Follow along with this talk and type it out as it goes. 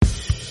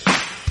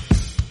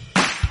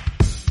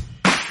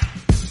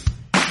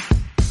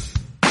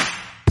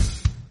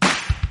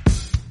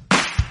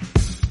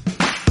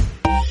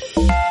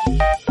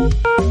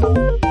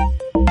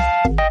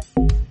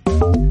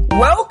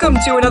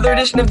to another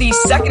edition of the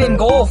Second and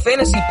Goal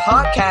Fantasy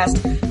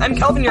Podcast. I'm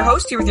Kelvin, your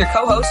host, here with your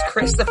co-host,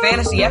 Chris, the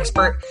fantasy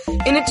expert.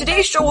 And in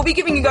today's show, we'll be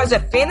giving you guys a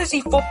fantasy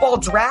football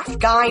draft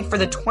guide for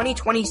the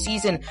 2020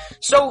 season.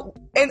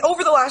 And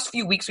over the last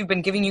few weeks, we've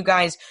been giving you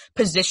guys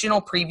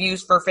positional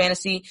previews for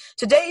fantasy.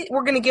 Today,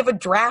 we're going to give a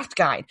draft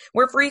guide,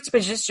 where for each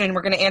position,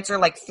 we're going to answer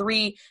like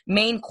three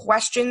main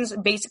questions,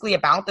 basically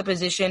about the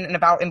position and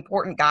about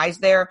important guys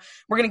there.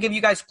 We're going to give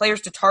you guys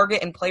players to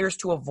target and players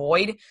to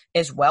avoid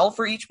as well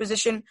for each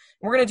position.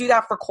 We're going to do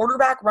that for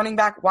quarterback, running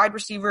back, wide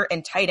receiver,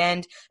 and tight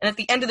end. And at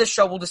the end of the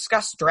show, we'll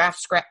discuss draft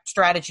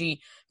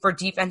strategy for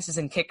defenses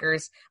and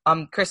kickers.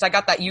 Chris, I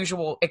got that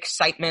usual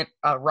excitement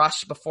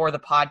rush before the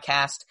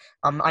podcast.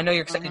 I know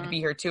you're excited to be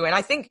here too. And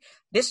I think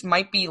this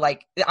might be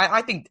like,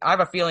 I have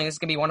a feeling this is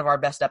going to be one of our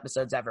best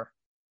episodes ever.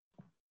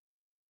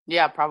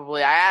 Yeah,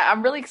 probably.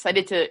 I'm really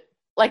excited to,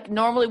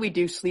 normally we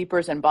do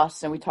sleepers and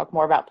busts and we talk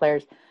more about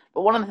players.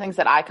 But one of the things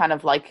that I kind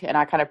of like and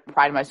I kind of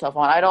pride myself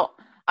on,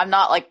 I'm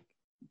not like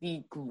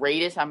the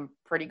greatest. I'm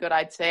pretty good,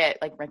 I'd say,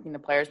 at ranking the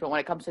players. But when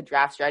it comes to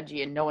draft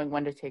strategy and knowing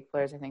when to take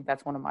players, I think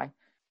that's one of my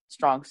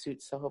strong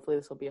suits. So hopefully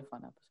this will be a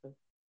fun episode.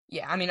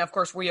 Yeah, I mean, of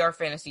course, we are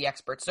fantasy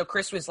experts. So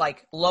Chris was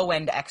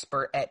low-end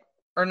expert at,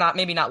 or not,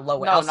 maybe not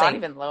low-end. No, not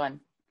even low-end.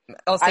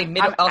 I'll say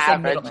middle. I'll say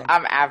middle end.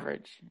 I'm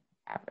average,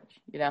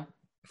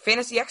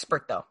 Fantasy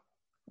expert, though.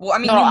 Well, I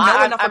mean,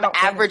 I'm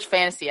average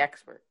fantasy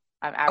expert.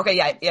 I'm average.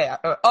 Okay, yeah.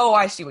 Oh,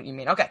 I see what you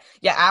mean. Okay.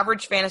 Yeah,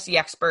 average fantasy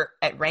expert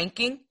at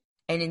ranking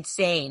and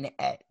insane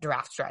at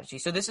draft strategy.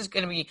 So this is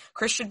going to be,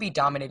 Chris should be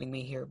dominating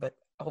me here, but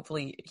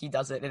hopefully he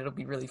does it and it'll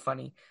be really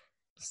funny.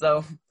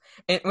 So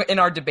in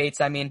our debates,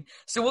 I mean.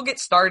 So we'll get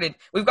started.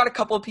 We've got a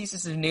couple of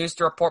pieces of news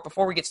to report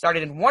before we get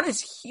started, and one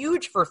is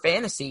huge for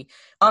fantasy.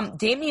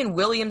 Damian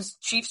Williams,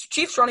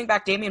 Chiefs running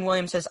back Damian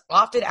Williams has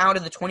opted out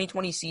of the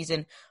 2020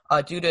 season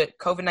due to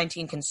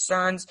COVID-19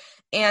 concerns.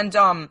 And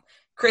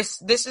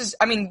Chris,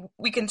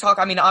 we can talk.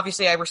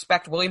 Obviously I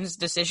respect Williams'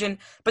 decision,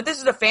 but this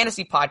is a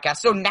fantasy podcast.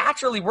 So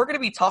naturally, we're going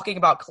to be talking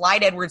about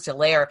Clyde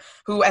Edwards-Helaire,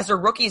 who as a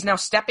rookie is now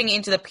stepping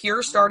into the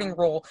pure starting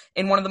role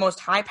in one of the most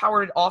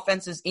high-powered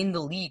offenses in the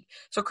league.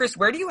 So Chris,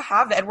 where do you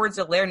have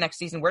Edwards-Helaire next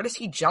season? Where does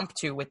he jump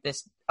to with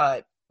this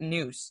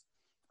news?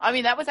 I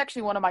mean, that was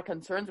actually one of my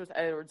concerns with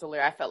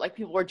Edwards-Helaire. I felt like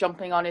people were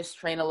jumping on his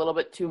train a little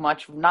bit too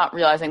much, not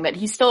realizing that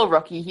he's still a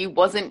rookie. He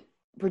wasn't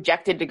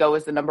projected to go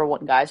as the number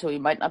one guy, so he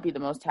might not be the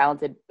most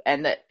talented.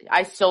 And that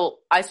I still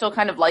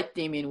kind of like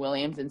Damian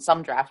Williams in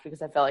some drafts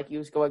because I felt like he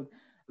was going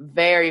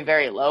very,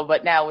 very low.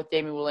 But now with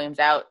Damian Williams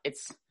out,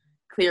 it's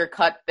clear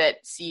cut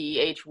that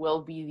CEH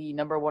will be the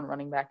number one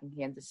running back in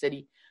Kansas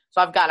City.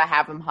 So I've got to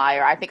have him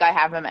higher. I think I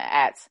have him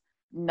at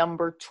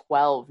number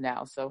 12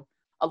 now, so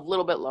a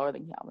little bit lower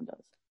than Calvin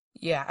does.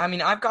 Yeah,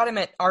 I've got him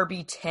at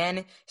RB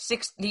 10,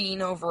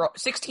 16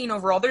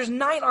 overall. There's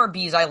 9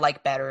 RBs I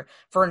like better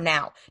for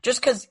now, just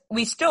because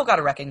we still got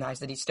to recognize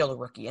that he's still a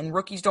rookie, and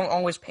rookies don't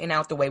always pan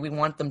out the way we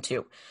want them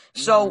to.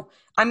 So,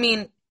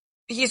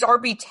 he's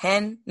RB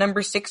 10,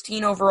 number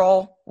 16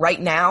 overall right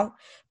now,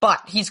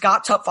 but he's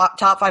got top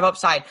 5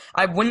 upside.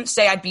 I wouldn't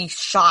say I'd be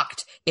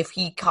shocked if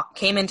he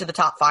came into the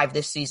top 5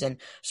 this season.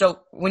 So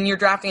when you're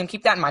drafting him,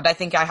 keep that in mind. I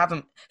think I have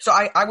him. So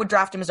I would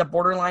draft him as a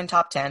borderline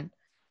top 10.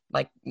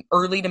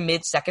 Early to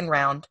mid second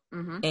round,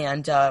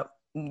 and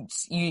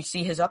you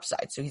see his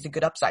upside, so he's a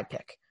good upside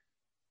pick.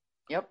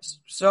 Yep.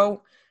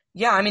 So,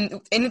 yeah,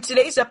 in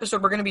today's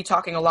episode, we're going to be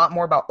talking a lot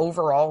more about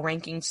overall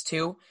rankings,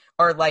 too,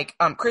 or,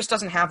 Chris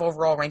doesn't have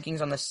overall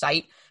rankings on the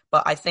site,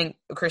 but I think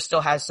Chris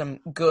still has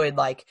some good,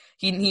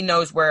 he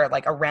knows where,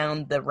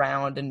 around the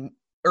round and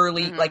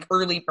early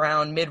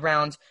round, mid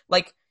rounds,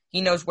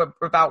 he knows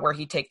about where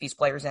he'd take these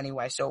players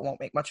anyway, so it won't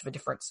make much of a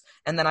difference.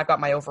 And then I've got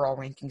my overall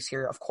rankings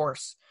here, of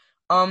course.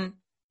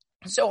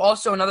 So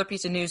also another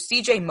piece of news,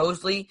 CJ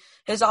Mosley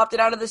has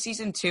opted out of the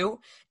season too,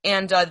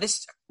 and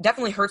this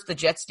definitely hurts the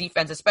Jets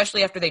defense,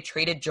 especially after they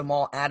traded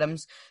Jamal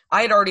Adams.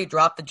 I had already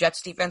dropped the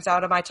Jets defense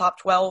out of my top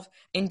 12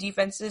 in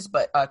defenses,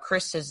 but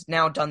Chris has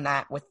now done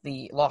that with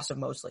the loss of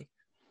Mosley.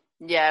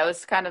 Yeah, it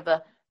was kind of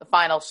the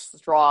final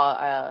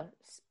straw.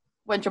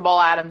 When Jamal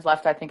Adams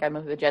left, I think I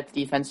moved the Jets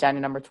defense down to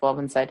number 12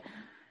 and said,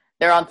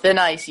 they're on thin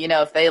ice,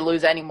 if they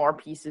lose any more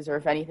pieces or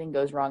if anything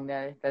goes wrong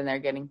there, then they're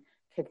getting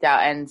kicked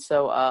out, and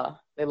so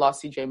they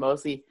lost CJ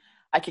Mosley.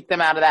 I kicked them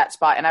out of that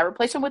spot, and I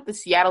replaced him with the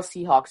Seattle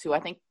Seahawks, who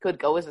I think could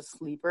go as a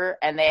sleeper,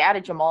 and they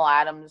added Jamal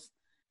Adams.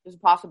 There's a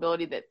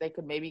possibility that they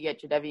could maybe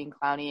get Jadeveon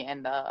Clowney,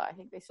 and I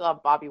think they still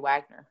have Bobby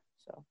Wagner.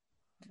 So,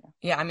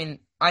 yeah,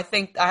 I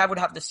think I would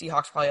have the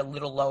Seahawks probably a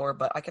little lower,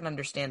 but I can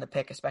understand the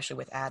pick, especially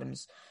with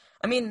Adams.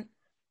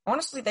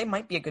 Honestly, they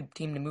might be a good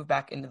team to move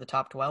back into the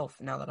top 12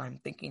 now that I'm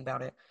thinking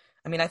about it.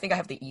 I think I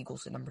have the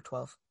Eagles at number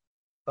 12,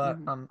 but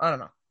I don't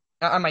know.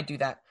 I might do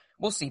that.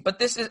 We'll see. But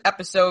this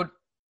episode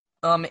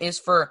is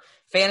for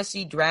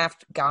Fantasy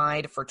Draft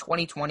Guide for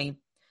 2020.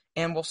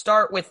 And we'll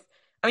start with,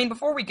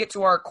 before we get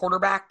to our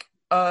quarterback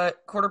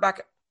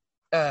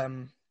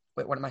position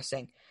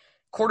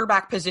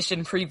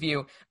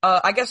preview,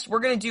 I guess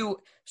we're going to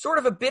do sort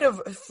of a bit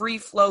of free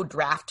flow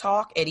draft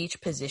talk at each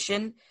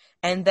position.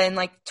 and then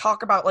like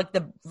talk about like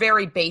the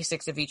very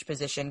basics of each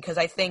position. Because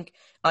I think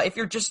if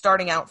you're just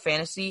starting out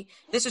fantasy,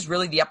 this is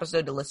really the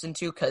episode to listen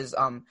to, because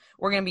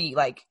we're gonna be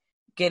like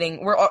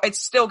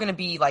it's still gonna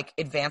be like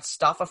advanced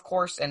stuff, of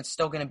course, and it's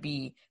still gonna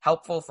be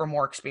helpful for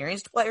more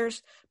experienced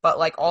players, but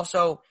like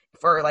also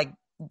for like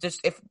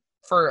just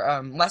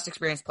for less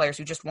experienced players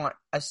who just want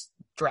a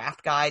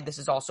draft guide, this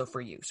is also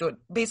for you. So it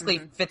basically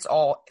fits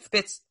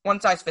one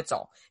size fits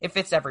all. It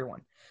fits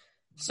everyone.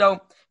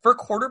 So for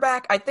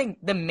quarterback, I think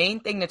the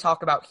main thing to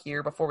talk about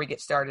here before we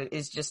get started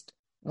is just,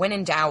 when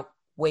in doubt,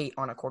 wait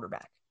on a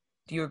quarterback.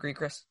 Do you agree,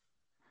 Chris?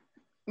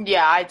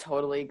 Yeah, I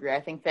totally agree.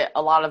 I think that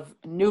a lot of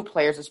new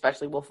players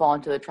especially will fall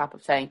into the trap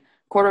of saying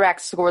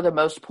quarterbacks score the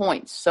most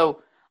points.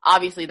 So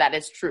obviously that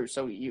is true.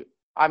 So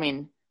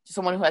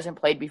someone who hasn't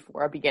played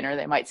before, a beginner,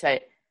 they might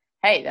say,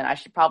 hey, then I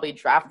should probably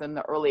draft them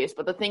the earliest.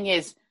 But the thing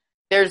is,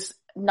 there's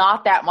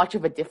not that much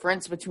of a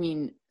difference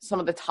between some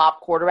of the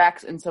top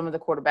quarterbacks and some of the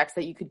quarterbacks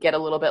that you could get a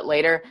little bit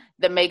later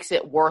that makes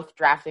it worth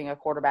drafting a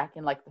quarterback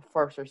in like the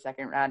first or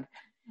second round.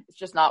 It's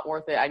just not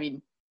worth it. I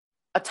mean,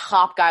 a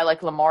top guy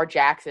like Lamar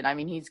Jackson, I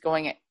mean, he's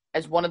going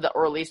as one of the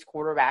earliest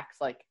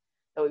quarterbacks like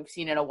that we've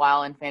seen in a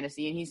while in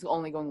fantasy, and he's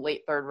only going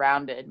late third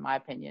round in my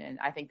opinion. And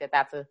I think that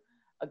that's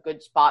a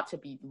good spot to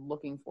be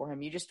looking for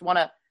him. You just want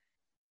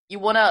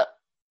to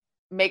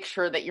make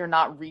sure that you're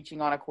not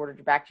reaching on a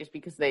quarterback just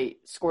because they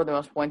score the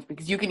most points,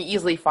 because you can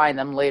easily find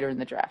them later in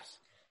the drafts.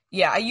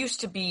 Yeah,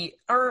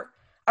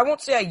 I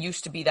won't say I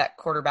used to be that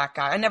quarterback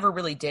guy. I never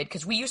really did,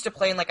 because we used to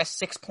play in like a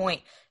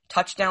 6-point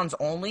touchdowns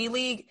only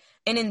league.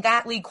 And in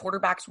that league,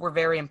 quarterbacks were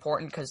very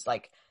important because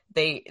like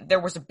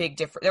there was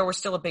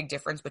still a big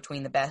difference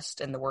between the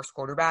best and the worst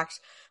quarterbacks.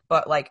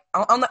 But like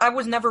I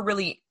was never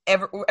really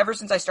ever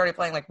since I started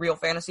playing like real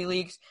fantasy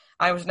leagues,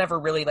 I was never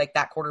really like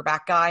that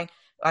quarterback guy.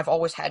 I've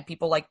always had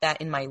people like that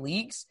in my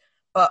leagues.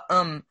 But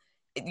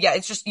yeah,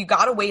 it's just, you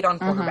got to wait on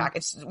quarterback.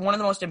 It's one of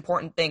the most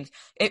important things.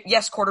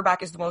 Yes,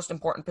 quarterback is the most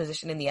important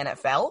position in the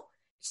NFL.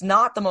 It's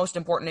not the most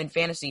important in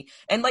fantasy.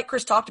 And like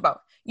Chris talked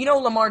about,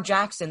 Lamar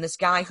Jackson, this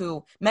guy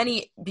who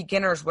many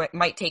beginners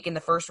might take in the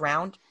first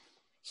round,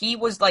 he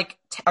was like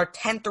our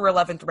 10th or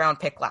 11th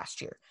round pick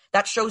last year.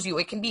 That shows you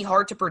it can be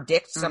hard to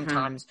predict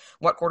sometimes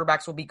what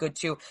quarterbacks will be good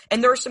too.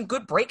 And there are some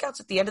good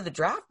breakouts at the end of the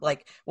draft.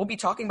 Like, we'll be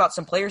talking about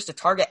some players to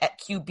target at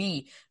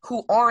QB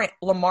who aren't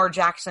Lamar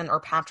Jackson or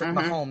Patrick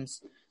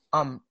Mahomes.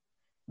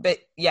 But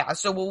yeah,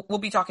 so we'll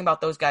be talking about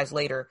those guys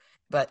later.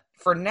 But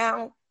for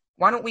now,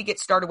 why don't we get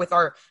started with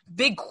our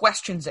big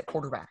questions at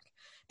quarterback?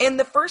 And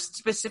the first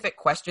specific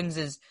questions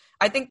is,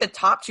 I think the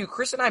top two,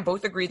 Chris and I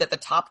both agree that the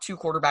top two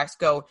quarterbacks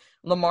go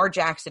Lamar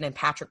Jackson and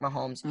Patrick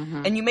Mahomes.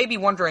 And you may be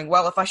wondering,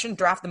 well, if I shouldn't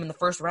draft them in the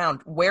first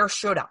round, where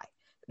should I?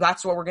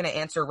 That's what we're going to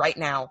answer right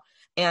now.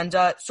 And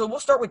so we'll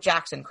start with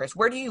Jackson, Chris.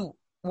 Where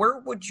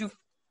would you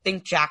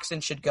think Jackson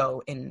should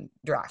go in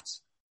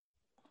drafts?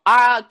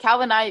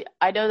 Calvin, I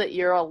know that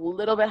you're a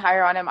little bit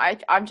higher on him.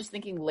 I'm just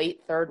thinking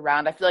late third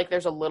round. I feel like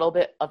there's a little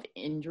bit of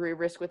injury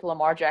risk with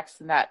Lamar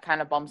Jackson that kind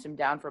of bumps him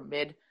down from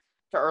mid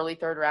to early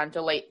third round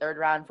to late third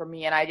round for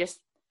me. And I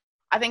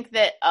think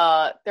that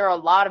there are a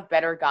lot of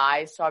better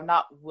guys, so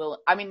not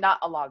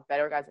a lot of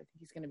better guys. I think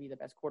he's going to be the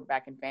best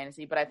quarterback in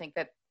fantasy, but I think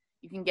that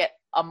you can get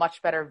a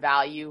much better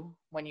value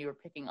when you're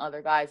picking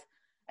other guys.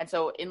 And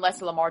so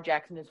unless Lamar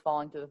Jackson is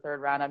falling to the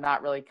third round, I'm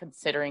not really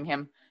considering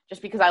him,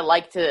 just because I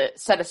like to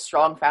set a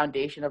strong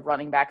foundation of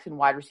running backs and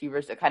wide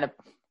receivers to kind of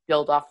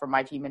build off for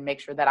my team and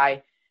make sure that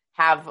I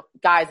have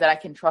guys that I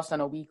can trust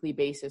on a weekly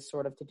basis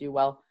sort of to do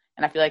well.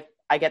 And I feel like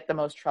I get the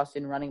most trust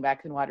in running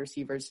backs and wide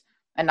receivers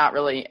and not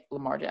really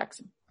Lamar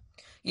Jackson.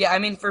 Yeah, I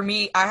mean, for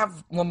me, I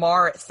have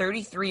Lamar at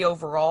 33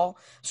 overall,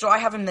 so I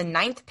have him the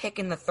 9th pick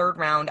in the third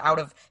round out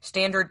of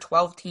standard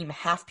 12-team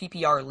half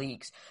PPR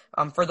leagues.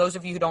 For those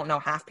of you who don't know,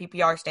 half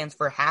PPR stands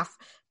for half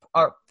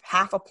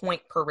a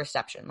point per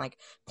reception. Like,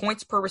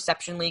 points per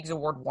reception leagues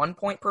award 1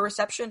 point per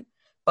reception,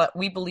 but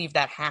we believe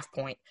that half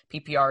point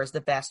PPR is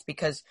the best,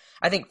 because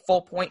I think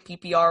full point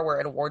PPR, where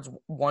it awards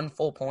 1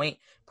 full point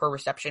per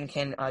reception,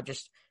 can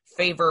just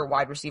favor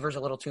wide receivers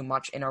a little too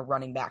much in a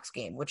running backs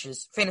game, which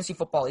is fantasy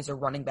football is a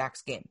running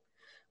backs game.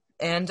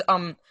 And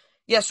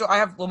yeah, so I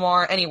have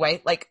Lamar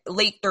anyway, like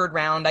late third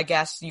round, I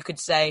guess you could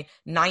say,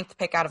 9th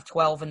pick out of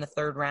 12 in the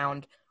third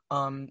round.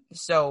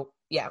 So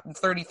yeah,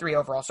 33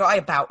 overall. So I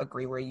about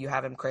agree where you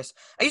have him, Chris.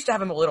 I used to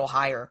have him a little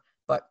higher,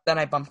 but then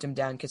I bumped him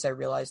down because I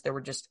realized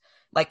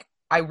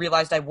I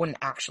realized I wouldn't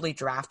actually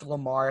draft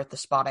Lamar at the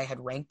spot I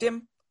had ranked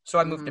him, so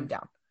I moved him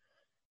down.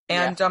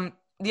 And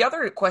the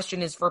other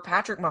question is for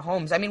Patrick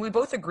Mahomes. I mean, we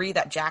both agree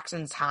that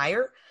Jackson's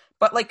higher,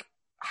 but like,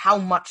 how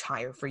much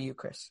higher for you,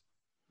 Chris?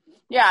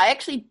 Yeah, I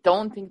actually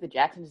don't think that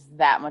Jackson's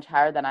that much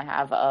higher than I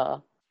have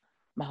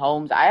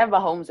Mahomes. I have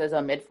Mahomes as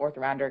a mid-fourth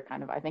rounder,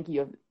 kind of. I think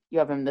you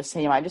have him the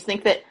same. I just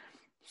think that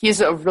he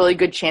has a really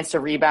good chance to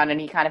rebound,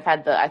 and he kind of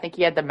had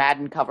the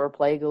Madden cover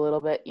plague a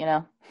little bit,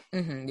 yeah.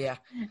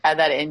 Had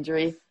that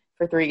injury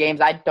for 3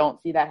 games. I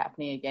don't see that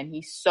happening again.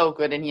 He's so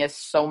good, and he has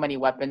so many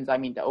weapons,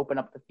 to open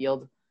up the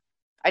field.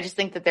 I just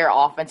think that their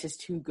offense is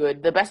too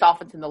good. The best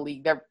offense in the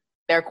league,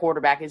 their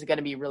quarterback is going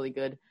to be really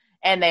good.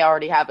 and they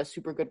already have a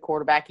super good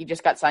quarterback. He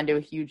just got signed to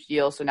a huge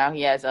deal, so now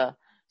he has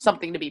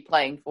something to be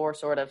playing for,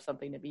 sort of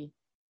something to be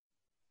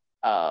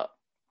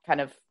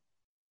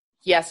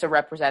he has to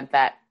represent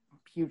that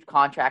huge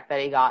contract that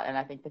he got, and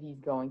I think that he's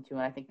going to,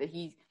 and I think that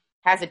he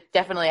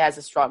definitely has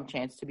a strong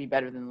chance to be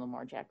better than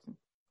Lamar Jackson.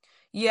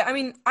 Yeah, I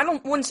mean,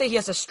 wouldn't say he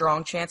has a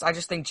strong chance. I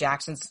just think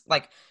Jackson's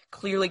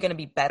clearly going to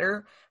be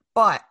better.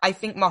 But I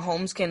think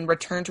Mahomes can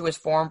return to his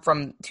form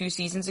from 2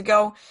 seasons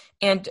ago,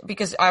 and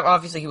because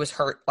obviously he was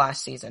hurt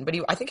last season, but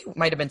I think he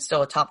might have been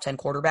still a top 10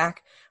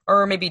 quarterback,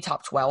 or maybe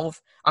top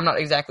 12. I'm not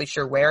exactly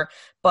sure where,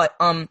 but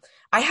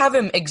I have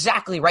him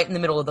exactly right in the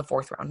middle of the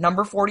 4th round,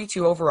 number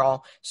 42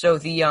 overall. So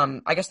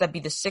I guess that'd be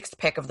the 6th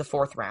pick of the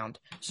 4th round.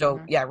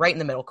 So yeah, right in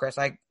the middle, Chris.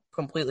 I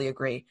completely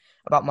agree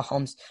about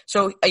Mahomes.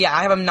 So yeah,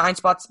 I have him 9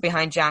 spots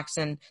behind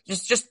Jackson.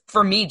 Just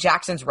for me,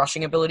 Jackson's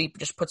rushing ability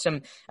just puts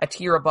him a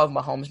tier above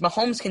Mahomes.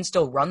 Mahomes can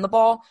still run the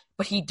ball,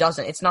 but he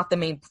doesn't. It's not the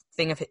main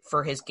thing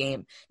for his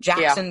game.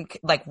 Jackson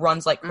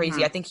runs like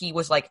crazy. I think he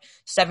was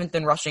 7th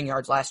in rushing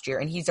yards last year,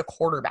 and he's a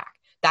quarterback.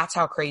 That's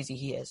how crazy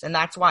he is, and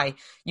that's why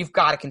you've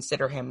got to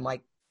consider him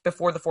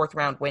before the 4th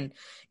round. When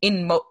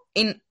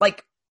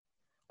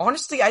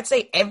honestly, I'd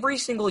say every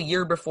single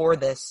year before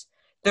this,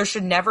 there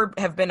should never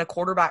have been a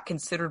quarterback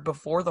considered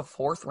before the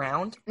 4th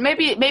round.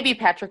 Maybe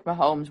Patrick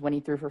Mahomes when he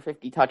threw for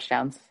 50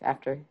 touchdowns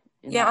after.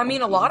 Yeah, I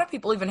mean, a lot of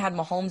people even had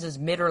Mahomes as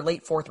mid or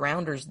late 4th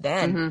rounders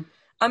then. Mm-hmm.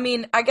 I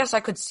mean, I guess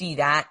I could see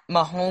that,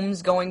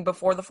 Mahomes going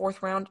before the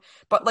 4th round.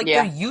 But,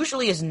 there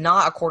usually is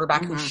not a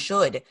quarterback who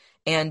should.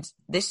 And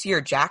this year,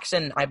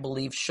 Jackson, I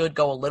believe, should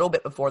go a little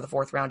bit before the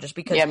 4th round just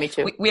because me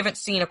too. We haven't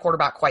seen a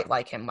quarterback quite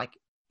like him,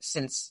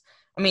 since,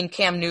 I mean,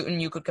 Cam Newton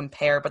you could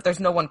compare, but there's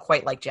no one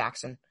quite like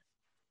Jackson.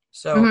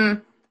 So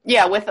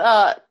yeah, with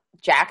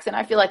Jackson,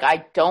 I feel like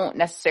I don't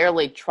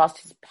necessarily trust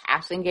his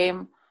passing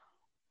game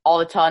all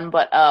the ton,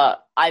 but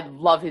I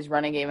love his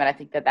running game, and I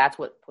think that that's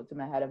what puts him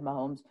ahead of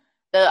Mahomes.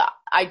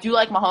 I do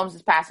like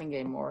Mahomes' passing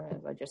game more,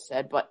 as I just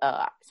said, but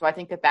so I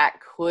think that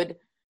could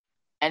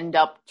end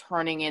up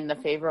turning in the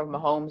favor of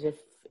Mahomes if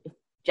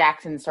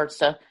Jackson starts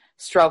to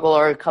struggle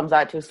or comes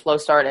out to a slow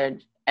start,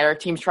 and our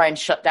teams try and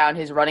shut down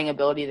his running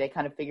ability. They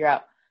kind of figure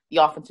out the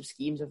offensive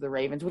schemes of the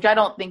Ravens, which I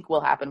don't think will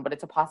happen, but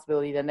it's a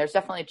possibility. Then there's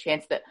definitely a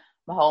chance that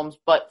Mahomes,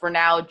 but for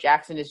now,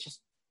 Jackson is just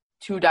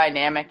too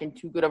dynamic and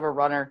too good of a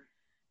runner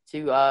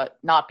to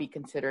not be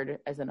considered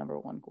as a number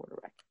 1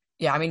 quarterback.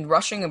 Yeah, I mean,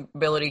 rushing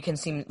ability can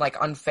seem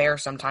unfair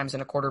sometimes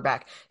in a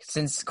quarterback,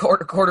 since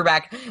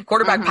quarterback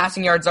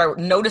passing yards are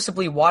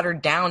noticeably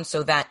watered down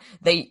so that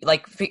they,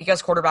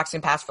 because quarterbacks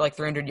can pass for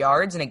 300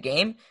 yards in a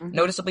game,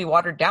 noticeably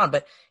watered down.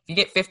 But if you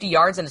get 50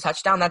 yards and a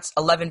touchdown, that's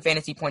 11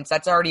 fantasy points.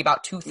 That's already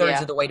about 2/3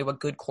 of the way to a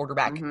good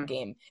quarterback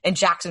game. And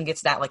Jackson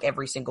gets that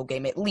every single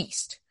game at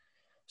least.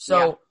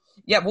 So,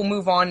 yeah, we'll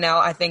move on now.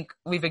 I think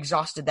we've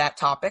exhausted that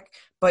topic.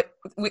 But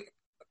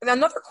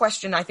another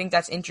question I think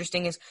that's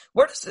interesting is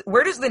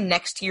where does the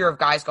next tier of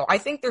guys go? I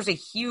think there's a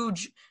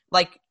huge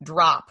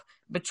drop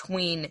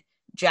between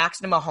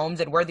Jackson and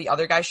Mahomes and where the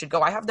other guys should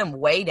go. I have them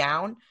way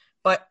down,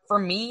 but for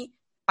me,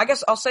 I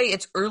guess I'll say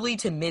it's early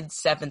to mid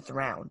 7th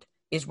round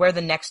is where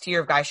the next tier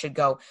of guys should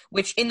go,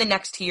 which in the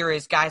next tier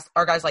is guys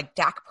like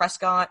Dak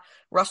Prescott,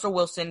 Russell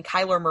Wilson,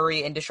 Kyler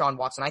Murray, and Deshaun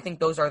Watson. I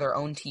think those are their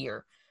own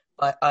tier.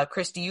 But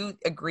Chris, do you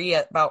agree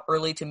about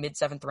early to mid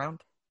 7th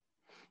round?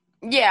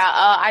 Yeah,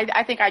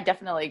 I think I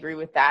definitely agree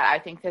with that. I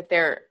think that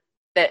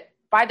that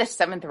by the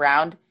 7th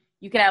round,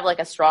 you can have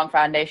a strong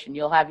foundation.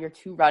 You'll have your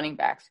 2 running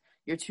backs,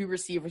 your 2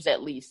 receivers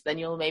at least. Then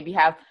you'll maybe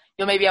have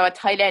a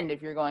tight end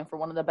if you're going for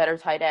one of the better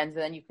tight ends,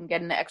 and then you can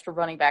get an extra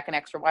running back, an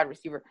extra wide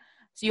receiver.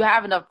 So you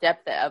have enough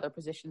depth at other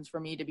positions for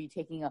me to be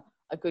taking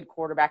a good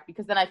quarterback,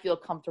 because then I feel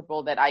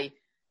comfortable that I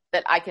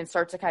can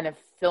start to kind of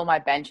fill my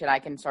bench and I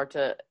can start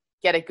to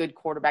get a good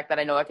quarterback that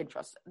I know I can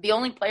trust. The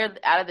only player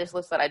out of this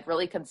list that I'd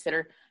really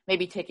consider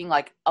maybe taking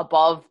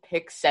above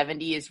pick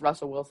 70 is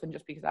Russell Wilson,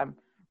 just because I'm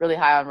really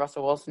high on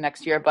Russell Wilson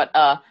next year. But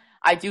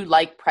I do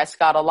like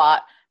Prescott a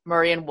lot.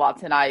 Murray and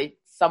Watson, I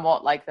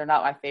somewhat like. They're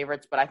not my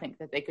favorites, but I think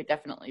that they could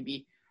definitely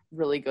be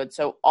really good.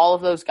 So all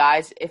of those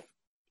guys, if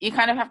you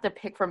kind of have to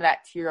pick from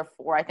that tier of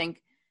 4, I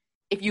think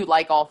if you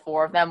like all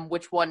 4 of them,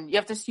 you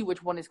have to see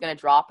which one is going to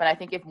drop. And I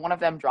think if one of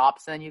them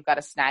drops, then you've got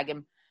to snag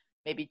him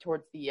maybe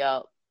towards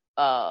the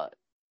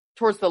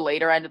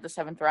later end of the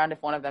 7th round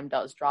if one of them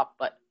does drop.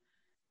 But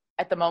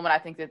at the moment, I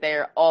think that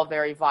they're all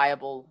very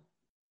viable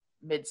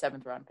mid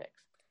 7th round picks.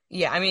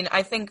 Yeah, I mean,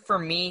 I think for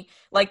me,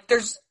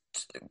 there's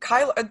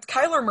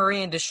Kyler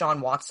Murray and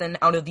Deshaun Watson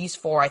out of these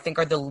 4, I think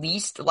are the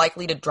least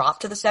likely to drop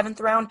to the 7th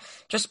round,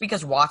 just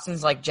because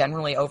Watson's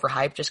generally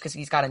overhyped just because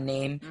he's got a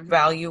name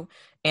value.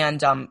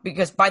 And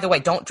because, by the way,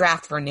 don't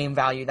draft for name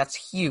value. That's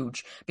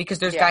huge, because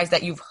there's guys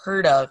that you've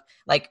heard of,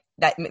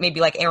 that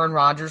maybe Aaron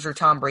Rodgers or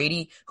Tom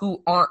Brady,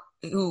 who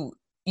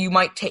you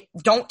might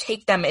don't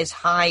take them as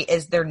high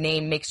as their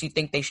name makes you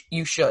think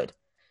you should.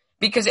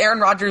 Because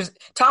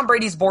Tom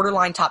Brady's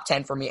borderline top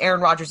 10 for me.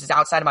 Aaron Rodgers is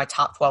outside of my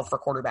top 12 for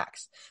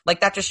quarterbacks.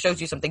 That just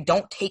shows you something.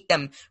 Don't take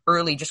them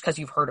early just because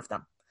you've heard of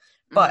them.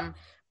 But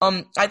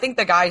I think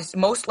the guys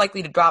most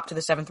likely to drop to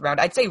the 7th round,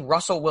 I'd say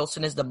Russell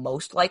Wilson is the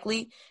most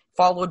likely,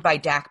 followed by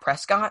Dak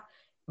Prescott.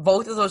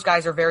 Both of those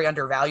guys are very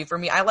undervalued for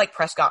me. I like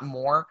Prescott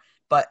more,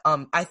 but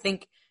I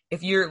think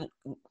if you're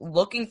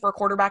looking for a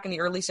quarterback in the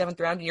early 7th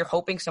round and you're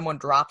hoping someone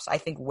drops, I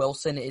think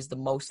Wilson is the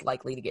most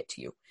likely to get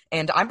to you.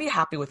 And I'd be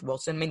happy with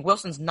Wilson. I mean,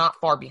 Wilson's not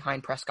far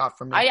behind Prescott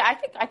for me.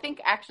 I think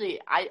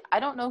actually, I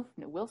don't know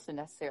if Wilson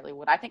necessarily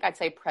would. I think I'd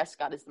say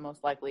Prescott is the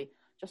most likely,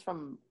 just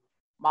from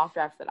mock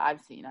drafts that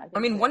I've seen. I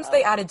mean, once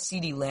they added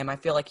CeeDee Lamb, I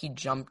feel like he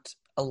jumped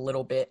a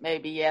little bit.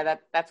 Maybe, yeah,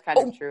 that's kind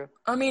of true.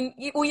 I mean,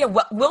 well, yeah,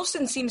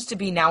 Wilson seems to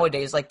be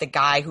nowadays like the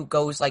guy who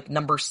goes like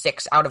number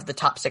 6 out of the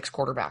top 6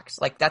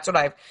 quarterbacks. Like that's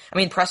what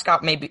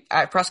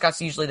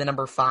Prescott's usually the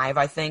number 5,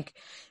 I think.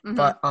 Mm-hmm.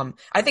 But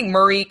I think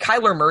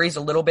Kyler Murray's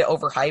a little bit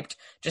overhyped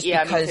just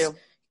because. Me too.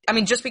 I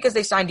mean, just because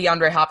they signed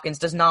DeAndre Hopkins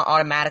does not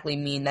automatically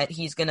mean that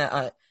he's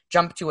gonna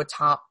jump to a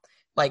top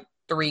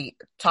 3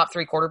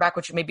 quarterback,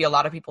 which maybe a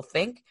lot of people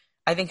think.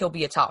 I think he'll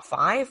be a top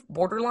 5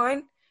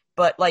 borderline.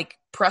 But,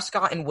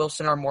 Prescott and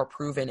Wilson are more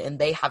proven, and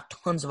they have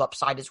tons of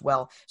upside as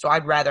well. So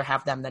I'd rather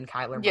have them than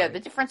Kyler Murray. Yeah, the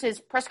difference is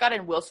Prescott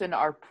and Wilson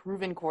are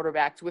proven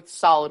quarterbacks with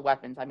solid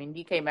weapons. I mean,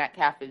 DK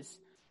Metcalf is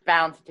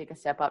bound to take a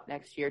step up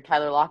next year.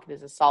 Tyler Lockett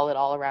is a solid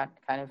all-around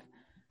kind of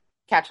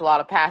catch a lot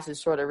of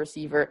passes sort of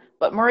receiver.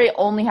 But Murray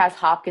only has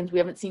Hopkins. We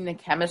haven't seen the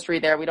chemistry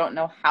there. We don't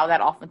know how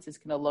that offense is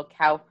going to look,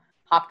 how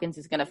Hopkins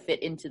is going to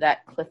fit into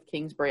that Cliff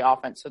Kingsbury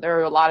offense. So there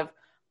are a lot of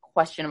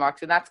question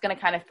marks, and that's going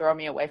to kind of throw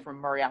me away from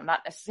Murray.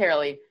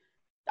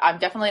 I'm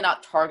definitely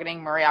not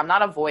targeting Murray. I'm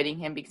not avoiding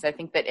him because I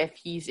think that if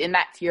he's in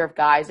that tier of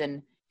guys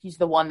and he's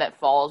the one that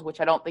falls,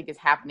 which I don't think is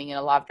happening in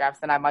a lot of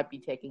drafts, then I might be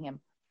taking him.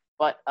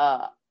 But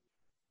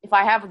if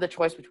I have the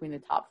choice between the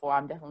top 4,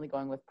 I'm definitely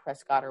going with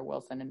Prescott or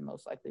Wilson, and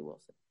most likely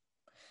Wilson.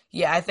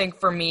 Yeah, I think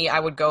for me, I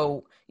would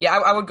go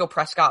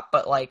Prescott,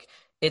 but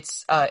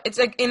it's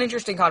an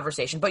interesting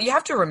conversation. But you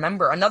have to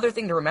remember, another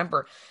thing to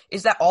remember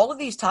is that all of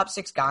these top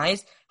 6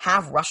 guys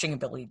have rushing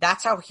ability.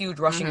 That's how huge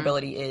rushing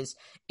ability is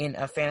in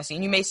a fantasy.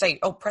 And you may say,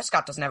 oh,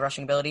 Prescott doesn't have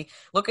rushing ability.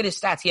 Look at his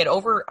stats. He had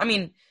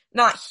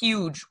not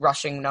huge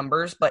rushing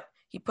numbers, but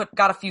he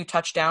got a few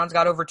touchdowns,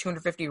 got over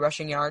 250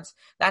 rushing yards.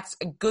 That's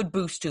a good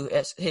boost to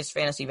his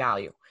fantasy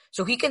value.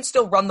 So he can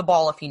still run the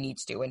ball if he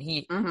needs to, and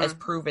he has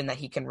proven that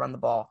he can run the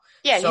ball.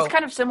 Yeah, he's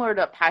kind of similar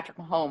to Patrick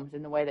Mahomes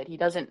in the way that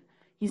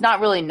he's not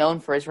really known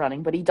for his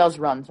running, but he does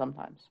run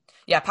sometimes.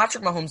 Yeah,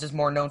 Patrick Mahomes is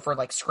more known for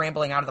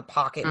scrambling out of the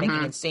pocket,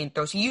 making insane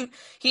throws. He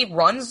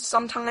runs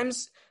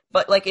sometimes,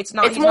 but he's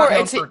not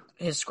known for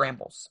his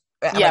scrambles.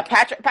 Yeah,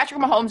 Patrick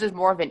Mahomes is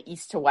more of an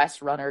east to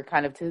west runner,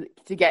 kind of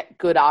to get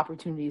good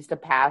opportunities to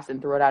pass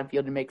and throw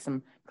downfield and make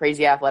some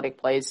crazy athletic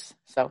plays.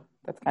 So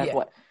that's kind of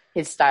what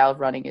his style of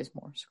running is,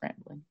 more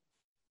scrambling.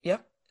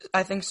 Yep,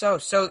 I think so.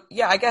 So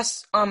yeah, I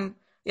guess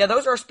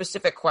those are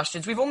specific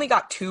questions. We've only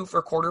got 2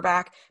 for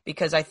quarterback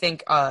because I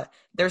think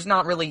there's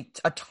not really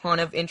a ton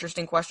of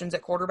interesting questions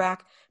at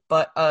quarterback,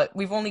 but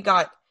we've only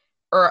got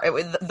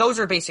those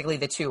are basically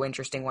the 2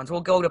 interesting ones.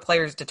 We'll go to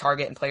players to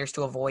target and players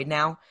to avoid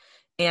now.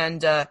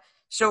 And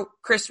so,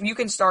 Chris, you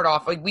can start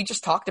off. We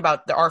just talked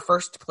about our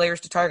first players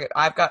to target.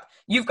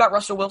 You've got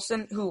Russell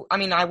Wilson, who,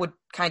 I would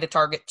kind of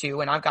target too,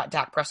 and I've got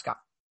Dak Prescott.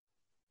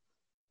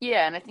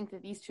 Yeah, and I think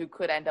that these 2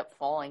 could end up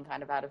falling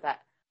kind of out of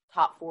that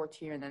top 4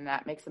 tier, and then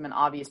that makes them an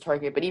obvious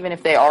target. But even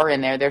if they are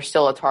in there, they're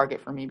still a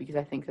target for me because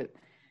I think that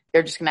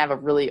they're just going to have a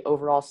really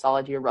overall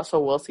solid year.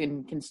 Russell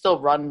Wilson can still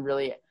run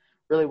really,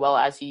 really well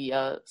as he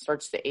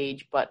starts to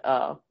age, but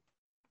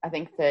I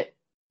think that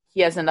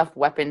he has enough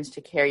weapons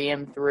to carry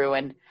him through,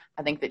 and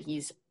I think that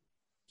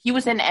he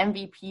was an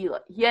MVP.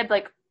 He had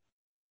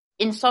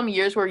in some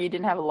years where you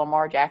didn't have a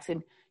Lamar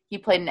Jackson, he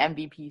played an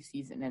MVP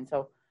season, and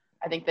so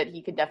I think that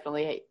he could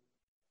definitely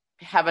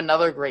have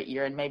another great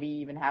year and maybe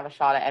even have a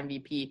shot at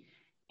MVP.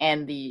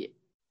 And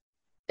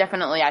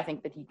definitely I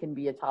think that he can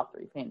be a top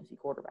 3 fantasy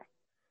quarterback.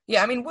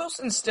 Yeah,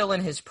 Wilson's still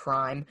in his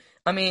prime.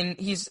 I didn't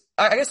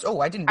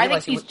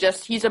realize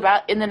he's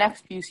about, in the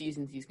next few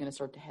seasons, he's going to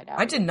start to head out.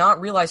 I did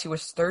not realize he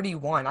was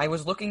 31. I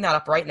was looking that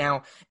up right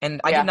now, and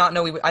I did not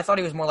know I thought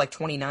he was more like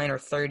 29 or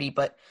 30,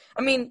 but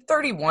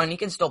 31, he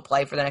can still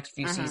play for the next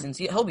few seasons.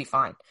 He'll be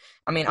fine.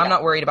 I'm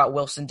not worried about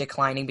Wilson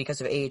declining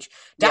because of age.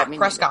 Dak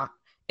Prescott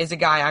is a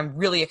guy I'm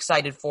really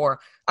excited for.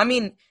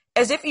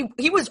 As if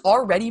he was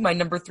already my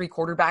number 3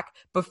 quarterback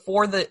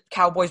before the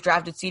Cowboys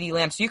drafted CeeDee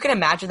Lamb. So you can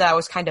imagine that I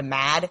was kind of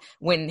mad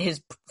when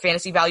his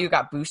fantasy value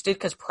got boosted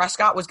because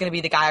Prescott was going to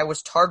be the guy I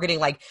was targeting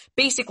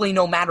basically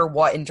no matter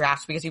what in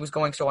drafts because he was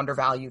going so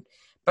undervalued.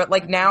 But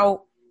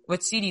now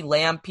with CeeDee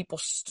Lamb, people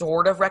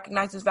sort of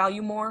recognize his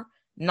value more.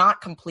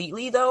 Not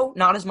completely though,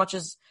 not as much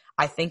as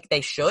I think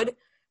they should.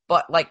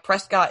 But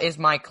Prescott is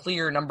my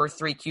clear number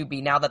 3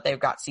 QB now that they've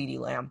got CeeDee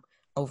Lamb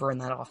over in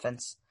that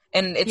offense.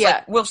 And it's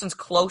Wilson's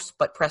close,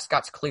 but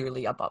Prescott's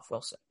clearly above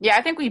Wilson. Yeah,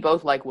 I think we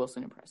both like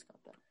Wilson and Prescott,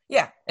 though.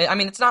 Yeah.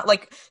 It's not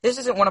this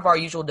isn't one of our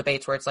usual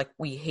debates where it's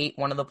we hate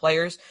one of the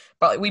players,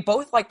 but we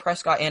both like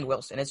Prescott and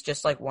Wilson. It's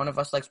just one of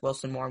us likes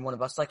Wilson more and one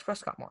of us likes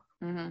Prescott more.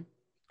 Mm-hmm.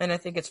 And I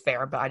think it's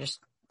fair, but I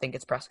just think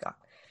it's Prescott.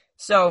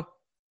 So,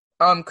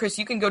 Chris,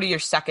 you can go to your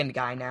second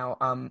guy now,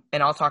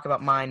 and I'll talk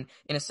about mine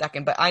in a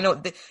second. But I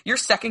know your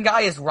second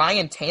guy is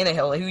Ryan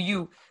Tannehill, who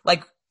you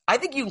like. I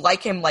think you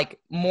like him like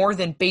more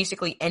than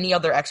basically any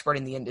other expert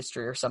in the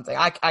industry or something.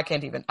 I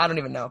don't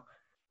even know.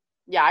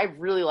 Yeah, I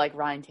really like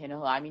Ryan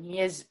Tannehill. I mean,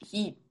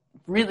 he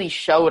really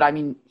showed. I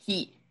mean,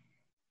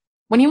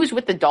 when he was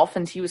with the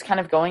Dolphins, he was kind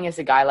of going as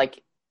a guy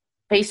like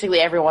basically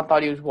everyone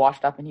thought he was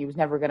washed up and he was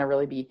never going to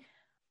really be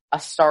a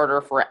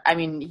starter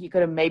he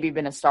could have maybe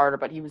been a starter,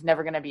 but he was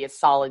never going to be a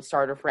solid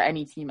starter for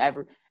any team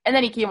ever. And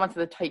then he came onto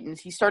the Titans.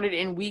 He started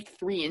in week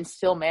 3 and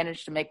still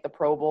managed to make the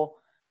Pro Bowl.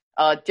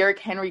 Derrick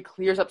Henry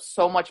clears up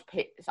so much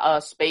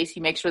space. He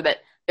makes sure that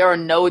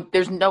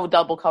there's no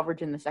double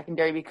coverage in the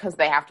secondary because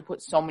they have to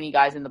put so many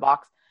guys in the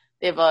box.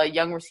 They have a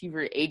young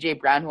receiver, A.J.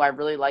 Brown, who I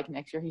really like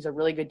next year. He's a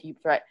really good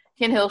deep threat.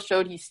 Tannehill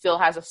showed he still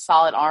has a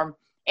solid arm.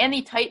 And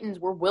the Titans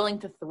were willing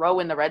to throw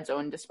in the red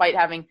zone despite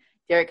having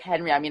Derrick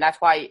Henry. I mean, that's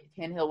why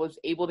Tannehill was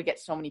able to get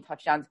so many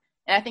touchdowns.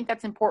 And I think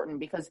that's important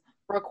because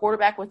for a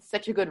quarterback with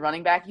such a good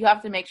running back, you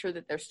have to make sure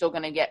that they're still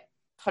going to get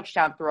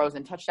touchdown throws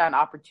and touchdown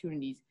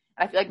opportunities.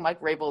 And I feel like Mike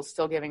Vrabel is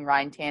still giving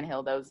Ryan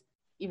Tannehill those,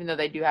 even though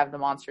they do have the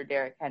monster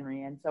Derrick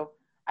Henry. And so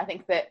I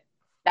think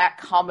that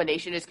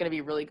combination is going to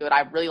be really good.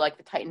 I really like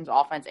the Titans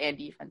offense and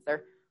defense.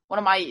 They're one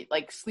of my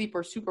like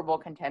sleeper Super Bowl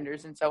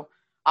contenders. And so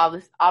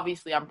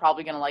obviously I'm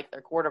probably going to like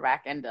their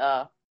quarterback. And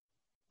I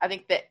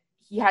think that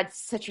he had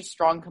such a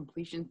strong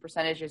completion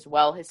percentage as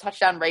well. His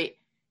touchdown rate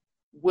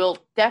will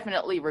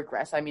definitely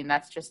regress. I mean,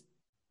 it's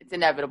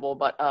inevitable,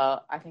 but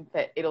I think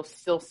that it'll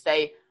still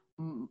stay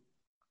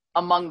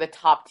among the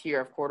top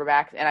tier of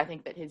quarterbacks. And I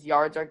think that his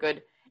yards are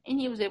good. And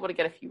he was able to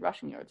get a few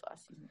rushing yards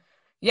last season.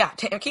 Yeah,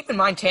 keep in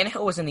mind,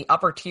 Tannehill was in the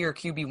upper tier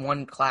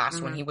QB1 class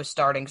when he was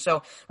starting,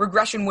 so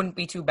regression wouldn't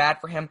be too bad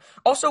for him.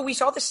 Also, we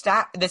saw the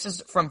stat, this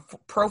is from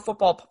Pro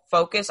Football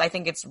Focus, I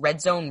think it's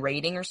red zone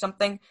rating or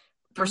something,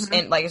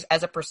 like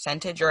as a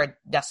percentage or a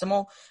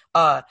decimal.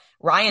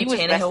 Ryan Tannehill. He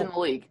was best in the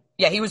league.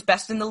 Yeah, he was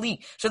best in the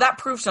league. So that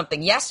proves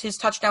something. Yes, his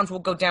touchdowns will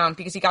go down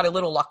because he got a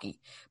little lucky.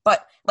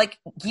 But, like,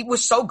 he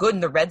was so good in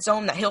the red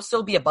zone that he'll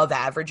still be above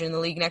average in the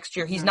league next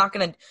year. He's not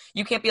going to –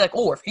 you can't be like,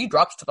 oh, if he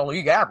drops to the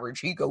league average,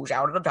 he goes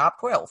out of the top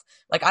 12.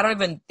 Like, I don't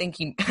even think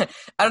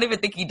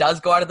he does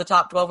go out of the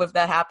top 12 if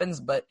that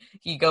happens, but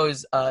he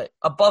goes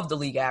above the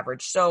league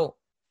average. So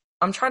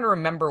I'm trying to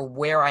remember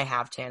where I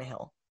have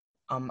Tannehill.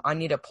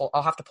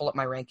 I'll have to pull up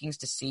my rankings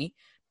to see.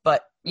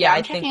 But, yeah,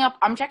 I'm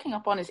checking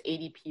up on his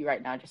ADP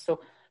right now just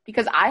so –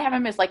 because I have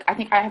him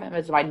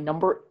as my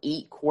number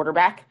 8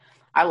 quarterback.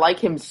 I like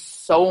him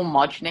so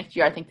much next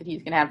year. I think that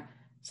he's going to have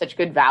such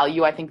good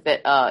value. I think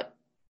that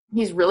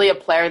he's really a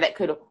player that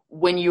could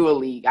win you a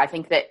league. I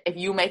think that if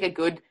you make a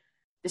good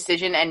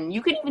decision, and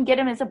you could even get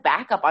him as a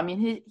backup. I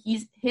mean,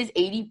 his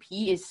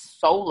ADP is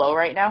so low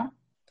right now.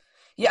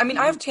 Yeah, I mean,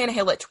 I have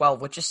Tannehill at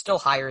 12, which is still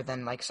higher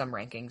than like some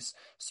rankings.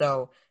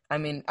 So, I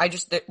mean,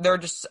 there are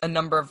just a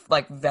number of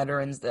like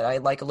veterans that I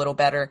like a little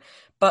better.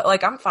 But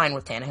like, I'm fine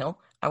with Tannehill.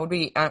 I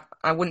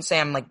wouldn't say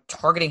I'm like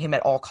targeting him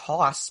at all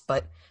costs,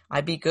 but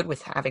I'd be good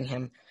with having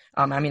him.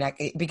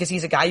 Because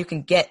he's a guy you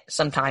can get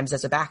sometimes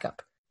as a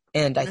backup,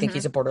 and I think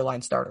he's a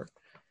borderline starter.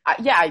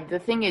 The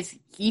thing is,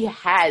 he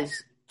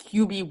has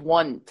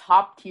QB1,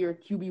 top tier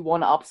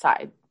QB1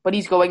 upside, but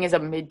he's going as a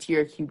mid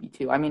tier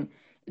QB2. I mean,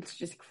 it's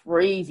just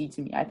crazy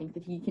to me. I think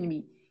that he's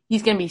going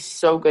to be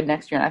so good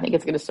next year, and I think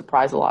it's going to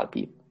surprise a lot of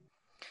people.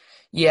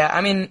 Yeah,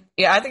 I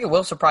think it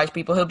will surprise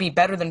people. He'll be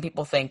better than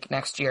people think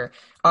next year.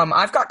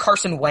 I've got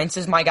Carson Wentz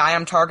as my guy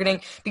I'm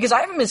targeting because I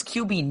have him as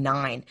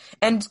QB9,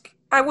 and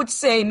I would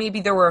say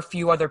maybe there were a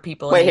few other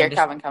people. Wait, here,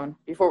 Calvin.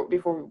 Before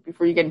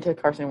you get into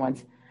Carson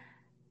Wentz,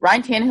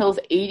 Ryan Tannehill's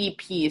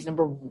ADP is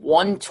number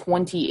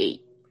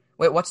 128.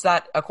 Wait, what's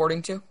that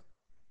according to?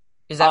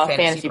 Is that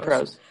Fantasy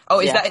Pros?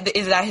 Oh, is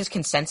that his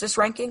consensus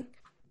ranking?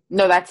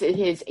 No, that's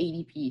his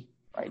ADP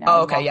right now.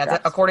 Oh, okay, yeah.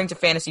 According to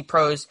Fantasy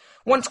Pros,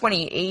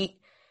 128.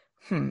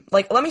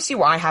 Let me see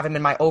where I have him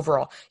in my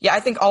overall. Yeah, I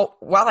think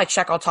while I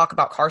check, I'll talk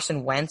about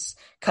Carson Wentz,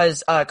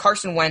 because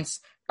Carson Wentz,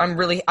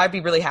 I'd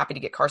be really happy to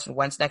get Carson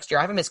Wentz next year.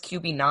 I have him as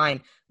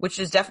QB9, which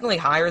is definitely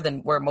higher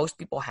than where most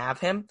people have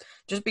him,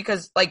 just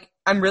because, like,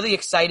 I'm really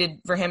excited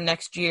for him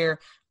next year.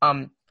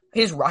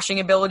 His rushing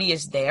ability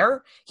is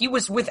there. He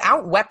was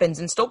without weapons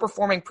and still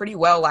performing pretty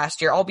well last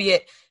year,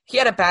 albeit he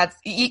had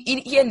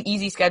he had an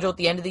easy schedule at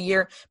the end of the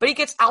year, but he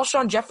gets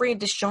Alshon Jeffrey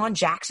and Deshaun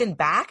Jackson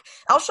back.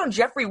 Alshon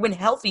Jeffrey, when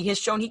healthy, has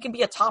shown he can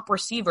be a top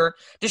receiver.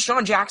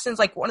 Deshaun Jackson's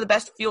like one of the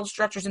best field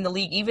stretchers in the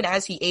league, even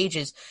as he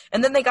ages.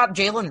 And then they got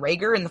Jalen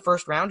Reagor in the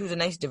first round, who's a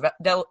nice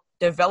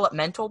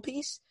developmental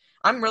piece.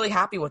 I'm really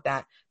happy with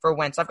that for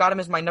Wentz. I've got him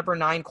as my number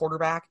 9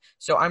 quarterback,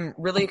 so I'm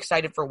really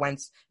excited for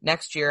Wentz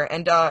next year.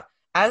 And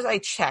as I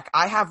check,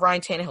 I have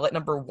Ryan Tannehill at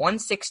number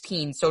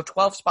 116, so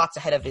 12 spots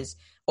ahead of his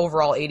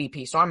overall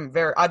ADP. So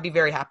I'd be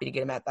very happy to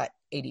get him at that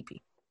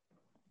ADP.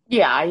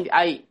 Yeah,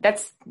 I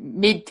that's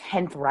mid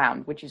 10th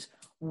round, which is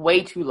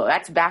way too low.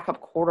 That's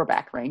backup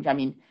quarterback range. I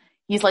mean,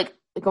 he's like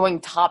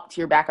going top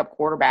tier backup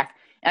quarterback.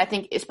 And I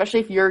think especially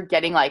if you're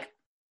getting like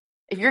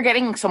if you're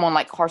getting someone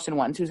like Carson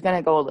Wentz, who's going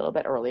to go a little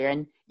bit earlier,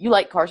 and you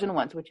like Carson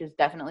Wentz, which is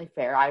definitely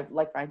fair. I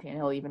like Ryan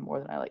Tannehill even more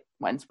than I like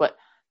Wentz. But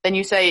then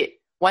you say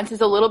Wentz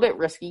is a little bit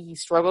risky. He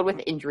struggled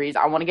with injuries.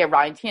 I want to get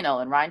Ryan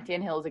Tannehill, and Ryan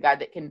Tannehill is a guy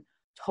that can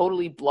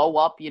totally blow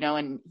up,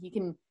 and he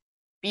can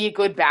be a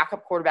good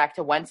backup quarterback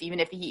to Wentz, even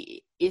if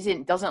he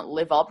doesn't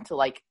live up to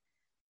like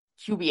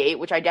QB8,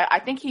 which I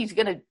think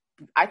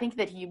I think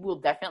that he will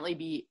definitely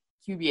be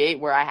QB8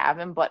 where I have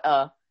him,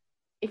 but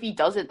if he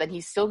doesn't, then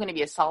he's still going to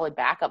be a solid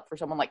backup for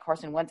someone like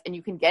Carson Wentz, and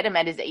you can get him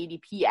at his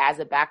ADP as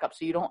a backup,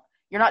 so you're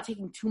not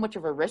taking too much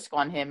of a risk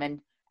on him,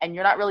 and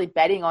you're not really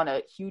betting on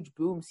a huge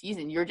boom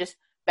season. You're just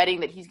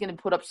betting that he's going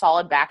to put up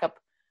solid backup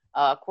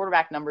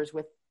quarterback numbers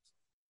with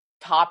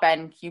top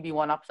end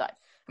QB1 upside.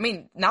 I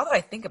mean, now that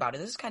I think about it,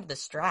 this is kind of the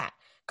strat.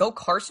 Go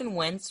Carson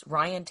Wentz,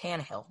 Ryan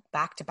Tannehill,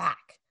 back to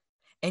back.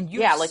 And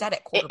you set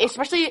it quarterback.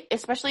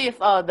 Especially if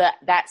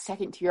that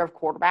second tier of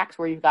quarterbacks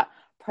where you've got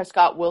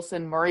Prescott,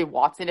 Wilson, Murray,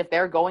 Watson, if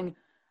they're going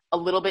a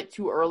little bit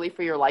too early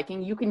for your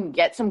liking, you can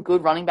get some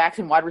good running backs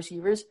and wide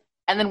receivers.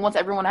 And then once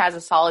everyone has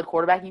a solid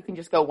quarterback, you can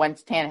just go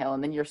Wentz, Tannehill,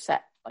 and then you're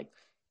set.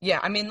 Yeah,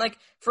 I mean,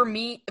 for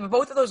me,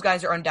 both of those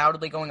guys are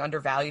undoubtedly going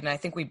undervalued, and I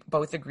think we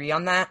both agree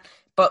on that.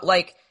 But,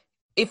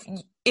 if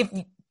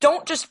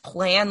don't just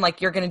plan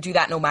like you're going to do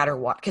that no matter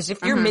what. Because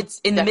if you're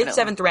in the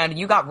mid-7th round and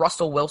you got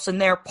Russell Wilson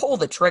there, pull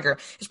the trigger,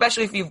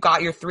 especially if you've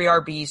got your 3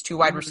 RBs, 2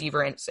 wide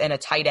receiver, and a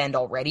tight end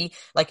already.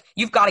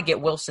 You've got to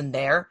get Wilson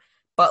there.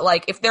 But,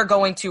 if they're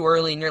going too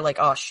early and you're like,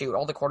 oh, shoot,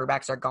 all the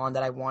quarterbacks are gone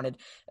that I wanted.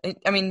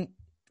 I mean,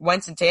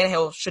 Wentz and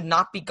Tannehill should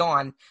not be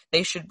gone.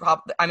 They should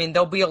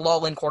there'll be a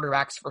lull in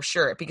quarterbacks for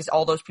sure because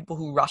all those people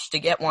who rush to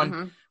get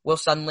one will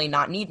suddenly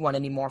not need one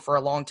anymore for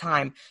a long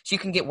time. So you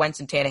can get Wentz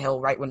and Tannehill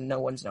right when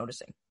no one's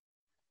noticing.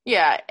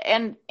 Yeah,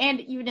 and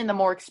even in the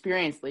more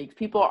experienced leagues,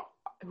 people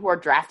who are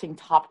drafting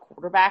top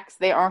quarterbacks,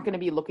 they aren't going to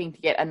be looking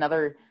to get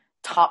another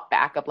top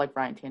backup like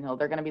Ryan Tannehill.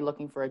 They're going to be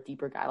looking for a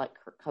deeper guy like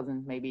Kirk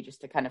Cousins maybe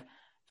just to kind of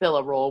fill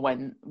a role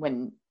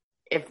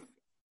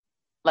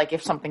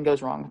if something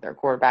goes wrong with their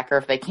quarterback or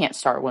if they can't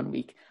start 1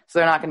 week. So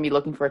they're not going to be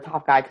looking for a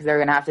top guy because they're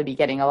going to have to be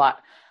getting a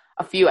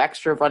few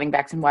extra running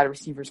backs and wide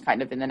receivers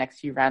kind of in the next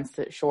few rounds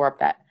to shore up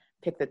that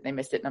pick that they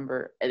missed in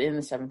the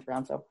 7th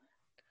round. So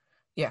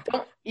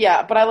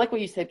but I like what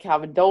you said,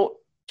 Calvin. Don't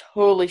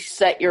totally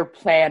set your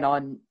plan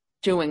on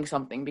doing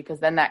something because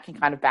then that can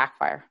kind of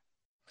backfire.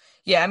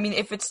 Yeah, I mean,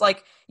 if it's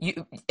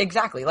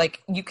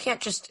you can't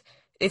just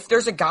if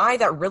there's a guy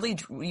that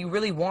you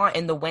really want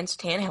in the Wentz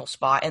Tannehill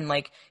spot and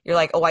you're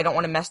like, oh, I don't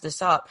want to mess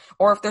this up,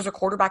 or if there's a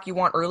quarterback you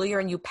want earlier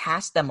and you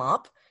pass them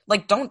up,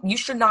 you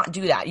should not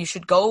do that. You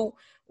should go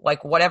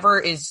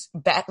whatever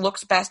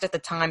looks best at the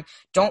time.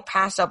 Don't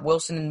pass up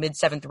Wilson in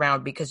mid-7th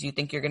round because you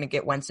think you're going to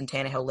get Wentz and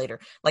Tannehill later.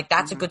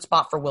 That's a good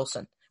spot for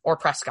Wilson or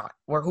Prescott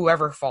or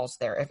whoever falls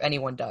there, if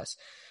anyone does.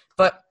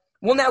 But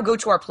we'll now go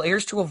to our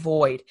players to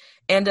avoid.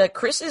 And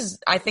Chris is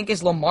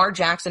Lamar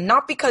Jackson,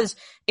 not because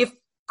if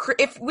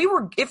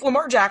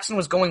Lamar Jackson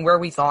was going where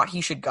we thought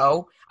he should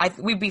go,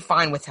 we'd be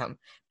fine with him.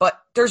 But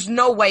there's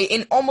no way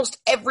in almost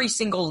every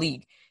single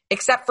league,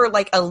 except for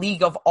a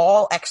league of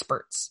all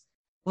experts,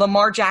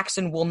 Lamar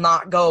Jackson will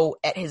not go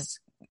at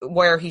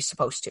where he's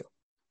supposed to.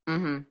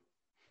 Mm-hmm.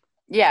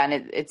 Yeah,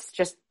 and it's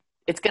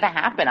going to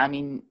happen. I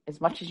mean,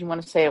 as much as you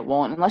want to say it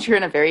won't, unless you're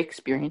in a very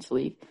experienced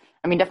league.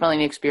 I mean, definitely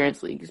in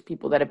experienced leagues,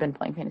 people that have been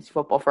playing fantasy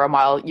football for a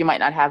while, you might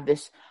not have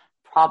this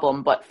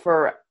problem. But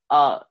for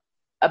a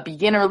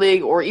beginner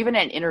league or even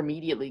an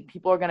intermediate league,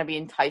 people are going to be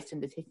enticed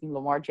into taking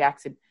Lamar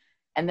Jackson.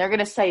 And they're going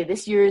to say,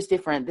 this year is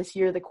different. This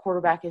year the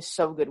quarterback is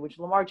so good, which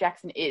Lamar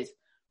Jackson is.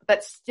 But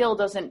that still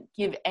doesn't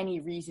give any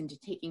reason to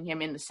taking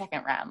him in the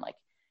 2nd round.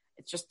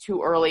 It's just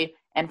too early.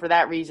 And for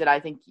that reason, I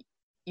think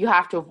you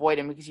have to avoid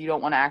him because you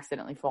don't want to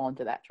accidentally fall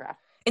into that trap.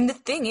 And the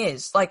thing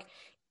is,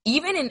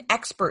 even in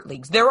expert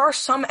leagues, there are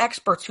some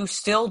experts who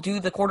still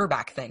do the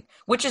quarterback thing,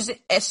 which is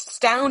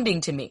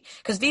astounding to me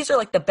because these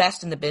are the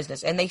best in the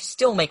business and they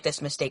still make this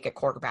mistake at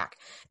quarterback.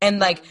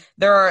 And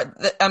there are,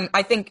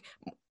 I think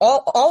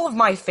all of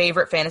my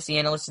favorite fantasy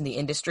analysts in the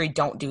industry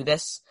don't do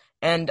this.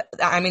 And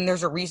I mean,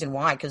 there's a reason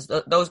why, because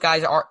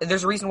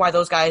there's a reason why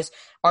those guys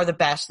are the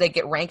best. They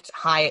get ranked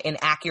high in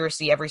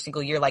accuracy every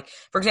single year.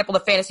 For example, the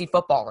fantasy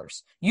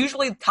footballers,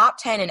 usually top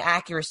 10 in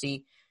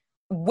accuracy.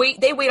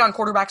 They wait on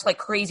quarterbacks like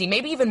crazy,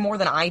 maybe even more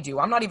than I do.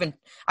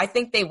 I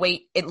think they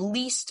wait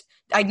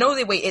I know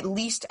they wait at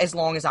least as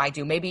long as I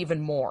do, maybe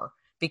even more,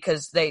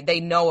 because they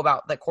know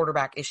about the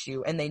quarterback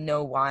issue and they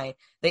know why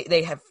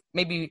they have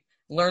maybe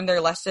learned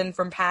their lesson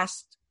from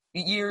past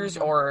years,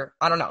 or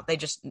I don't know. They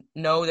just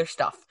know their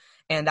stuff.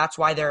 And that's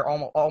why they're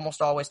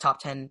almost always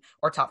top 10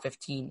 or top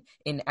 15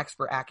 in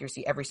expert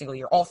accuracy every single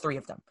year, all 3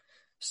 of them.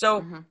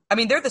 So, I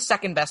mean, they're the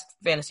 2nd best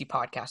fantasy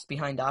podcast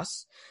behind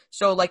us.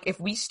 So, if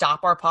we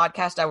stop our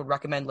podcast, I would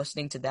recommend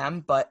listening to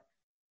them. But,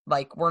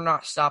 we're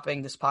not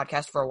stopping this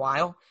podcast for a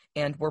while,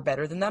 and we're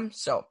better than them.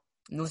 So,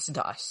 listen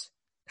to us.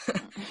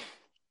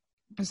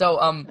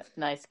 So,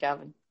 nice,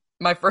 Calvin.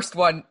 My first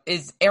one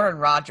is Aaron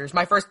Rodgers.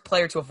 My first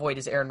player to avoid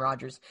is Aaron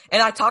Rodgers.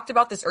 And I talked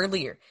about this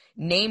earlier.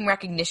 Name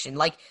recognition.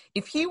 Like,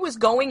 if he was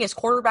going as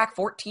quarterback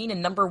 14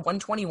 and number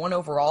 121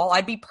 overall,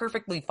 I'd be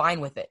perfectly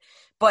fine with it.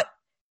 But,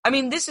 I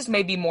mean, this is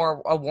maybe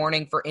more a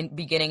warning for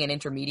beginning and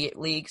intermediate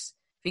leagues.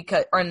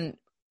 Because,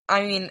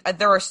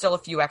 there are still a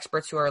few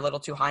experts who are a little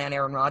too high on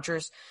Aaron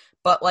Rodgers.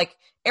 But, like,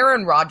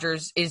 Aaron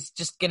Rodgers is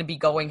just going to be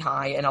going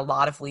high in a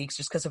lot of leagues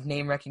just because of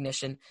name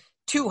recognition.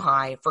 Too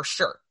high, for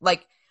sure.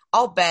 Like,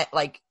 I'll bet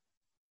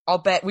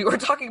we were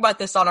talking about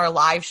this on our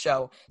live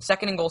show,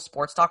 Second and Goal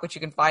Sports Talk, which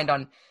you can find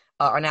on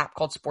an app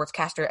called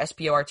Sportscaster,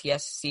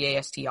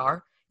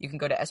 SPORTSCASTR. You can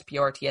go to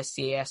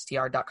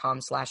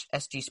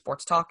sportscastr.com/SG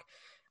Sports Talk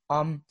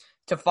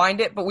to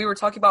find it. But we were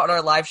talking about on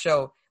our live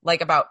show,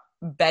 like, about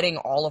betting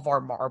all of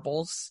our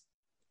marbles.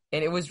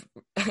 And it was,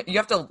 you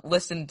have to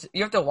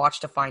watch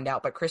to find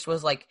out. But Chris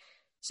was like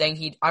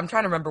saying I'm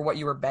trying to remember what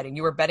you were betting.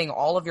 You were betting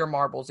all of your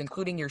marbles,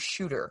 including your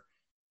shooter,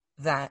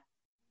 and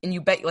you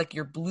bet, like,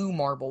 your blue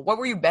marble. What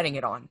were you betting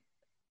it on?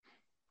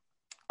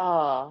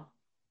 I'm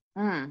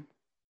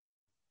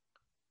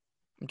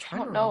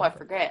trying to remember. I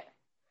forget.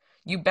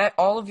 You bet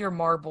all of your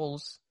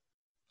marbles.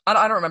 I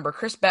don't remember.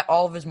 Chris bet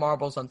all of his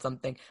marbles on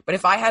something. But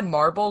if I had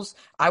marbles,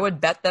 I would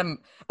bet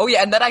them. Oh,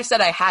 yeah, and then I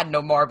said I had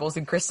no marbles,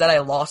 and Chris said I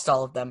lost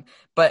all of them.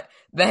 But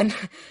then,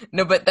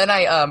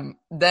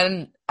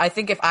 then I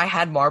think if I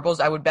had marbles,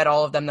 I would bet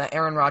all of them that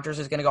Aaron Rodgers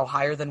is going to go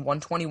higher than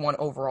 121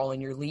 overall in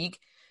your league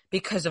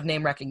because of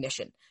name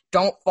recognition.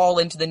 Don't fall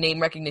into the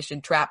name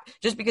recognition trap.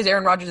 Just because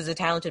Aaron Rodgers is a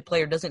talented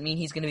player doesn't mean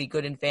he's going to be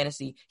good in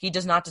fantasy. He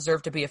does not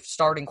deserve to be a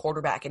starting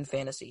quarterback in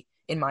fantasy,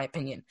 in my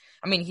opinion.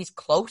 I mean, he's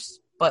close,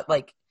 but,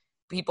 like,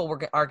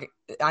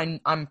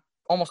 I'm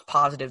almost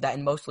positive that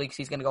in most leagues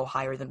he's going to go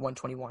higher than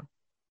 121.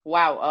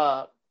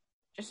 Wow.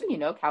 Just so you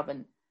know,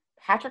 Calvin,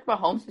 Patrick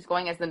Mahomes is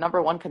going as the number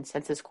 1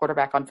 consensus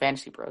quarterback on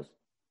Fantasy Pros.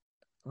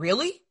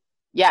 Really?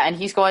 Yeah, and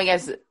he's going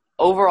as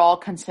overall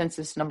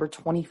consensus number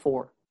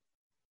 24.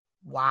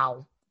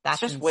 Wow. That's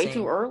just insane. Way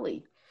too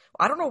early.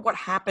 I don't know what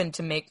happened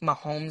to make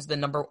Mahomes the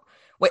number.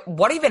 Wait,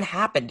 what even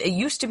happened? It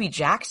used to be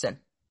Jackson.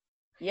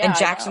 Yeah, and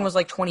Jackson was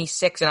like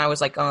 26, and I was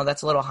like, oh,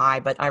 that's a little high,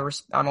 but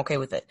I'm okay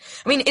with it.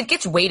 I mean, it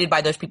gets weighted by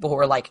those people who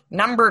are like,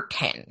 number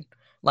 10.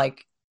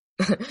 Like,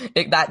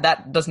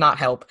 that does not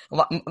help.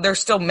 There's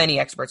still many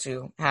experts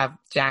who have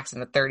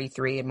Jackson at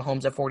 33 and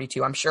Mahomes at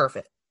 42. I'm sure of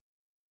it.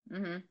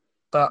 Mm-hmm.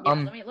 But,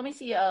 yeah, let me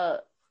see, I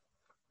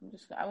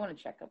want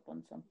to check up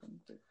on something.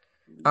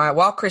 All right,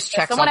 while Chris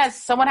checks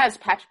someone has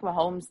Patrick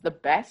Mahomes the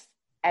best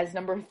as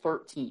number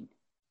 13.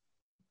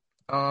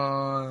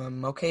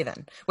 Okay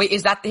then. Wait,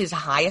 is that his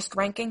highest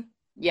ranking?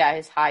 Yeah,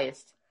 his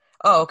highest.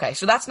 Oh, okay.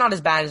 So that's not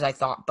as bad as I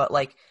thought, but,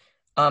 like,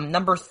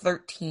 number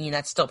 13,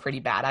 that's still pretty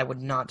bad. I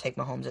would not take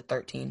Mahomes at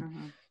 13.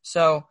 Mm-hmm.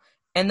 So,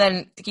 and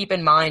then to keep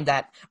in mind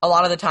that a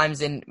lot of the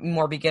times in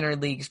more beginner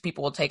leagues,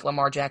 people will take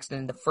Lamar Jackson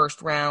in the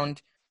first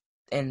round,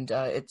 and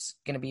it's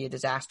going to be a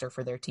disaster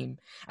for their team.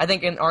 I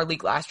think in our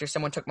league last year,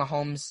 someone took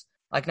Mahomes,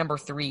 like, number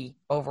 3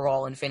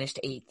 overall and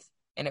finished 8th,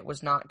 and it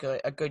was not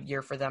a good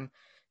year for them.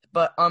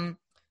 But,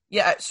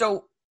 yeah,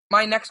 so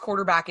my next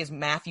quarterback is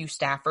Matthew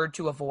Stafford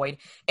to avoid,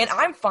 and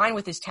I'm fine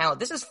with his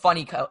talent. This is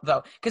funny,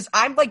 though, because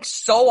I'm, like,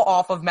 so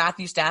off of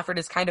Matthew Stafford.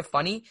 It's kind of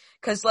funny,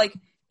 because, like,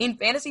 in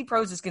Fantasy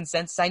Pros'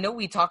 consensus, I know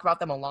we talk about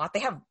them a lot.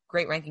 They have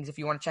great rankings if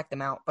you want to check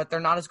them out, but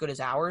they're not as good as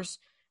ours,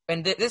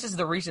 and this is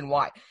the reason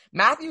why.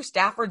 Matthew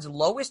Stafford's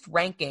lowest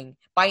ranking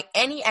by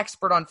any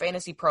expert on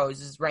Fantasy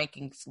Pros'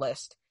 rankings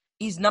list,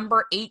 he's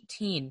number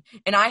 18,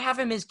 and I have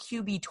him as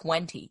QB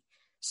 20.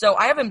 So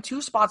I have him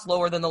 2 spots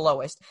lower than the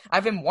lowest. I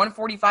have him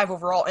 145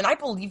 overall, and I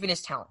believe in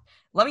his talent.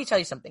 Let me tell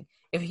you something.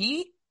 If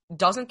he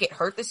doesn't get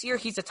hurt this year,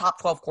 he's a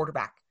top 12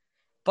 quarterback.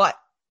 But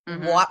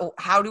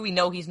how do we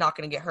know he's not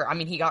going to get hurt? I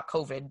mean, he got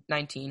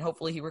COVID-19.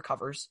 Hopefully he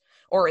recovers.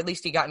 Or at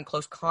least he got in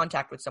close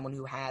contact with someone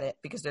who had it,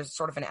 because there's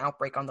sort of an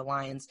outbreak on the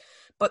Lions.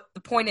 But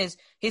the point is,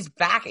 his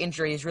back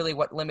injury is really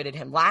what limited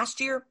him. Last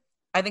year,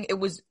 I think it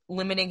was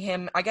limiting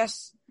him, I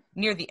guess,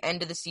 near the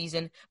end of the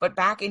season. But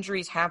back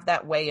injuries have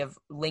that way of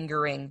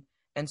lingering.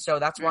 And so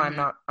that's why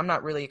I'm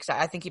not really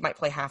excited. I think he might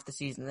play half the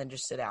season and then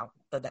just sit out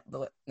the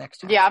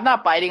next half. Yeah, I'm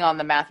not biting on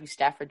the Matthew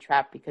Stafford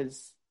trap,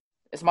 because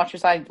as much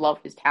as I love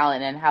his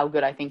talent and how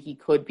good I think he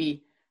could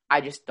be,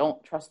 I just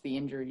don't trust the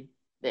injury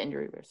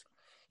risk.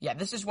 Yeah,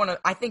 this is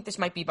I think this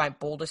might be my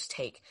boldest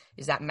take,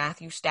 is that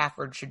Matthew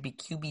Stafford should be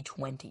QB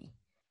 20,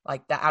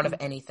 like that out of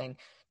anything,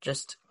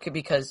 just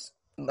because,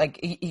 like,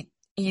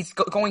 he's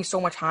going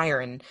so much higher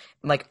in,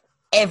 like,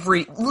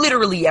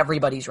 literally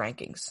everybody's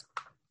rankings.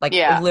 Like,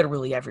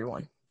 literally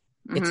everyone.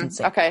 It's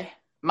insane. Okay.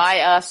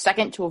 My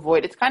second to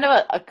avoid, it's kind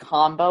of a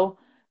combo,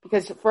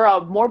 because for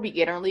a more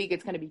beginner league,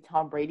 it's going to be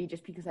Tom Brady,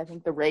 just because I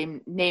think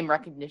the name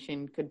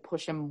recognition could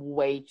push him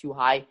way too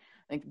high. I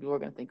think people are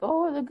going to think,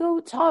 oh, the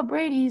GOAT Tom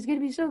Brady, he's going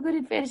to be so good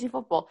in fantasy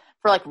football,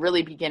 for, like,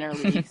 really beginner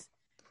leagues.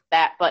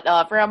 But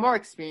for a more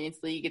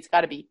experienced league, it's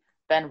got to be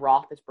Ben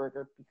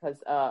Roethlisberger,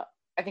 because I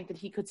think that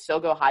he could still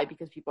go high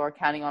because people are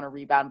counting on a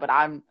rebound, but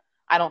I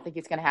don't think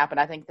it's going to happen.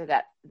 I think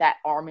that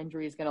arm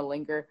injury is going to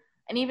linger.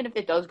 And even if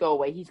it does go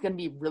away, he's going to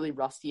be really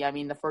rusty. I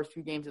mean, the first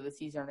few games of the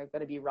season are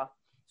going to be rough.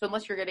 So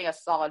unless you're getting a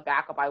solid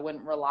backup, I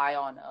wouldn't rely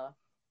on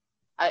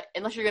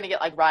unless you're going to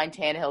get like Ryan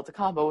Tannehill to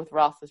combo with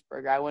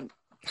Roethlisberger. I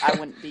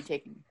wouldn't be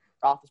taking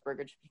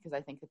Roethlisberger just because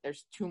I think that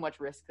there's too much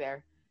risk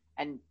there,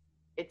 and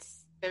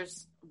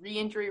there's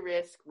re-injury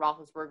risk.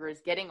 Roethlisberger is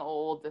getting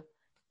old.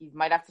 He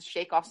might have to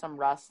shake off some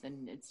rust,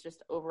 and it's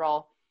just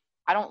overall.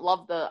 I don't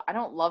love the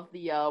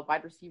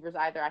wide receivers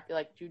either. I feel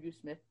like Juju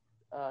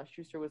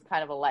Smith-Schuster was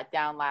kind of a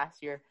letdown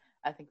last year.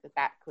 I think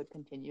that could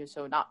continue.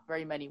 So not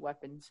very many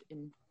weapons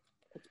in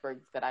Pittsburgh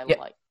that I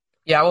like.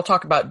 Yeah, we'll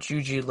talk about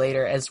Juju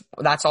later, as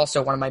that's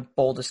also one of my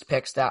boldest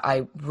picks that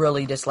I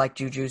really dislike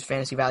Juju's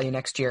fantasy value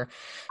next year.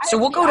 So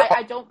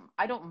I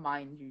don't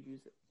mind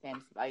Juju's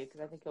fantasy value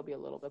because I think he'll be a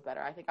little bit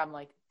better. I think I'm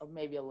like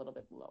maybe a little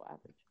bit below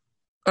average.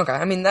 Okay,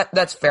 I mean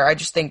that's fair. I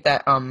just think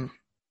that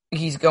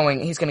he's going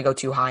to go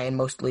too high in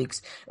most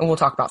leagues, and we'll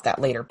talk about that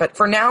later. But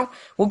for now,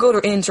 we'll go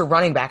into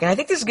running back, and I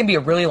think this is going to be a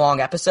really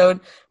long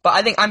episode, but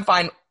I think I'm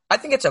fine. I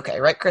think it's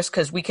okay, right, Chris?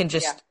 Because we can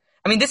just. Yeah.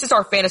 I mean, this is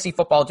our fantasy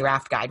football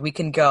draft guide. We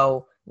can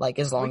go. Like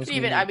as long as we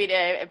even, I mean,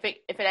 if it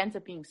ends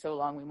up being so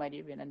long, we might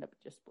even end up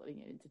just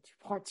splitting it into two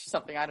parts or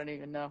something. I don't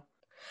even know.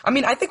 I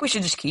mean, I think we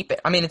should just keep it.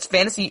 I mean, it's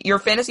your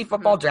fantasy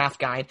football draft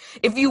guide.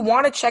 If you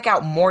want to check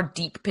out more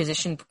deep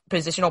positional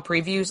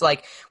previews,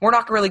 like we're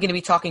not really going to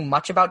be talking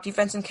much about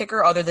defense and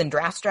kicker other than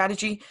draft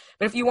strategy.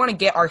 But if you want to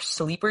get our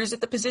sleepers at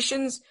the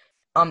positions,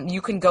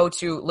 you can go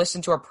to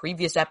listen to our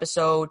previous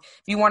episode.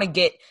 If you want to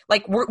get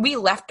we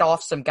left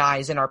off some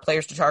guys in our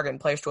players to target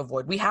and players to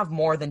avoid. We have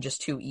more than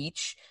just 2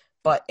 each.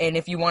 And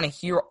if you want to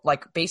hear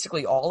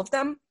basically all of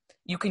them,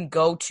 you can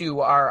go to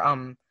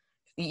our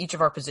each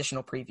of our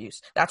positional previews.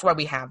 That's why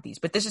we have these.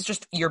 But this is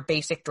just your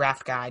basic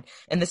draft guide,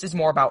 and this is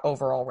more about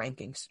overall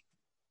rankings.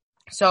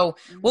 So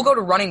we'll go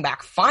to running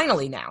back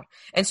finally now.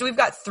 And so we've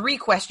got 3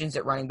 questions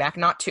at running back,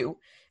 not 2.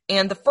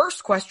 And the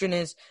first question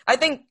is, I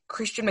think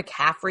Christian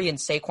McCaffrey and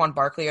Saquon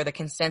Barkley are the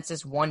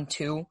consensus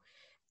 1-2.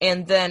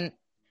 And then,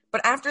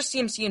 but after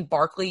CMC and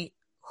Barkley,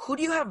 who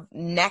do you have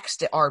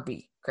next at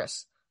RB,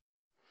 Chris?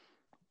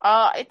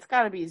 It's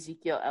got to be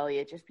Ezekiel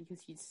Elliott just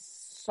because he's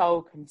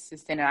so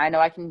consistent, and I know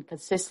I can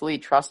consistently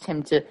trust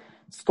him to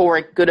score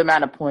a good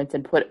amount of points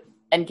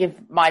and give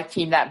my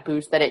team that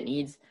boost that it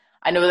needs.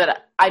 I know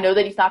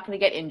that he's not going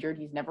to get injured.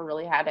 He's never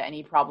really had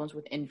any problems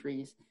with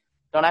injuries.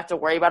 Don't have to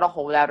worry about a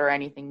holdout or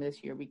anything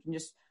this year. We can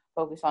just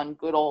focus on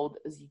good old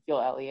Ezekiel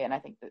Elliott, and I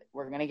think that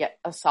we're going to get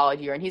a solid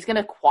year, and he's going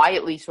to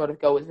quietly sort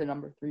of go as the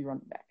number 3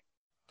 running back.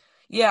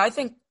 Yeah, I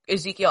think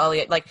Ezekiel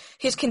Elliott,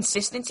 his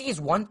consistency is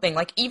one thing.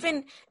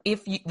 Even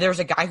if there's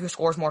a guy who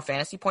scores more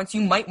fantasy points,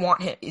 you might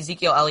want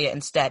Ezekiel Elliott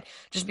instead,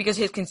 just because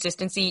his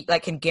consistency,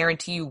 can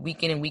guarantee you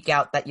week in and week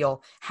out that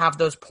you'll have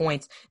those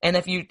points. And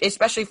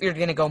especially if you're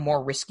going to go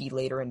more risky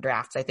later in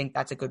drafts, I think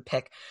that's a good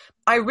pick.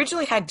 I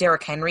originally had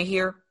Derrick Henry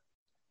here,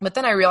 but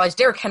then I realized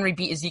Derrick Henry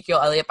beat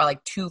Ezekiel Elliott by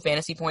 2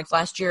 fantasy points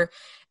last year.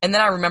 And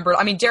then I remembered,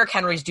 Derrick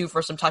Henry's due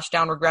for some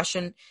touchdown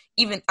regression.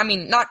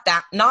 Not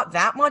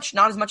that much,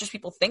 not as much as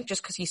people think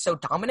just because he's so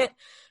dominant.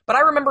 But I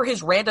remember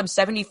his random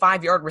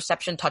 75-yard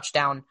receiving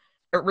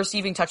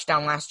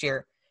touchdown last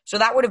year. So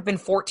that would have been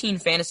 14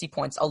 fantasy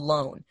points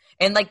alone.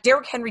 And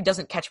Derrick Henry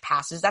doesn't catch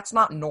passes. That's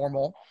not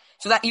normal.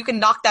 So that you can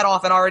knock that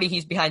off and already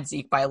he's behind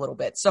Zeke by a little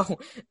bit. So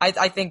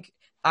I think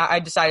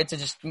I decided to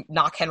just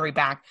knock Henry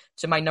back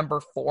to my number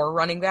 4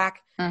 running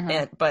back.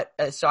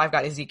 Mm-hmm. So I've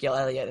got Ezekiel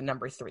Elliott at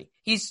number 3.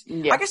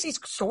 I guess he's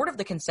sort of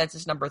the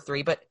consensus number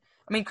 3, but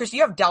Chris,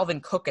 you have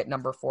Dalvin Cook at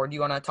number 4. Do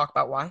you want to talk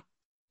about why?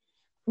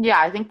 Yeah,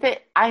 I think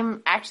that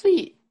I'm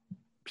actually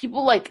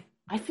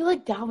I feel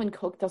like Dalvin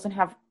Cook doesn't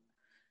have,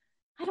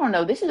 I don't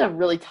know. This is a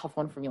really tough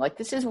one for me.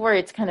 This is where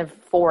it's kind of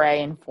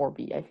 4A and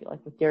 4B, I feel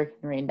like, with Derrick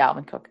Henry and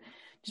Dalvin Cook.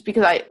 Just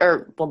because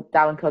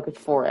Dalvin Cook is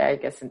 4A, I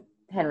guess, and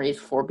Henry is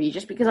 4B,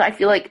 just because I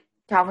feel like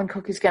Dalvin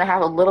Cook is going to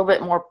have a little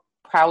bit more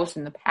prowess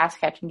in the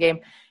pass-catching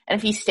game. And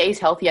if he stays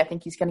healthy, I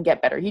think he's going to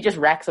get better. He just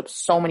racks up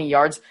so many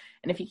yards.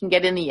 And if he can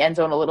get in the end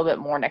zone a little bit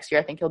more next year,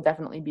 I think he'll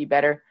definitely be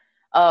better.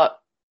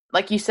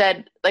 Like we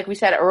said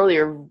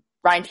earlier,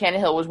 Ryan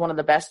Tannehill was one of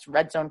the best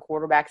red zone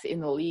quarterbacks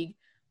in the league,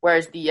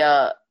 whereas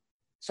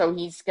so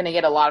he's going to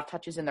get a lot of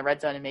touches in the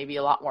red zone and maybe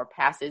a lot more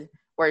passes,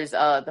 whereas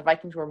the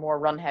Vikings were more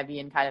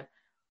run-heavy and kind of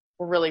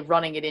were really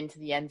running it into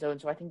the end zone.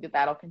 So I think that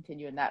that'll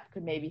continue, and that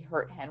could maybe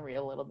hurt Henry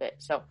a little bit.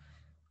 So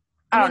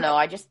I don't know.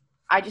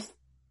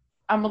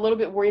 I'm a little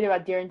bit worried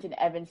about Darrington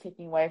Evans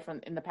taking away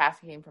in the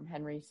passing game from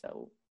Henry.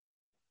 So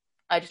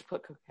I just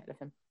put Cook ahead of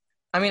him.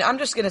 I'm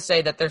just going to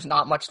say that there's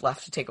not much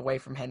left to take away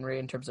from Henry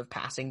in terms of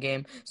passing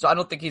game. So I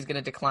don't think he's going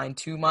to decline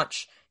too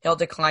much. He'll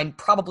decline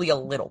probably a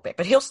little bit,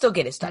 but he'll still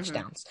get his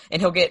touchdowns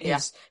and he'll get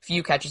his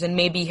few catches, and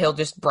maybe he'll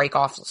just break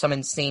off some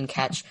insane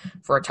catch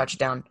for a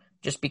touchdown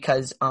just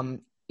because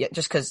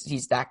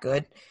he's that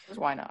good. Because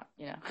why not?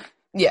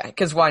 Yeah,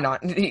 because why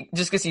not?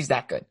 Just because he's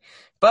that good.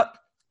 But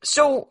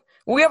so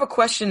we have a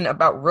question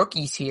about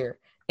rookies here.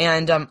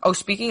 And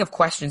speaking of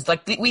questions,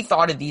 we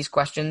thought of these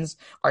questions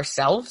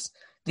ourselves.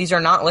 These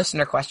are not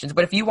listener questions,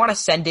 but if you want to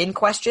send in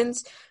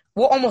questions,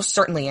 we'll almost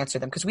certainly answer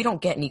them because we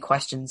don't get any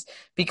questions.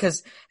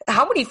 Because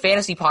how many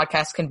fantasy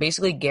podcasts can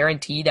basically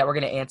guarantee that we're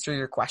going to answer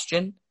your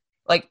question?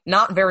 Like,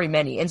 not very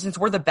many. And since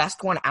we're the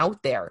best one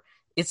out there,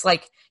 it's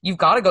like you've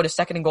got to go to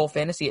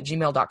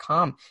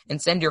secondandgoalfantasy@gmail.com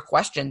and send your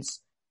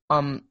questions.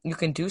 You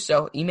can do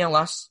so. Email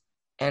us,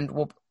 and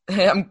we'll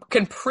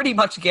can pretty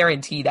much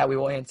guarantee that we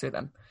will answer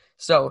them.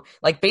 So,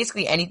 like,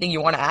 basically anything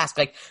you want to ask.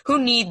 Like,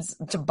 who needs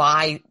to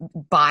buy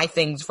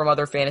things from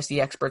other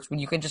fantasy experts when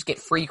you can just get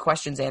free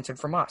questions answered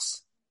from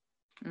us?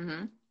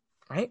 Mm-hmm.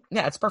 Right?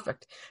 Yeah, it's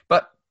perfect.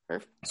 But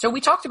so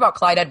we talked about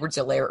Clyde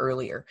Edwards-Helaire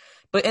earlier,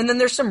 and then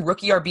there's some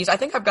rookie RBs. I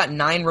think I've got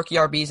 9 rookie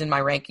RBs in my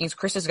rankings.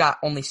 Chris has got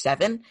only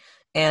 7,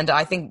 and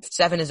I think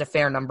 7 is a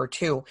fair number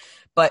too.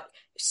 But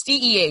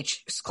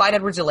CEH, Clyde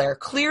Edwards-Helaire,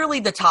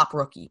 clearly the top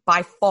rookie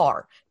by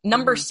far,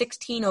 number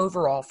 16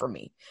 overall for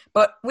me.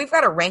 But we've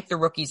got to rank the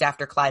rookies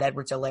after Clyde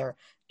Edwards-Helaire.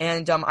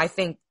 And I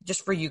think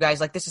just for you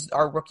guys, like, this is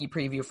our rookie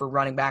preview for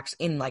running backs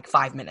in like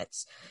 5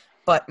 minutes.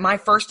 But my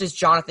first is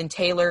Jonathan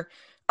Taylor.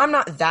 I'm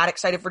not that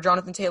excited for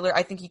Jonathan Taylor.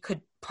 I think he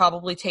could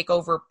probably take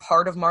over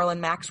part of Marlon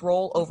Mack's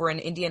role over in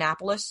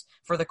Indianapolis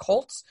for the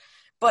Colts.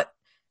 But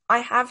I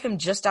have him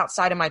just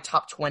outside of my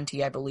top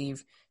 20, I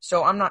believe.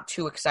 So I'm not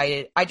too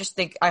excited. I just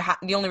think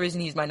the only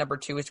reason he's my number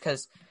 2 is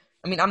because,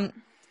 I mean,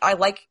 I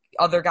like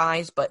other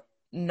guys, but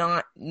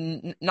not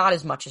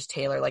as much as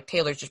Taylor. Like,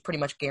 Taylor's just pretty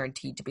much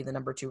guaranteed to be the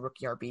number 2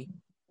 rookie RB.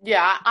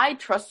 Yeah, I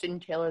trust in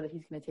Taylor that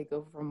he's going to take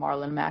over from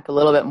Marlon Mack a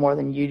little bit more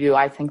than you do.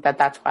 I think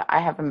that's why I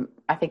have him.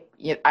 I think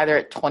either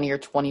at 20 or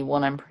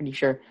 21. I'm pretty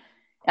sure,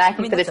 and I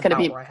think that it's going to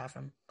be. Where I have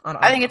him.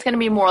 I think it's going to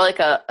be more like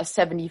a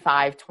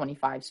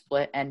 75-25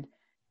 split. And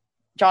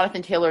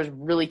Jonathan Taylor is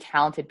really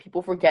talented.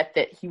 People forget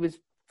that he was,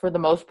 for the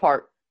most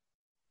part,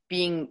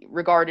 being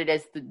regarded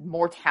as the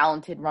more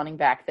talented running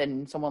back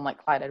than someone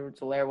like Clyde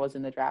Edwards-Helaire was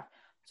in the draft.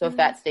 So if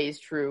that stays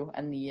true,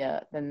 and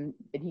then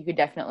he could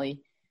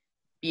definitely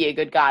be a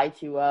good guy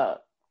to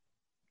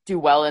do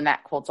well in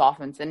that Colts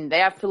offense. And they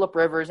have Phillip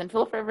Rivers, and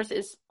Phillip Rivers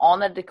is on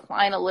the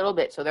decline a little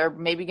bit, so they're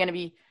maybe going to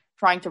be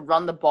trying to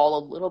run the ball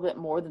a little bit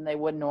more than they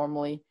would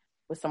normally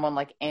with someone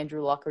like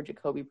Andrew Luck or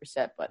Jacoby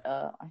Brissett. But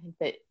I think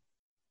that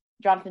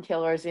Jonathan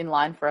Taylor is in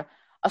line for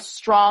a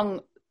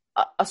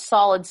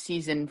solid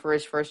season for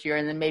his first year,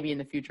 and then maybe in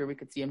the future we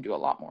could see him do a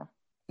lot more.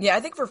 Yeah, I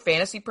think for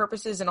fantasy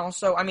purposes, and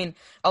also, I mean,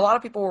 a lot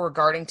of people were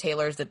regarding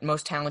Taylor as the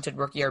most talented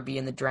rookie RB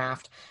in the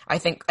draft. I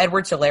think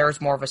Edwards-Helaire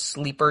is more of a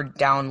sleeper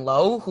down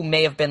low who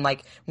may have been,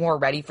 like, more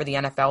ready for the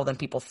NFL than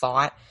people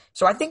thought.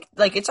 So I think,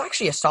 like, it's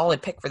actually a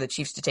solid pick for the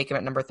Chiefs to take him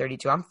at number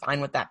 32. I'm fine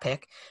with that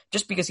pick,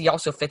 just because he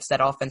also fits that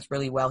offense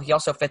really well. He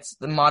also fits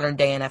the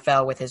modern-day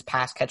NFL with his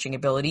pass-catching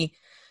ability.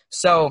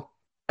 So,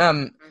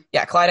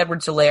 yeah, Clyde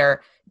Edwards-Helaire,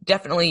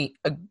 definitely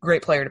a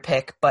great player to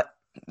pick, but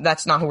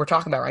that's not who we're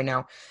talking about right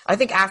now. I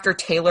think after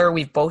Taylor,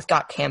 we've both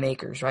got Cam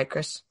Akers, right,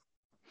 Chris?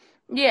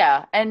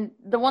 Yeah, and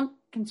the one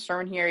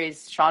concern here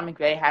is Sean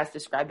McVay has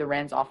described the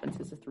Rams offense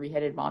as a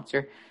 3-headed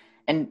monster,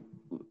 and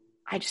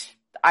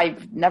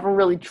I've never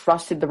really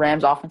trusted the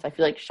Rams offense. I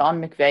feel like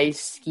Sean McVay's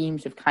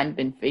schemes have kind of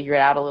been figured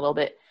out a little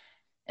bit,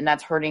 and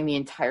that's hurting the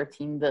entire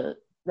team. The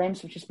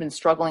Rams have just been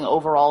struggling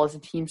overall as a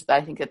team, so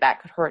I think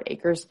that could hurt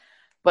Akers.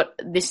 But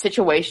this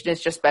situation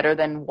is just better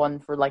than one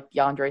for like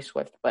DeAndre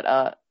Swift,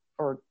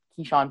 or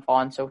Keyshawn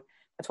Vaughn. So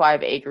that's why I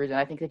have Akers, and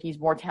I think that he's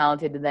more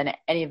talented than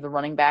any of the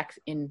running backs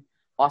in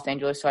Los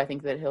Angeles. So I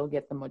think that he'll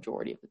get the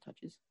majority of the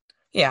touches.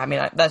 Yeah, I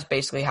mean, that's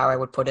basically how I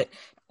would put it.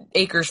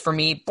 Akers, for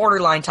me,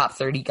 borderline top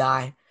 30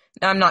 guy.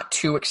 I'm not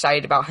too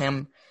excited about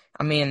him.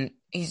 I mean,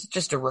 he's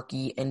just a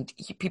rookie, and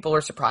people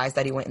are surprised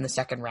that he went in the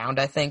second round,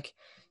 I think.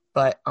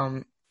 But,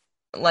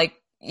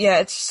 yeah,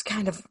 it's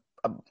kind of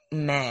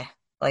meh.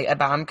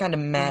 I'm kind of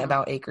meh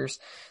about Akers.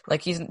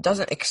 Like, he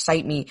doesn't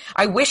excite me.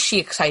 I wish he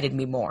excited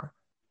me more.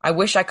 I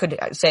wish I could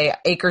say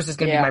Akers is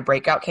going to be my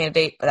breakout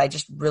candidate, but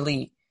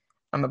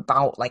I'm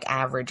about, like,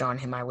 average on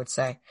him, I would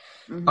say.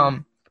 Mm-hmm.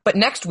 But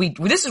next week,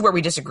 this is where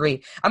we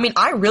disagree. I mean,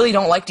 I really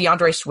don't like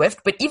DeAndre Swift,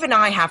 but even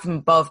I have him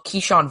above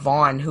Keyshawn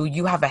Vaughn, who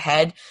you have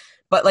ahead.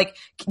 But, like,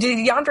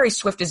 DeAndre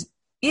Swift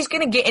he's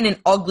going to get in an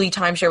ugly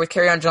timeshare with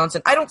Kerryon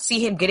Johnson. I don't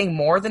see him getting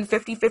more than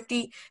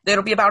 50-50.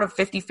 It'll be about a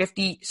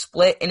 50-50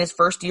 split in his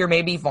first year.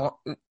 Maybe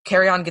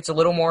Kerryon gets a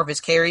little more of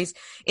his carries.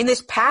 In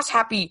this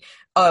pass-happy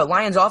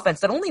Lions offense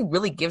that only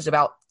really gives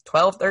about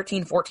 12,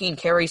 13, 14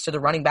 carries to the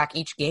running back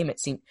each game,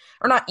 it seemed.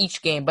 Or not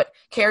each game, but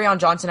Kerryon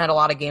Johnson had a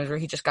lot of games where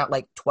he just got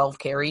like 12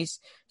 carries.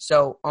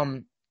 So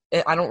I'm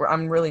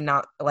really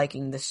not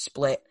liking this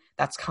split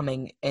that's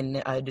coming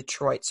in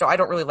Detroit. So I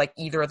don't really like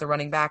either of the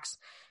running backs.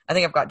 I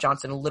think I've got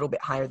Johnson a little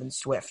bit higher than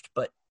Swift,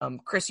 but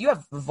Chris, you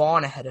have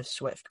Vaughn ahead of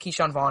Swift.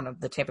 Keyshawn Vaughn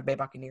of the Tampa Bay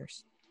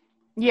Buccaneers.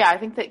 Yeah, I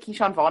think that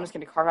Keyshawn Vaughn is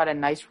going to carve out a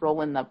nice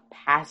role in the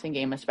passing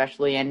game,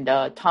 especially, and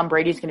Tom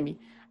Brady's going to be,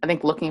 I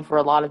think, looking for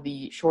a lot of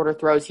the shorter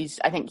throws.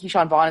 I think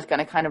Keyshawn Vaughn is going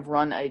to kind of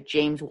run a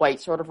James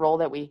White sort of role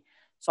that we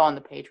saw in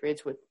the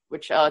Patriots,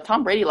 which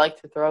Tom Brady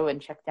liked to throw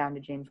and check down to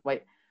James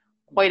White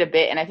quite a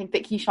bit, and I think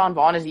that Keyshawn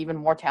Vaughn is even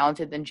more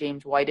talented than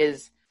James White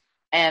is,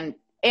 and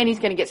he's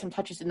going to get some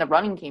touches in the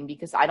running game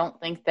because I don't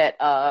think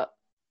that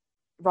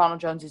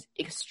Ronald Jones is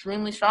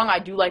extremely strong. I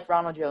do like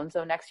Ronald Jones,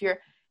 though, next year,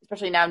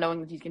 especially now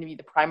knowing that he's going to be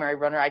the primary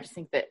runner. I just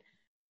think that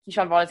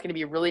Keyshawn Vaughn is going to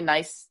be a really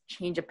nice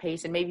change of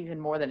pace, and maybe even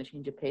more than a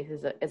change of pace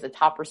as a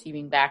top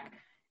receiving back,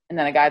 and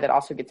then a guy that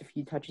also gets a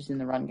few touches in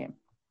the run game.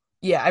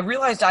 Yeah, I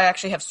realized I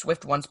actually have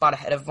Swift one spot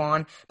ahead of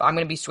Vaughn, but I'm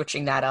going to be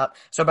switching that up.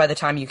 So by the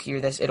time you hear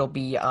this, it'll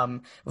be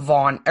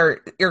Vaughn,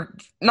 or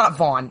not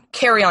Vaughn,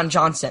 Kerryon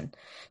Johnson.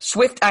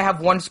 Swift, I have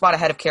one spot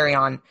ahead of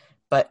Kerryon,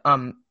 but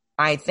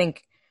I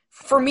think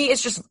for me,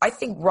 it's just I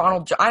think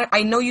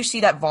I know you see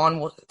that Vaughn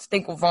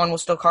will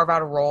still carve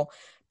out a role,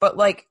 but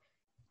like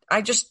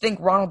I just think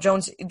Ronald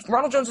Jones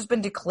has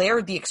been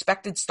declared the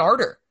expected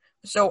starter,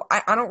 so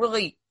I don't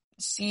really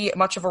see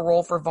much of a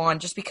role for Vaughn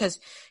just because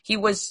he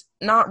was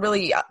not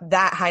really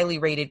that highly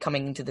rated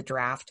coming into the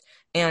draft.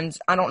 And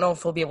I don't know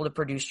if he'll be able to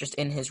produce just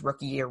in his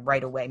rookie year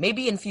right away.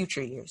 Maybe in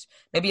future years.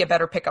 Maybe a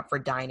better pickup for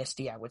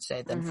Dynasty, I would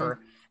say, than for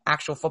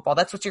actual football.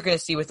 That's what you're going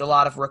to see with a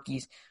lot of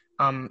rookies.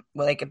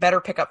 Like a better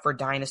pickup for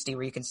Dynasty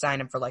where you can sign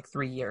them for like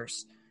 3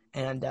 years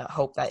and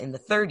hope that in the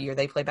third year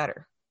they play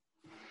better.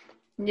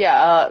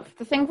 Yeah,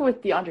 the thing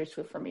with DeAndre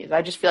Swift for me is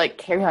I just feel like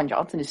Kerryon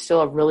Johnson is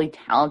still a really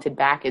talented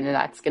back, and then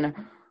that's going to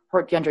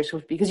hurt DeAndre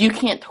Swift because you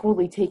can't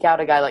totally take out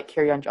a guy like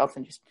Kerryon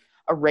Johnson, just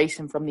erase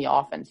him from the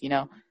offense, you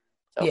know?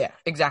 So. Yeah,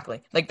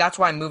 exactly. Like, that's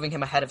why I'm moving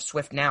him ahead of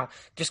Swift now,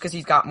 just because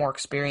he's got more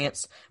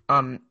experience.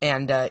 I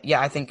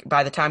think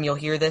by the time you'll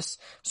hear this,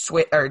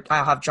 I'll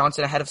have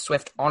Johnson ahead of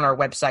Swift on our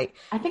website.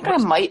 I think I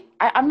might.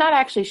 I'm not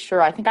actually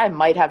sure. I think I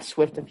might have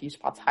Swift a few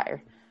spots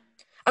higher.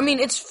 I mean,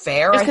 it's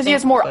fair. Just because he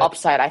has more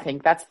upside, I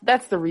think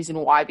that's the reason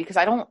why. Because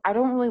I don't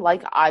really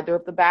like either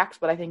of the backs,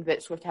 but I think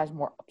that Swift has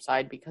more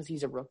upside because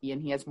he's a rookie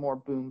and he has more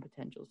boom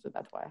potential. So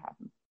that's why I have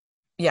him.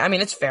 Yeah, I mean,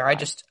 it's fair. I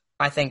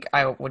think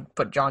I would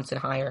put Johnson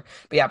higher.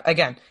 But yeah,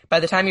 again, by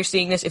the time you're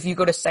seeing this, if you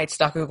go to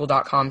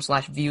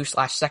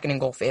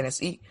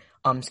sites.google.com/view/second-and-goal-fantasy,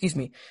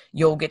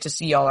 you'll get to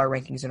see all our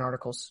rankings and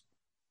articles.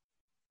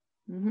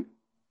 Mm-hmm.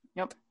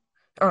 Yep.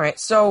 All right,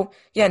 so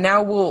yeah,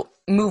 now we'll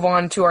move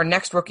on to our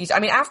next rookies. I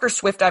mean, after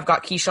Swift, I've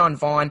got Keyshawn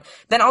Vaughn.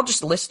 Then I'll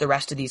just list the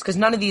rest of these because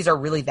none of these are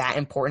really that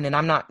important, and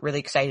I'm not really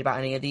excited about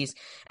any of these.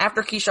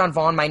 After Keyshawn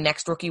Vaughn, my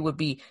next rookie would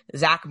be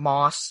Zach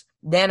Moss,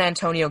 then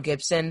Antonio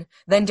Gibson,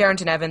 then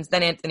Darrynton Evans,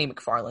 then Anthony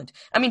McFarland.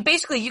 I mean,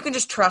 basically, you can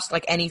just trust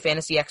like any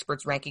fantasy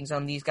expert's rankings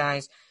on these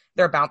guys.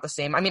 They're about the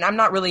same. I mean, I'm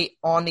not really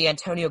on the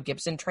Antonio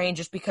Gibson train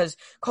just because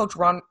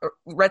Washington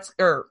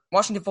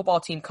football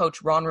team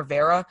coach Ron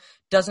Rivera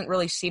doesn't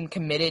really seem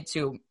committed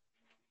to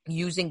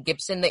using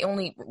Gibson. They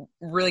only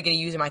really going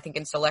to use him, I think,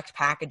 in select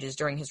packages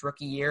during his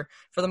rookie year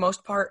for the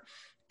most part.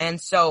 And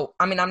so,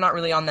 I mean, I'm not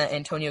really on the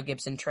Antonio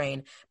Gibson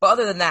train. But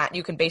other than that,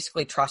 you can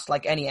basically trust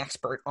like any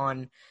expert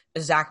on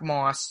Zach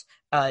Moss,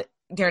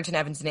 Darrynton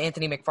Evans, and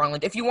Anthony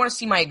McFarland. If you want to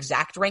see my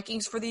exact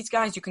rankings for these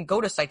guys, you can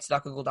go to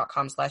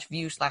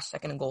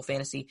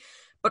sites.google.com/view/second-and-goal-fantasy.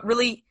 But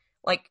really,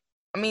 like,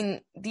 I mean,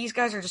 these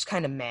guys are just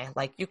kind of meh.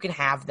 Like, you can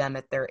have them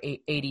at their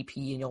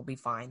ADP and you'll be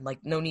fine.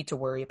 Like, no need to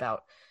worry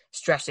about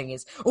stressing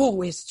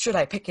should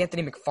I pick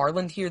Anthony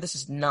McFarland here? This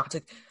is not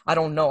I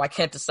don't know. I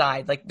can't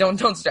decide. Like,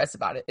 don't stress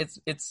about it.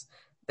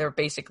 They're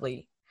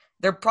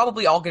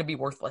probably all going to be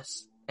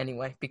worthless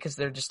anyway because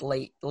they're just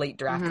late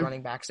draft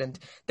running backs and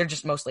they're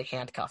just mostly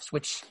handcuffs,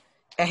 which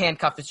a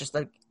handcuff is just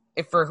like,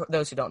 if for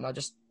those who don't know,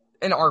 just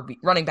an RB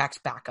running back's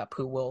backup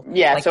who will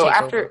so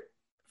after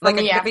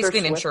basically Swift,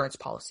 an insurance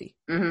policy.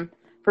 Mm-hmm.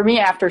 For me,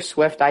 after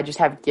Swift, I just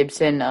have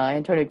Gibson,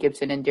 Antonio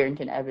Gibson, and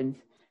Darrynton Evans.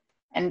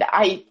 And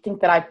I think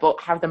that I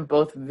have them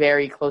both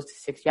very close to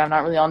 60. I'm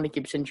not really on the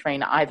Gibson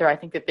train either. I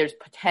think that there's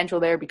potential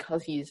there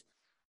because he's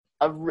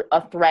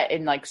a threat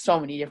in like so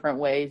many different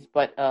ways.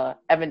 But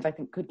Evans, I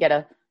think, could get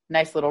a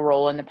nice little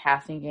role in the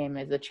passing game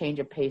as a change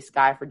of pace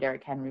guy for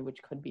Derrick Henry,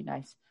 which could be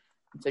nice.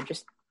 And so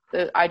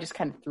I just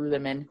kind of threw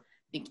them in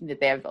thinking that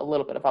they have a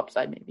little bit of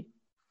upside maybe.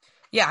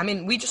 Yeah, I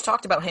mean, we just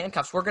talked about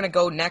handcuffs. We're going to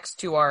go next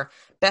to our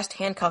best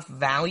handcuff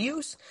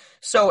values.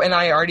 So, and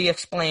I already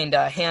explained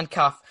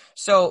handcuff.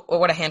 So,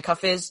 what a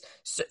handcuff is,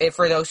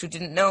 for those who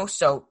didn't know.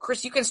 So,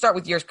 Chris, you can start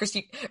with yours. Chris,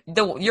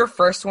 your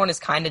first one is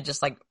kind of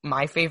just like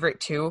my favorite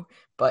too,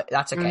 but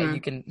that's okay. Mm-hmm.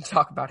 You can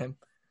talk about him.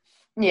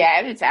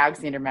 Yeah, it's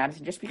Alexander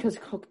Mattison, just because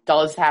Cook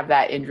does have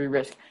that injury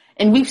risk.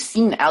 And we've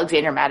seen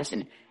Alexander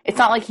Mattison. It's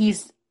not like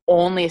he's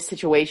only a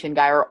situation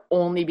guy or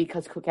only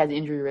because Cook has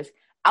injury risk.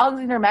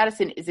 Alexander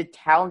Mattison is a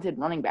talented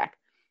running back.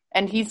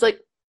 And he's like,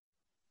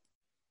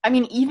 I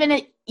mean, even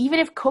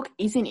if Cook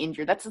isn't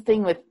injured, that's the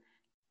thing with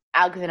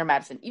Alexander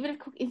Mattison. Even if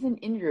Cook isn't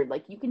injured,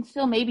 like, you can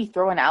still maybe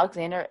throw in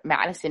Alexander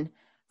Mattison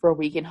for a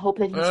week and hope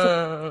that he's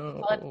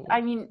still, I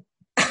mean,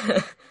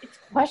 it's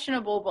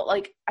questionable, but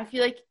like, I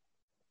feel like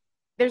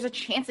there's a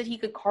chance that he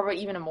could carve out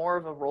even more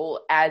of a role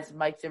as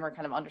Mike Zimmer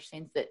kind of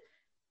understands that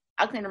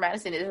Alexander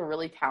Mattison is a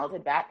really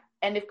talented back.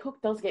 And if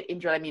Cook does get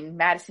injured, I mean,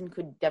 Mattison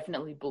could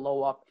definitely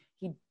blow up.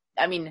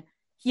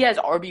 He has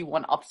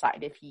RB1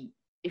 upside if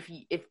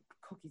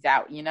Cook is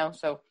out, you know?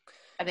 So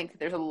I think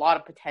there's a lot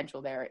of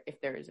potential there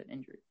if there is an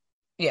injury.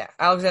 Yeah,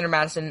 Alexander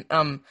Madison.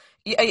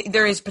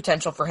 There is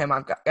potential for him.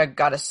 I've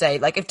got to say,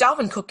 like, if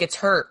Dalvin Cook gets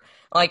hurt,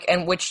 I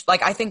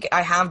think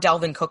I have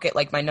Dalvin Cook at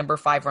like my number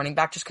 5 running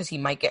back just because he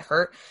might get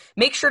hurt.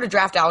 Make sure to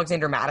draft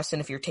Alexander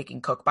Madison if you're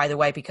taking Cook, by the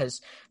way,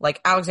 because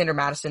like Alexander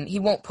Madison, he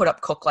won't put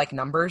up Cook like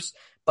numbers,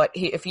 but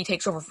if he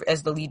takes over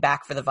as the lead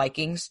back for the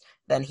Vikings,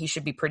 then he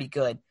should be pretty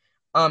good.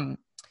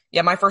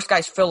 Yeah, my first guy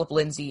is Phillip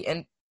Lindsay,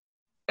 and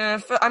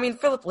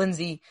Phillip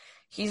Lindsay,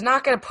 he's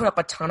not going to put up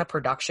a ton of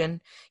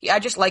production. I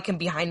just like him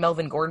behind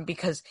Melvin Gordon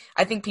because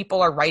I think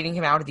people are writing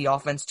him out of the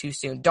offense too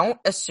soon. Don't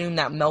assume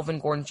that Melvin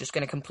Gordon's just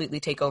going to completely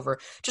take over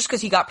just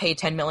because he got paid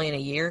 $10 million a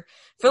year.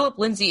 Phillip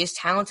Lindsay is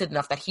talented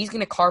enough that he's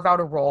going to carve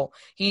out a role.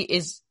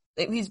 He's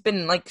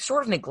been like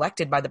sort of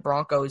neglected by the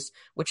Broncos,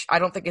 which I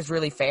don't think is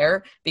really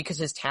fair because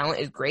his talent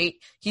is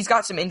great. He's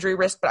got some injury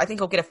risk, but I think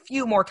he'll get a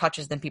few more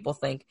touches than people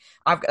think.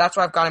 That's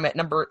why I've got him at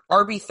number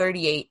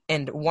RB38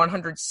 and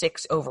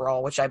 106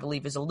 overall, which I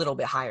believe is a little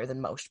bit higher than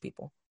most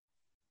people.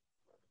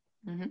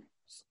 Mm-hmm.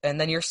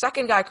 And then your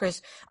second guy,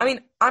 Chris, I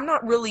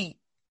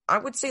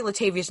would say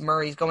Latavius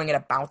Murray is going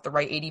at about the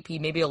right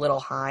ADP, maybe a little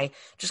high,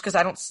 just because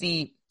I don't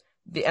see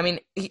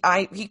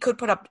he could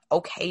put up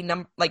okay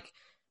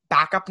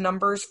backup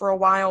numbers for a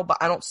while, but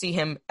I don't see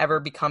him ever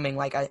becoming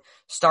like a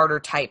starter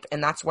type,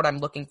 and that's what I'm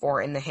looking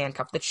for in the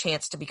handcuff, the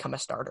chance to become a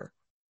starter.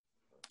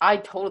 I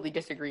totally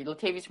disagree.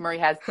 Latavius Murray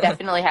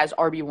definitely has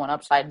RB1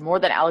 upside more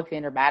than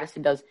Alexander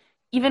Madison does.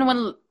 Even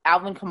when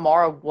Alvin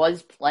Kamara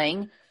was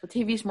playing,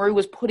 Latavius Murray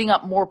was putting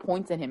up more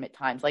points than him at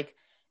times. Like,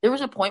 there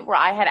was a point where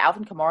I had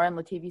Alvin Kamara and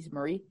Latavius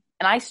Murray,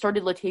 and I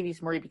started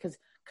Latavius Murray because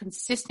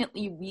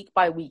consistently week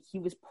by week, he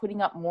was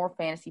putting up more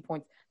fantasy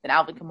points than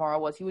Alvin Kamara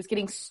was. He was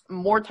getting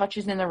more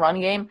touches in the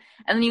run game,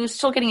 and then he was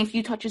still getting a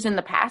few touches in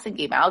the passing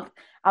game.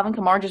 Alvin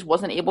Kamara just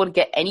wasn't able to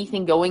get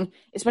anything going,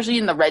 especially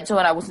in the red zone.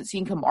 I wasn't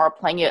seeing Kamara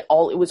playing it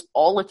all. It was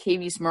all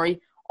Latavius Murray.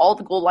 All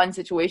the goal line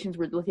situations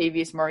were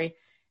Latavius Murray.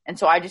 And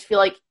so I just feel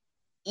like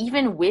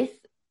even with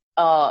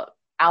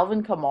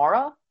Alvin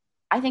Kamara,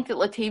 I think that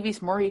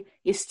Latavius Murray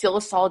is still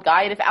a solid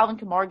guy. And if Alvin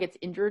Kamara gets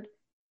injured,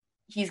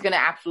 he's going to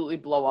absolutely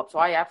blow up. So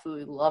I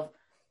absolutely love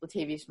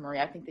Latavius Murray.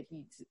 I think that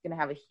he's going to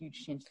have a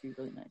huge chance to be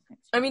really nice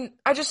next year.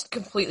 I just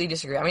completely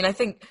disagree. I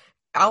think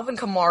Alvin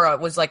Kamara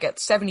was like at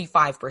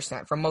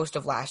 75% for most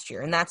of last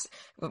year, and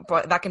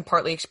that can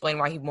partly explain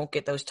why he won't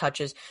get those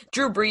touches.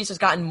 Drew Brees has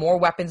gotten more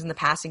weapons in the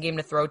passing game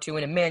to throw to,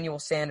 and Emmanuel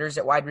Sanders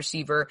at wide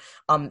receiver.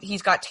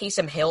 He's got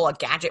Taysom Hill, a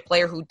gadget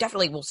player who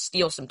definitely will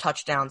steal some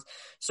touchdowns.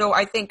 So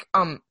I think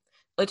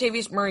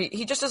Latavius Murray,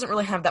 he just doesn't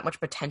really have that much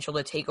potential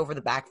to take over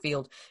the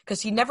backfield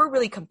because he never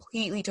really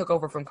completely took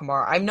over from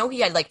Kamara. I know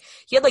he had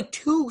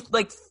two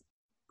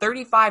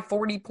 35,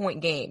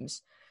 40-point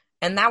games,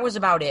 and that was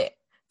about it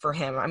for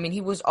him.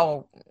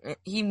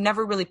 He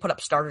never really put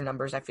up starter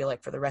numbers, I feel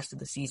like, for the rest of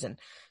the season.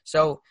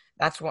 So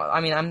that's why,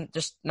 I'm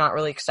just not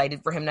really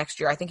excited for him next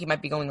year. I think he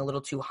might be going a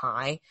little too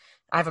high.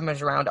 I have him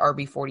as around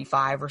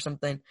RB45 or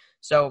something.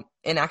 So,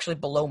 and actually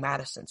below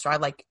Madison. So I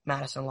like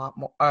Madison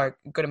a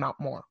good amount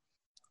more.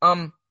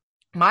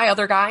 My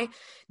other guy,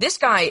 this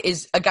guy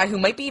is a guy who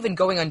might be even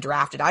going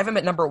undrafted. I have him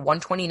at number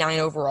 129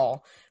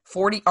 overall,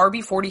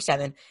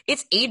 RB47.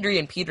 It's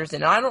Adrian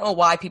Peterson. And I don't know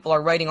why people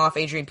are writing off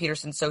Adrian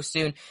Peterson so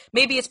soon.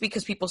 Maybe it's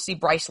because people see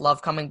Bryce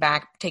Love coming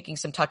back, taking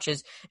some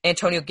touches,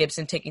 Antonio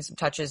Gibson taking some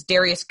touches,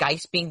 Darius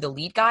Geis being the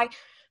lead guy.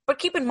 But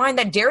keep in mind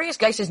that Darius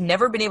Geis has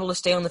never been able to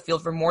stay on the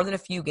field for more than a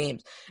few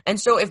games.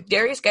 And so if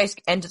Darius Geis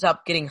ends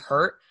up getting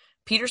hurt,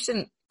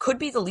 Peterson could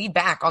be the lead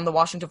back on the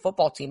Washington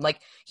football team.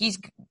 Like, he's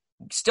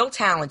still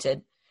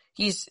talented.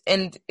 He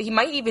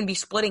might even be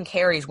splitting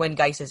carries when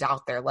Geis is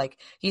out there. Like,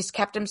 he's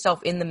kept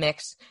himself in the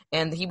mix,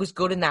 and he was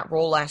good in that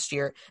role last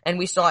year. And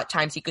we saw at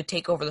times he could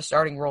take over the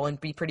starting role and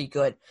be pretty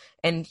good.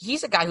 And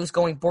he's a guy who's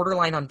going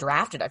borderline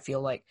undrafted, I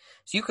feel like.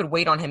 So you could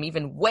wait on him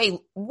even way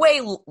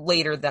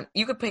later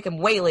you could pick him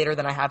way later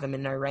than I have him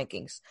in our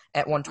rankings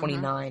at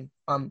 129.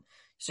 Mm-hmm.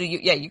 So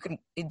you can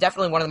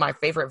definitely one of my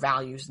favorite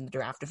values in the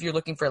draft if you're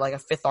looking for like a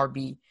fifth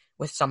RB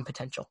with some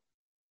potential.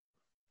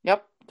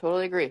 Yep,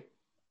 totally agree.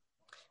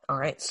 All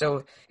right,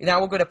 so now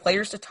we'll go to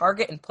players to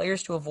target and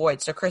players to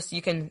avoid. So, Chris,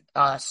 you can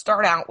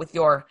start out with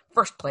your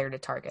first player to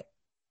target.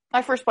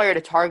 My first player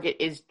to target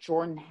is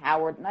Jordan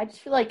Howard, and I just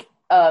feel like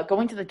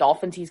going to the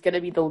Dolphins, he's going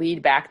to be the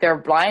lead back there.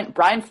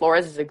 Brian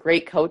Flores is a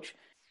great coach,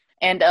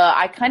 and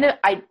I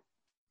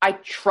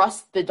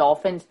trust the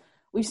Dolphins.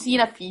 We've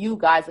seen a few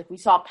guys, like we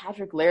saw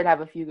Patrick Laird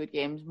have a few good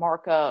games.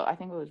 I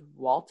think it was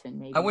Walton,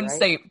 maybe. I wouldn't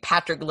say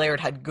Patrick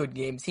Laird had good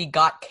games. He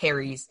got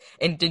carries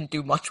and didn't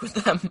do much with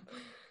them.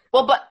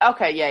 Well, but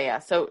okay, yeah.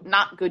 So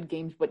not good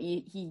games, but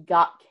he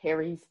got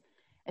carries.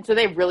 And so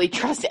they really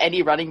trust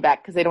any running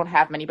back because they don't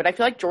have many. But I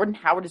feel like Jordan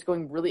Howard is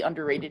going really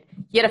underrated.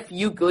 He had a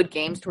few good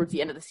games towards the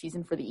end of the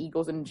season for the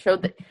Eagles and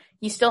showed that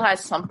he still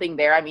has something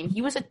there.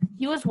 He was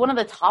one of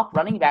the top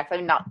running backs.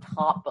 Not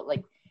top, but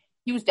like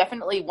he was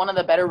definitely one of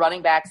the better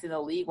running backs in the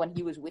league when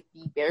he was with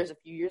the Bears a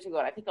few years ago.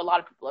 And I think a lot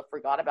of people have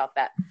forgot about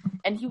that.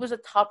 And he was a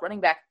top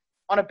running back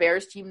on a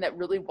Bears team that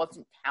really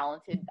wasn't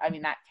talented.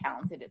 That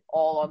talented at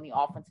all on the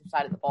offensive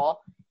side of the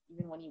ball.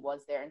 even when he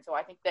was there. And so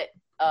I think that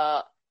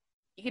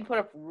he can put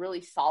up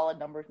really solid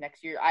numbers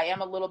next year. I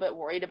am a little bit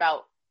worried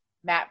about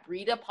Matt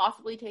Breida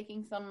possibly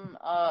taking some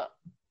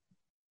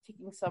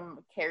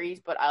carries,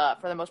 but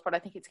for the most part, I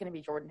think it's going to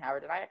be Jordan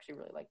Howard, and I actually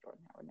really like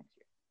Jordan Howard next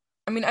year.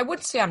 I mean, I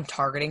wouldn't say I'm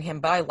targeting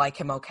him, but I like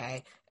him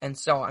okay. And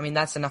so, I mean,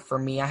 that's enough for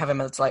me. I have him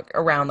as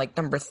around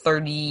number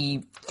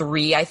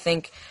 33, I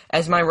think,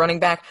 as my running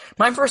back.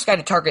 My first guy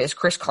to target is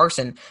Chris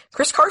Carson.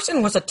 Chris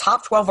Carson was a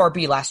top 12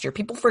 RB last year.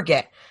 People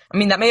forget. I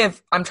mean,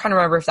 I'm trying to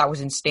remember if that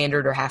was in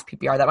standard or half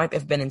PPR. That might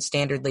have been in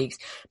standard leagues.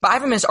 But I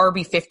have him as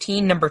RB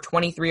 15, number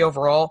 23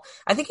 overall.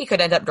 I think he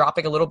could end up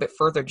dropping a little bit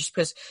further just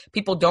because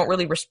people don't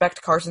really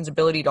respect Carson's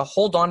ability to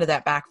hold on to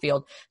that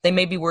backfield. They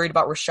may be worried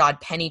about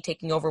Rashad Penny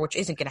taking over, which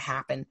isn't going to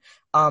happen.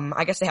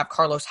 I guess they have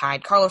Carlos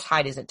Hyde. Carlos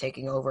Hyde isn't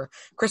taking over.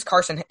 Chris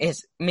Carson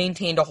has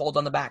maintained a hold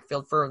on the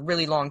backfield for a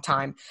really long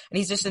time, and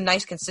he's just a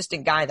nice,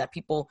 consistent guy that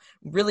people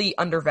really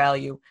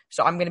undervalue.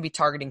 So I'm going to be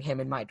targeting him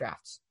in my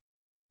drafts,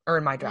 or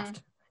in my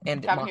draft.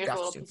 And Tom, here's a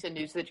little piece of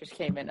news that just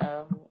came in.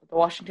 The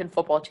Washington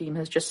football team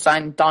has just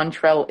signed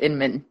Dontrell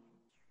Inman.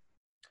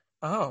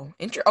 Oh,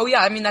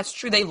 yeah, I mean, that's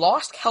true. They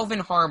lost Kelvin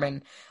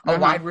Harmon, a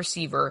wide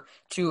receiver,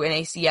 to an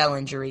ACL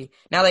injury.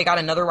 Now they got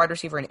another wide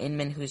receiver in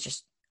Inman who's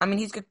just, I mean,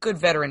 he's got good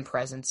veteran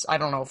presence. I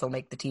don't know if he'll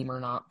make the team or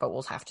not, but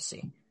we'll have to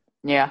see.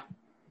 Yeah.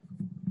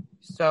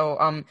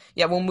 So,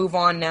 we'll move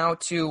on now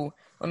to,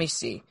 let me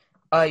see.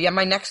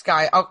 My next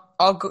guy,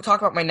 I'll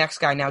talk about my next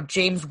guy now,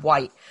 James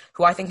White,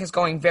 who I think is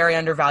going very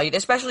undervalued,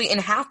 especially in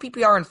half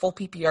PPR and full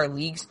PPR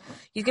leagues.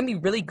 He's going to be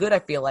really good, I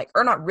feel like.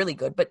 Or not really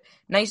good, but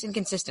nice and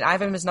consistent. I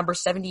have him as number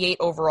 78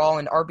 overall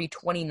and RB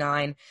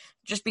 29,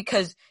 just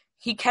because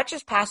he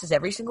catches passes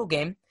every single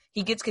game.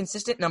 He gets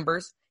consistent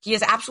numbers. He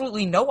has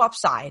absolutely no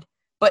upside,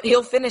 but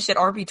he'll finish at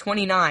RB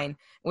 29,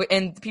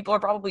 and people are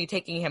probably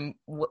taking him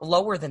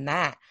lower than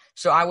that.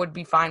 So I would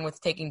be fine with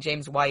taking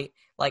James White,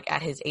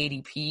 at his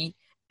ADP.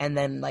 And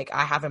then,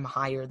 I have him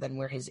higher than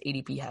where his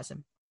ADP has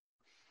him.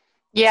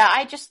 Yeah,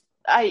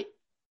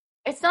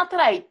 it's not that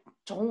I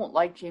don't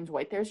like James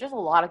White. There's just a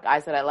lot of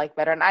guys that I like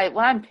better. And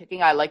when I'm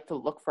picking, I like to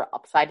look for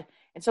upside.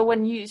 And so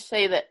when you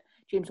say that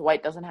James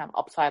White doesn't have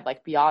upside,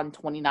 beyond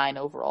 29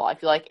 overall, I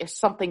feel like if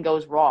something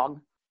goes wrong,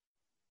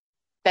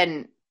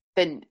 then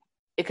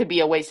it could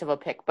be a waste of a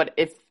pick. But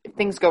if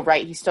things go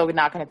right, he's still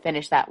not going to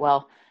finish that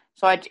well.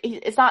 So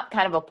it's not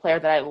kind of a player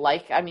that I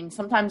like. I mean,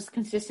 sometimes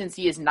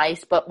consistency is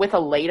nice, but with a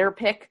later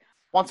pick,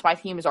 once my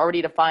team is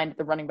already defined at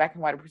the running back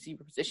and wide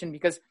receiver position,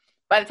 because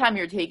by the time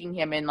you're taking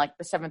him in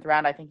the 7th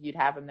round, I think you'd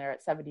have him there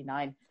at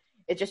 79.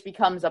 It just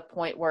becomes a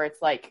point where it's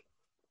like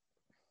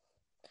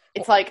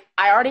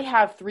I already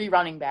have 3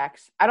 running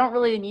backs. I don't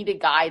really need a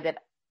guy that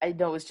I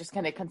know is just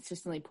going to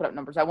consistently put up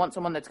numbers. I want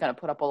someone that's going to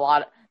put up a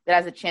lot, that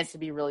has a chance to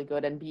be really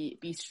good and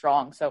be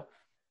strong. So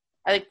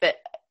I think that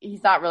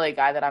he's not really a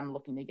guy that I'm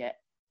looking to get.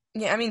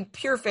 Yeah, I mean,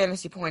 pure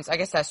fantasy points, I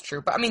guess that's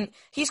true. But, I mean,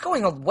 he's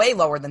going way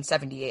lower than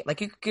 78. You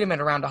could get him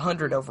at around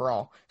 100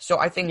 overall. So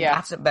I think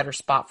that's a better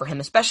spot for him,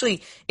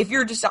 especially if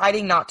you're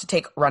deciding not to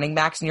take running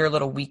backs and you're a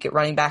little weak at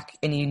running back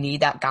and you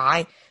need that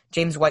guy.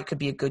 James White could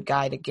be a good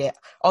guy to get.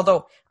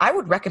 Although, I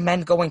would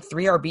recommend going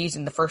 3 RBs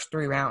in the first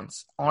 3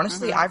 rounds.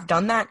 Honestly, I've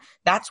done that.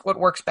 That's what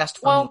works best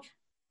for me.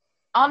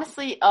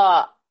 Honestly,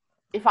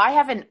 if I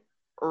have an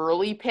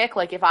early pick,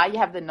 if I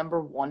have the number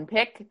 1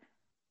 pick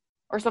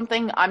or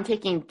something, I'm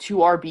taking 2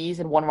 RBs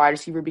and 1 wide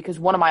receiver because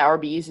one of my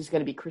RBs is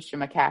going to be Christian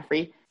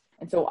McCaffrey.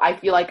 And so I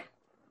feel like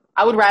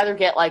I would rather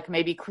get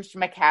maybe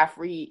Christian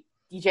McCaffrey,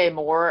 DJ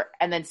Moore,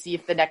 and then see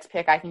if the next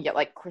pick I can get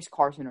Chris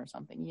Carson or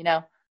something, you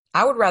know?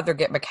 I would rather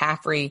get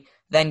McCaffrey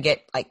than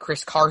get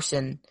Chris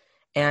Carson.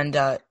 And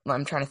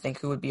I'm trying to think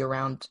who would be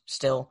around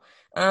still.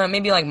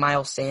 Maybe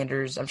Miles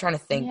Sanders. I'm trying to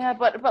think. Yeah,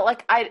 but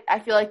I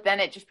feel like then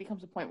it just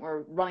becomes a point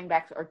where running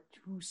backs are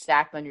too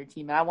stacked on your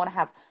team, and I want to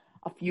have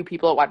a few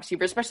people at wide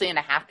receiver, especially in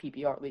a half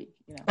PPR league.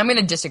 You know? I'm going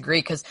to disagree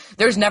because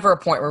there's never a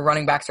point where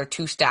running backs are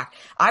too stacked.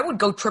 I would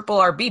go triple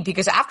RB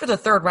because after the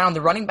 3rd round,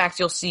 the running backs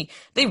you'll see,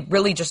 they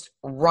really just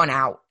run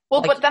out.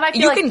 Well, but then I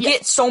feel you can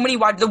get so many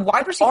the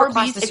wide receiver RBs,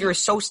 class this year is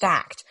so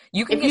stacked.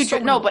 You can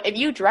but if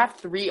you draft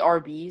 3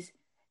 RBs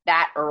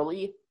that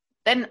early,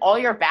 then all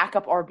your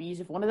backup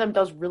RBs, if one of them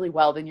does really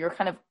well, then you're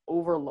kind of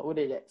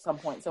overloaded at some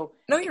point. So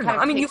no, you're not.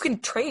 I mean, you can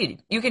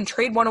trade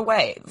one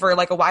away for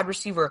a wide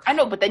receiver. I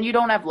know, but then you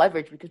don't have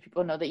leverage because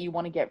people know that you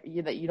want to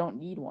that you don't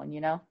need one.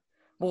 You know.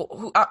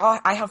 Well,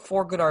 I have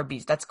 4 good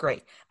RBs. That's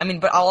great. I mean,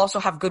 but I'll also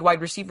have good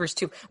wide receivers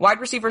too. Wide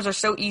receivers are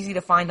so easy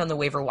to find on the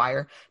waiver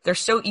wire. They're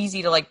so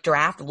easy to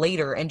draft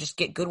later and just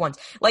get good ones.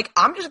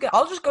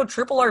 I'll just go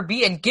triple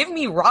RB and give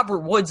me Robert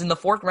Woods in the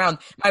 4th round,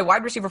 my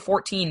wide receiver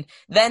 14.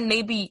 Then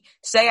maybe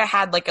say I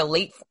had a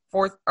late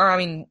 4th, or I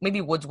mean,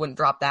 maybe Woods wouldn't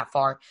drop that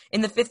far.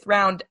 In the 5th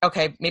round,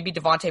 okay, maybe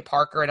Devontae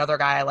Parker, another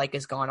guy I like,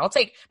 is gone. I'll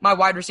take my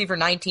wide receiver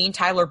 19,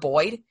 Tyler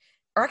Boyd,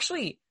 or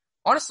actually.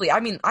 Honestly, I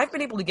mean, I've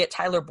been able to get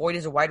Tyler Boyd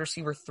as a wide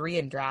receiver 3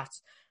 in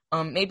drafts.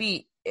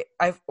 Maybe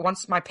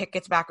once my pick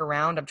gets back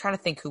around, I'm trying to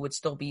think who would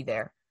still be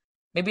there.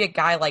 Maybe a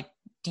guy like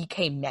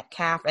DK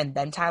Metcalf and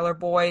then Tyler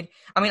Boyd.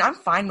 I mean, I'm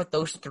fine with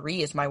those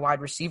three as my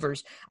wide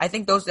receivers. I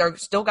think those are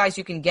still guys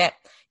you can get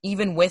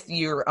even with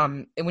your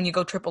when you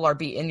go triple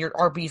RB, and your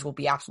RBs will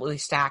be absolutely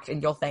stacked,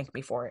 and you'll thank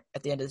me for it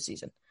at the end of the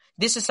season.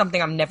 This is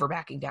something I'm never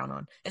backing down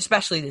on,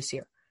 especially this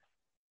year.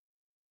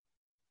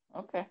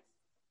 Okay.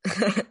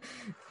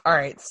 All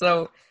right,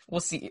 so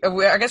we'll see.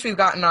 I guess we've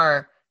gotten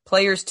our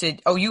players to.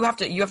 Oh, you have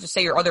to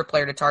say your other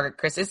player to target,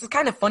 Chris. This is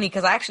kind of funny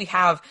because I actually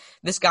have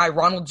this guy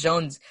Ronald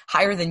Jones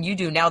higher than you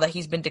do now that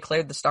he's been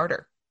declared the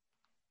starter.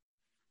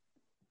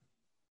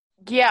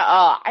 Yeah,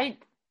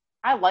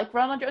 I like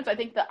Ronald Jones. I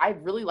think that I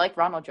really like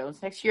Ronald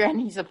Jones next year, and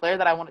he's a player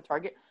that I want to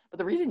target. But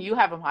the reason you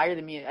have him higher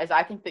than me is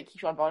I think that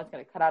Keyshawn Vaughn is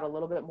going to cut out a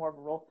little bit more of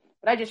a role.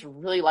 But I just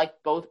really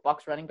like both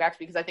Bucs running backs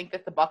because I think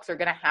that the Bucs are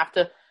going to have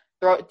to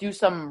do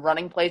some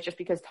running plays just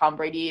because Tom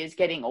Brady is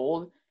getting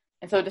old.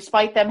 And so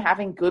despite them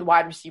having good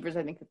wide receivers,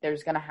 I think that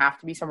there's going to have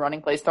to be some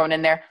running plays thrown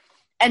in there.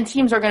 And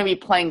teams are going to be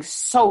playing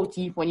so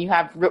deep when you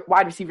have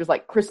wide receivers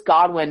like Chris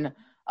Godwin,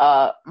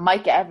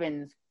 Mike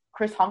Evans,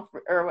 Chris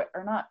Humphrey, or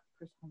not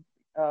Chris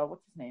Humphrey.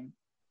 What's his name?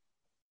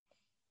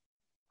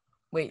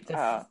 Wait,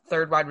 the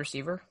third wide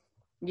receiver?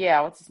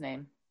 Yeah, what's his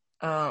name?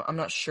 I'm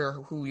not sure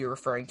who you're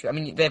referring to. I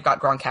mean, they've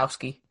got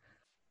Gronkowski.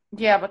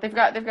 Yeah, but they've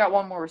got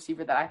one more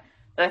receiver that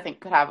I think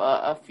could have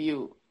a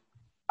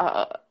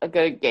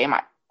good game.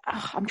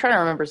 I'm trying to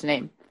remember his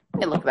name. I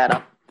can look that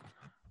up.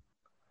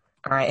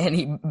 All right, and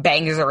he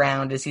bangs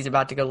around as he's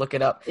about to go look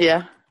it up.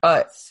 Yeah.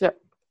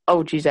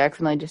 Geez, I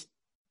accidentally just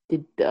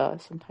did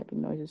some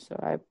typing noises,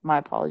 so my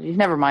apologies.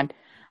 Never mind.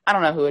 I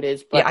don't know who it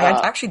is. But, yeah,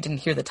 I actually didn't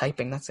hear the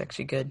typing. That's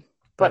actually good.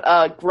 But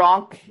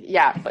Gronk,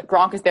 but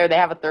Gronk is there. They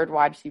have a third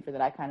wide receiver that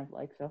I kind of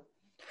like, so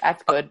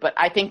that's good. But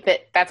I think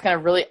that's going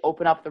to really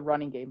open up the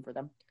running game for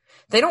them.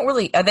 They don't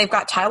really. They've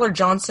got Tyler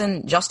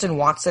Johnson, Justin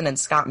Watson, and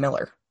Scott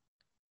Miller.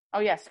 Oh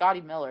yeah, Scotty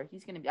Miller.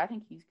 He's going to be. I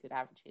think he could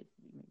have a chance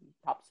to be maybe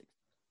top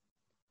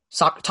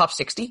 60. Top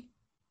 60?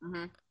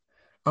 Mm-hmm.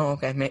 Oh,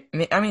 okay.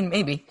 I mean,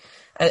 maybe.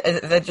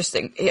 I just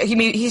think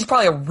he's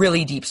probably a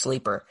really deep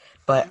sleeper,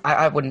 but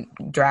I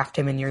wouldn't draft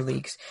him in your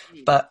leagues.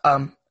 But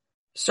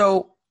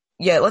so.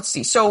 Yeah, let's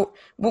see. So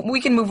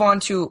we can move on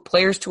to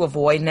players to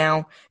avoid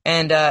now.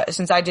 And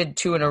since I did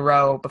two in a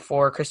row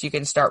before, Chris, you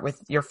can start with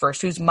your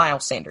first. Who's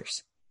Miles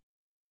Sanders?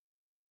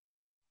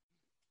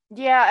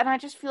 Yeah, and I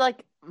just feel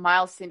like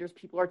Miles Sanders,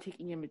 people are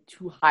taking him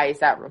too high as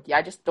that rookie.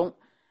 I don't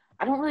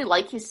really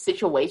like his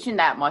situation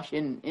that much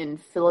in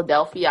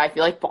Philadelphia. I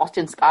feel like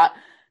Boston Scott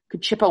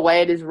could chip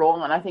away at his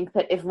role. And I think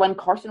that when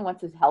Carson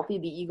Wentz is healthy,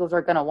 the Eagles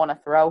are going to want to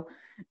throw.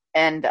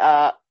 And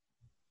I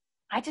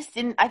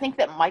think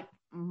that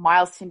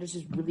Miles Sanders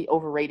is really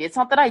overrated. It's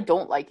not that I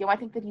don't like him. I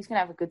think that he's going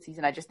to have a good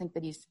season. I just think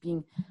that he's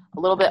being a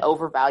little bit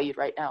overvalued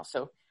right now.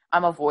 So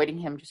I'm avoiding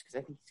him just because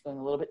I think he's going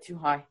a little bit too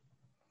high.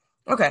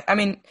 Okay. I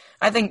mean,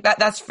 I think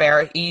that's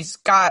fair. He's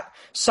got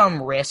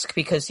some risk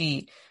because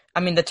the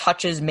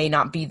touches may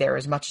not be there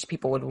as much as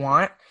people would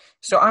want.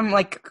 So I'm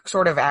like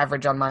sort of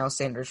average on Miles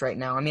Sanders right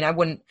now. I mean, I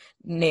wouldn't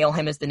nail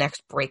him as the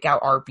next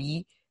breakout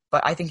RB,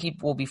 but I think he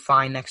will be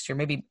fine next year.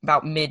 Maybe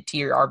about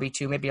mid-tier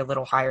RB2, maybe a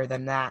little higher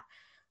than that.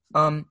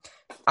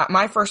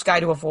 My first guy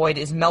to avoid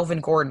is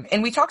Melvin Gordon.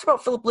 And we talked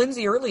about Philip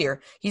Lindsay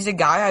earlier. He's a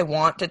guy I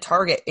want to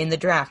target in the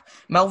draft.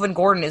 Melvin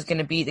Gordon is going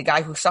to be the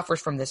guy who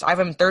suffers from this. I have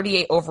him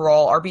 38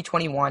 overall,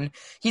 RB21.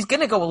 He's going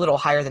to go a little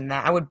higher than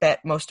that. I would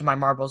bet most of my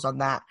marbles on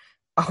that.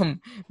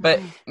 But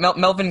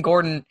Melvin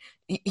Gordon,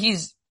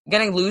 he's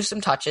going to lose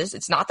some touches.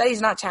 It's not that he's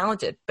not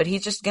talented, but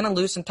he's just going to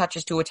lose some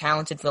touches to a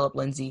talented Philip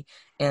Lindsay.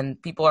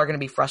 And people are going to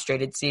be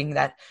frustrated seeing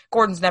that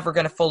Gordon's never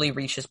going to fully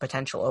reach his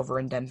potential over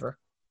in Denver.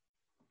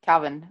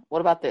 Calvin,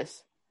 what about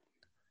this?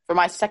 For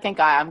my second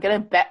guy, I'm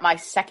going to bet my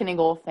second and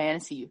goal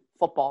fantasy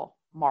football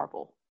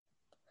marble.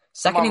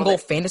 Second and goal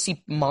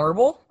fantasy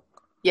marble?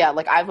 Yeah,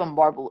 like I have a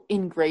marble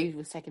engraved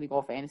with second and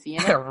goal fantasy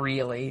in it.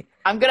 Really?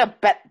 I'm going to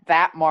bet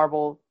that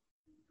marble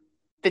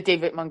that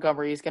David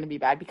Montgomery is going to be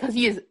bad because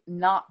he is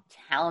not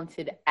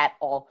talented at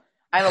all.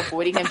 I'm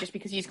avoiding him just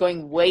because he's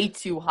going way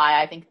too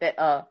high. I think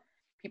that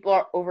people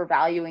are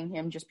overvaluing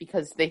him just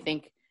because they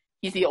think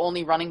he's the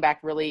only running back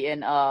really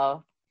in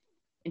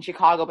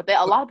Chicago, but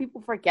a lot of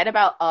people forget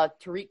about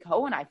Tariq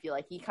Cohen. I feel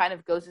like he kind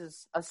of goes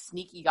as a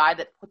sneaky guy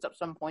that puts up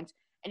some points,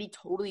 and he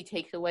totally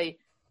takes away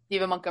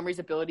David Montgomery's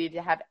ability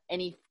to have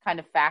any kind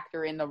of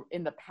factor in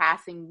the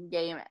passing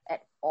game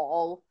at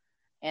all.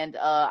 And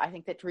I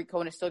think that Tariq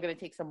Cohen is still going to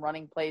take some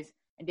running plays,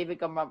 and David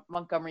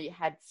Montgomery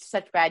had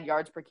such bad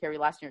yards per carry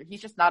last year.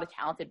 He's just not a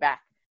talented back,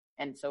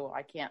 and so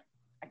I can't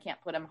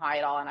put him high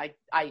at all. And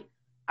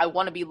I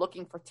want to be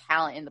looking for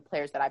talent in the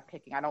players that I'm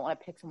picking. I don't want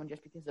to pick someone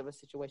just because of a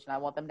situation. I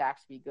want them to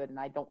actually be good, and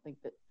I don't think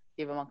that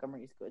David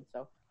Montgomery is good.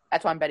 So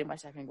that's why I'm betting my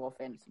second goal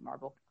fantasy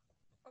marble.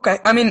 Okay.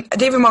 I mean,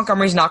 David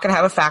Montgomery's not going to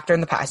have a factor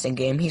in the passing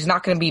game. He's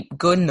not going to be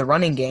good in the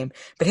running game,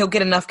 but he'll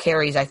get enough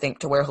carries, I think,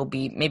 to where he'll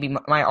be maybe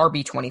my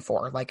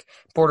RB24, like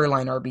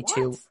borderline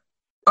RB2. What?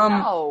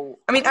 No.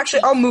 I mean,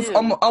 actually,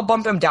 I'll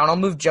bump him down. I'll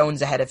move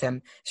Jones ahead of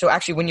him. So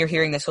actually, when you're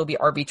hearing this, he'll be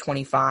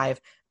RB25.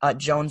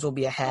 Jones will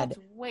be ahead.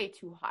 That's way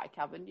too high,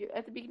 Calvin.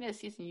 At the beginning of the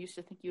season, you used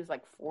to think he was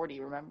like 40,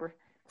 remember?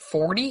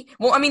 40?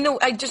 Well, I mean, no,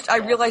 I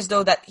realized,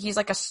 though, that he's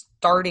like a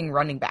starting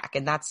running back,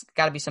 and that's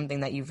got to be something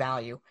that you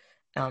value.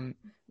 There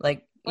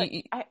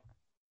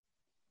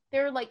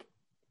are like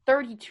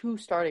 32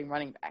 starting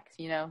running backs,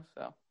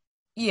 so.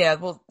 Yeah,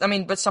 well, I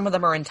mean, but some of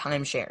them are in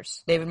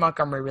timeshares. David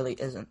Montgomery really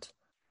isn't.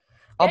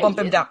 I'll bump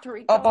him down.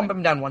 I'll bump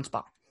him down one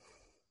spot.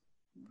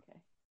 Okay.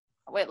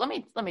 Wait, let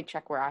me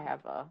check where I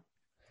have.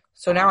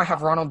 So now I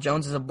have Ronald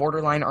Jones as a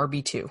borderline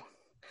RB2.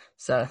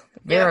 So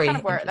very.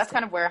 Yeah, that's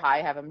kind of where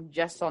I have him,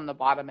 just on the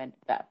bottom end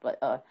of that.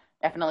 But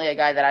definitely a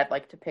guy that I'd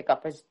like to pick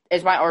up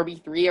as my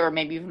RB3 or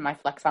maybe even my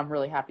flex. I'm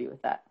really happy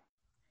with that.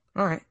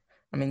 All right.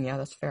 I mean, yeah,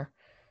 that's fair.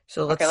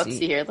 So let's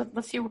see here.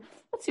 Let's see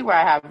where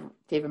I have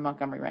David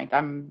Montgomery ranked.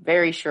 I'm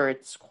very sure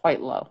it's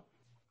quite low.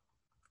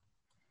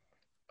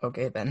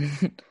 Okay, then.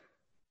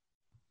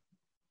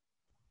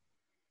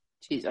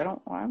 Jeez,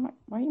 why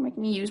are you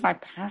making me use my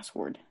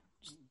password?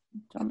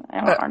 Aren't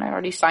I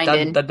already signed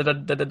in?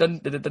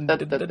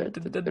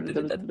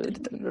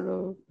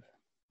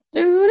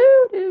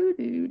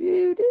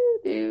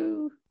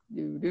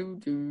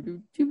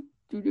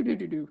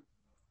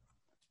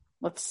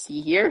 Let's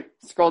see here.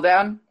 Scroll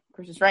down.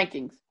 Chris's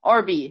rankings.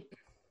 RB.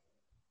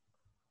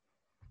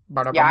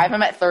 Yeah, I have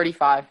him at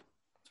 35.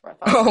 That's where I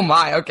thought. Oh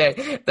my,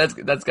 okay. That's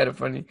kind of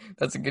funny.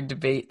 That's a good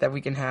debate that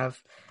we can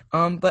have.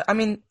 But I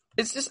mean,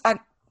 it's just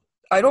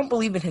I don't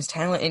believe in his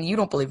talent, and you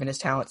don't believe in his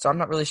talent, so I'm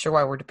not really sure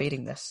why we're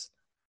debating this.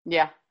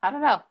 Yeah, I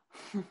don't know.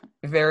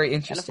 Very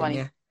interesting. Kind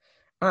of yeah.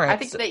 All right. I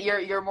think that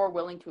you're more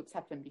willing to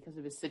accept him because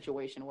of his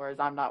situation, whereas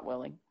I'm not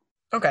willing.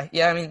 Okay.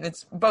 Yeah. I mean,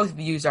 it's both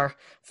views are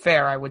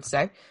fair, I would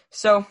say.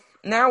 So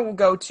now we'll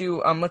go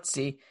to let's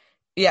see.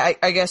 Yeah,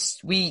 I guess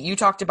you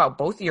talked about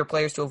both of your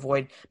players to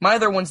avoid. My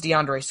other one's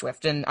DeAndre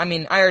Swift, and I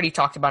mean, I already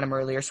talked about him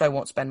earlier, so I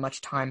won't spend much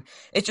time.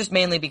 It's just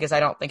mainly because I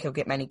don't think he'll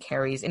get many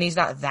carries, and he's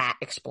not that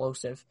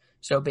explosive.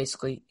 So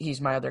basically,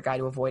 he's my other guy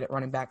to avoid at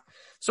running back.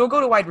 So we'll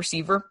go to wide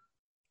receiver.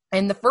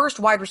 And the first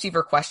wide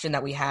receiver question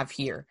that we have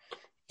here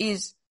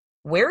is,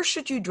 where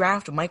should you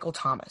draft Michael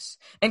Thomas?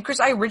 And Chris,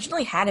 I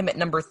originally had him at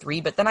number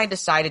 3, but then I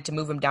decided to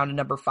move him down to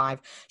number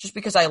 5 just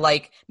because I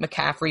like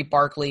McCaffrey,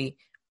 Barkley,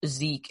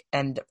 Zeke,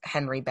 and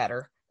Henry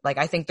better. Like,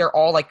 I think they're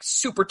all, like,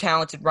 super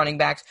talented running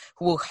backs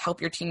who will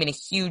help your team in a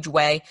huge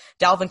way.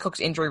 Dalvin Cook's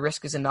injury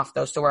risk is enough,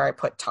 though, so where I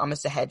put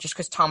Thomas ahead, just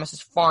because Thomas is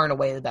far and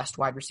away the best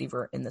wide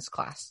receiver in this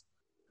class.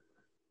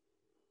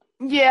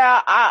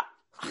 Yeah,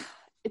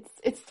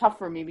 it's tough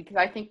for me because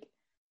I think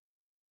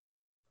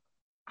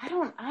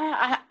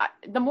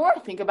the more I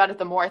think about it,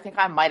 the more I think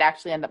I might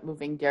actually end up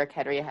moving Derrick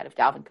Henry ahead of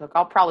Dalvin Cook.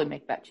 I'll probably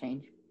make that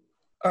change.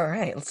 All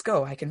right, let's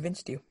go. I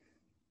convinced you.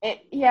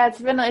 It's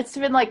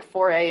been like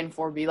 4A and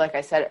 4B, like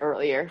I said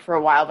earlier, for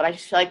a while, but I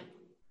just feel like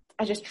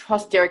I just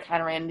trust Derrick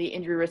Henry, and the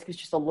injury risk is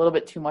just a little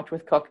bit too much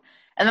with Cook.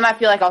 And then I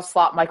feel like I'll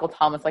slot Michael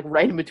Thomas like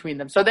right in between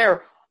them. So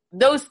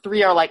those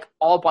three are like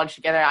all bunched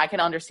together. I can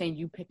understand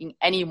you picking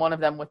any one of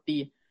them with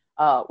the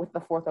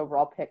 4th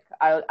overall pick.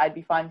 I'd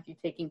be fine with you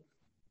taking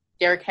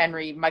Derrick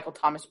Henry, Michael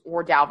Thomas,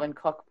 or Dalvin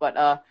Cook.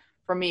 But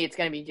for me, it's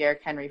going to be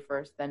Derrick Henry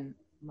first, then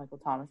Michael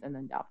Thomas, and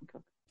then Dalvin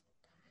Cook.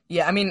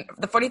 Yeah, I mean,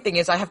 the funny thing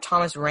is I have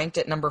Thomas ranked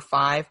at number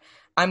 5.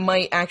 I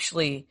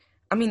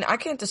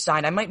can't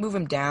decide. I might move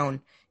him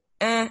down.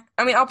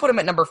 I'll put him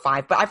at number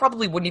 5, but I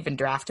probably wouldn't even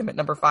draft him at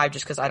number 5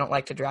 just because I don't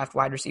like to draft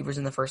wide receivers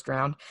in the first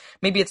round.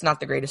 Maybe it's not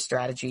the greatest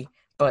strategy,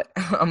 but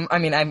I'm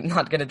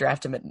not going to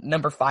draft him at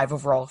number 5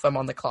 overall if I'm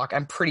on the clock.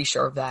 I'm pretty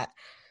sure of that.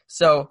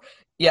 So,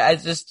 yeah,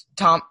 it's just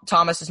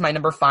Thomas is my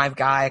number 5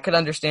 guy. I could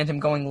understand him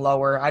going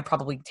lower. I'd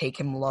probably take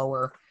him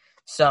lower.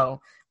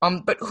 So,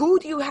 but who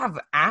do you have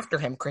after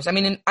him, Chris?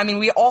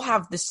 We all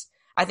have this.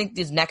 I think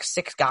these next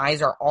 6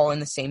 guys are all in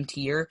the same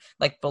tier,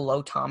 like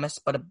below Thomas,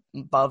 but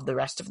above the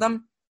rest of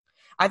them.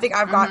 I think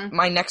I've got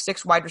my next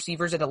 6 wide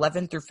receivers at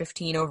 11 through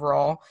 15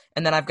 overall,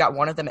 and then I've got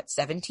one of them at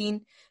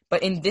 17.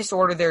 But in this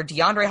order, they're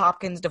DeAndre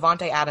Hopkins,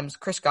 Devontae Adams,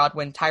 Chris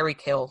Godwin, Tyreek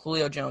Hill,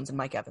 Julio Jones, and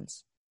Mike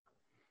Evans.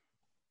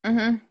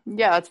 Mm-hmm.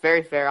 Yeah, that's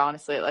very fair,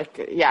 honestly. I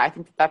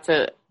think that's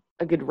a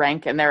good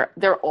rank, and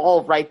they're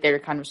all right there,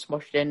 kind of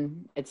smushed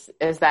in. It's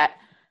that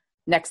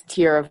next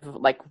tier of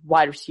like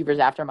wide receivers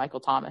after Michael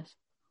Thomas.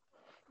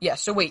 Yeah,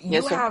 so wait,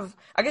 you have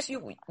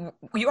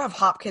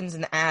Hopkins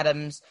and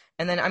Adams,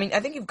 and then,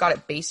 I think you've got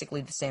it basically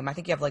the same. I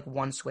think you have, like,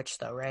 one switch,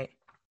 though, right?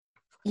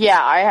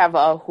 Yeah, I have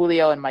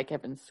Julio and Mike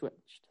Evans switched.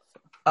 So.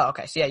 Oh,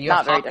 okay, so yeah, you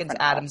have Hopkins,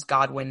 Adams,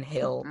 Godwin,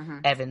 Hill,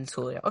 Evans,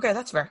 Julio. Okay,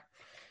 that's fair.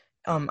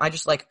 I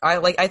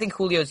think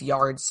Julio's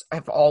yards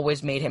have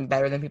always made him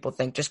better than people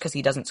think, just because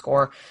he doesn't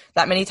score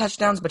that many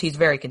touchdowns, but he's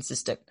very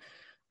consistent.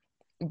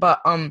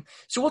 But,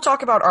 so we'll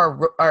talk about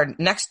our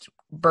next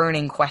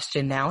burning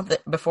question now,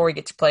 before we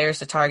get to players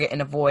to target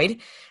and avoid.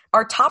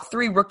 Our top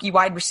 3 rookie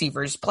wide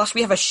receivers, plus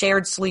we have a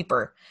shared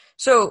sleeper.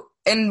 So,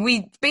 and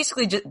we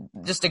basically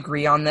just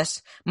agree on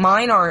this.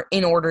 Mine are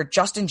in order: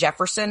 Justin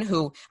Jefferson,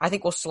 who I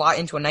think will slot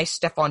into a nice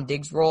Stephon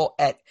Diggs role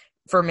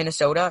for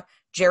Minnesota;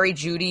 Jerry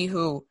Jeudy,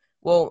 who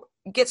will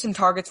get some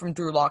targets from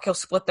Drew Lock. He'll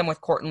split them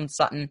with Courtland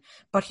Sutton,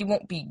 but he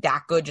won't be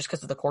that good just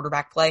because of the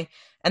quarterback play.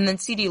 And then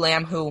CeeDee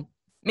Lamb, who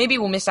maybe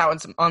will miss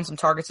out on some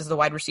targets as the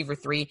wide receiver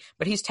 3,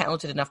 but he's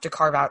talented enough to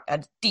carve out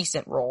a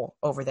decent role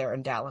over there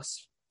in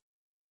Dallas.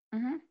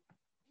 Mm-hmm.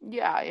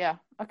 Yeah.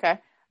 Okay.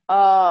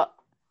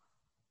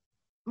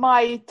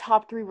 My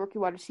top 3 rookie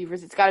wide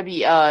receivers, it's got to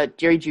be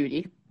Jerry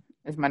Jeudy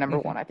is my number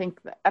 1. I think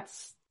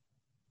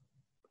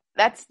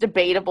that's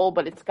debatable,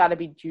 but it's got to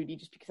be Jeudy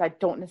just because I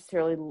don't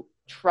necessarily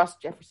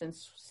trust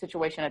Jefferson's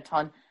situation a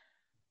ton.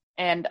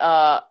 And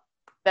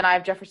then I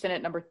have Jefferson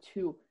at number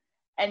 2.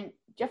 And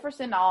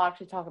Jefferson, I'll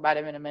actually talk about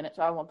him in a minute,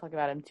 so I won't talk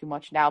about him too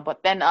much now.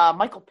 But then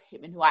Michael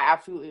Pittman, who I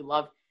absolutely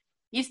love,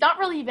 he's not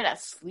really even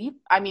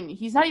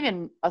he's not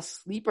even a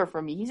sleeper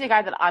for me. He's a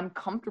guy that I'm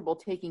comfortable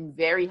taking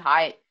very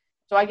high.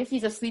 So I guess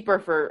he's a sleeper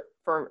for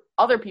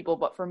other people,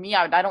 but for me,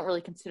 I don't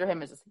really consider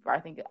him as a sleeper. I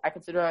think I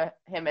consider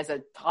him as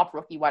a top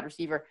rookie wide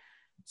receiver.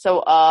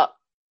 So I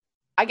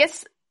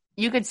guess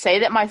you could say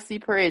that my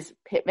sleeper is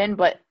Pittman,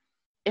 but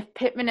if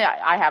Pittman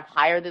I have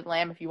higher than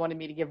Lamb, if you wanted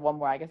me to give one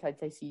more, I guess I'd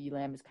say CeeDee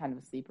Lamb is kind of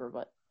a sleeper,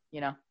 but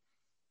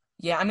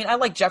Yeah, I mean, I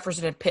like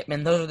Jefferson and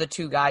Pittman. Those are the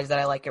 2 guys that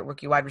I like at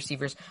rookie wide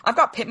receivers. I've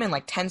got Pittman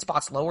like 10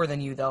 spots lower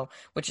than you, though,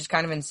 which is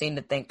kind of insane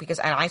to think and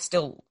I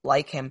still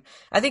like him.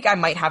 I think I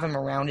might have him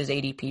around his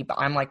ADP, but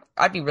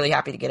I'd be really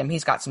happy to get him.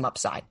 He's got some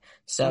upside.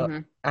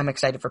 So I'm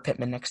excited for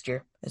Pittman next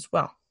year as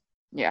well.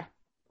 Yeah.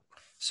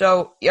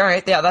 So, all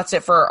right, yeah, that's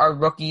it for our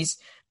rookies.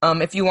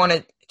 If you want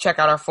to check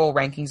out our full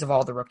rankings of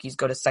all the rookies,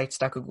 go to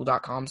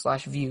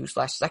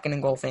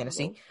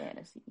sites.google.com/view/second-and-goal-fantasy.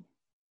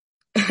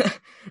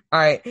 All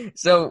right,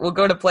 so we'll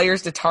go to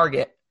players to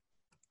target.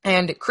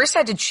 And Chris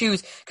had to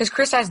choose, because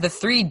Chris has the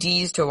 3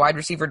 Ds to wide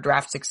receiver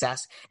draft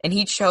success, and he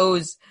had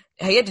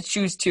to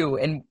choose 2,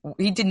 and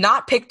he did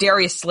not pick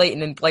Darius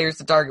Slayton in players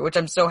to target, which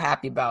I'm so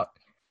happy about.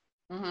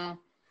 Mm-hmm.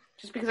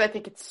 Just because I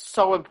think it's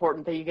so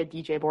important that you get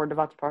DJ Moore and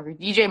Devontae Parker.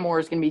 DJ Moore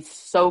is going to be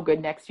so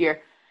good next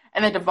year,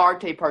 and then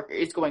Devontae Parker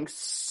is going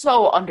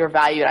so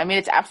undervalued. I mean,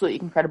 it's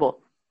absolutely incredible.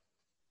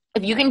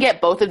 If you can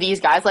get both of these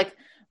guys, like,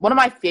 one of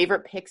my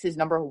favorite picks is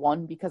number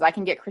 1 because I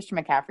can get Christian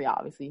McCaffrey,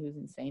 obviously, who's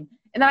insane.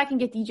 And then I can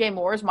get DJ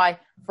Moore as my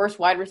first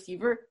wide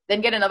receiver,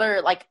 then get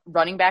another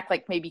running back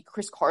like maybe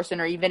Chris Carson,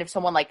 or even if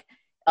someone like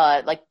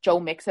Joe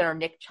Mixon or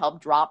Nick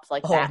Chubb drops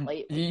that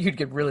late. You'd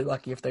get really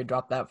lucky if they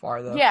drop that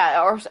far, though.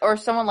 Yeah, or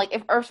someone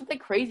or something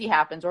crazy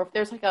happens, or if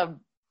there's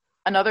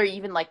another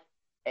even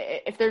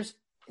if there's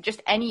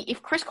just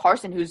if Chris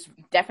Carson, who's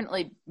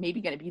definitely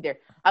maybe going to be there.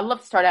 I'd love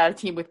to start out a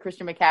team with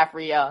Christian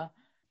McCaffrey,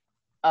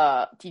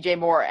 DJ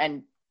Moore,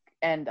 and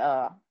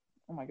oh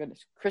my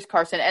goodness, Chris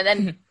Carson. And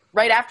then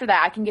right after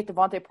that, I can get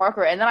Devontae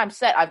Parker, and then I'm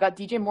set. I've got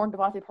DJ Moore and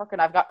Devontae Parker,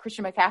 and I've got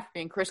Christian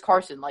McCaffrey and Chris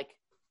Carson.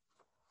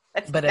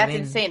 That's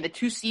insane. The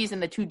 2 C's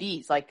and the 2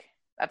 D's.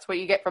 That's what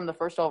you get from the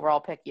first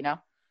overall pick,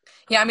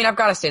 Yeah, I mean, I've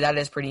got to say that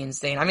is pretty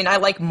insane. I mean, I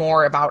like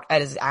Moore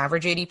at his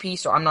average ADP,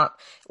 so I'm not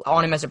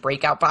on him as a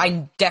breakout, but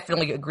I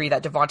definitely agree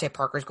that Devontae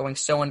Parker is going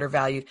so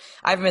undervalued.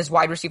 I have him as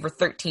wide receiver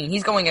 13.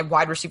 He's going at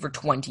wide receiver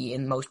 20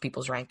 in most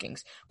people's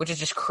rankings, which is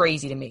just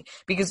crazy to me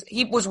because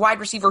he was wide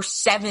receiver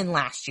 7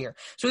 last year.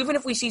 So even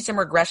if we see some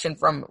regression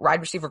from wide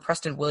receiver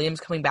Preston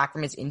Williams coming back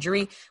from his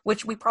injury,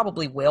 which we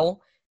probably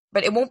will,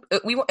 but it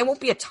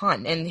won't be a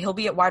ton, and he'll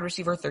be at wide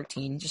receiver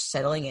 13, just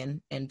settling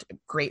in and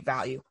great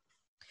value.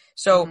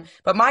 So,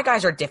 but my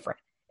guys are different,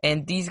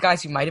 and these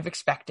guys you might have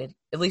expected,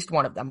 at least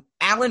one of them.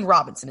 Allen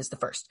Robinson is the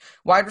first.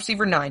 Wide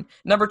receiver 9,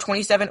 number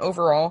 27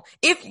 overall.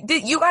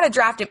 You got to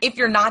draft him if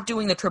you're not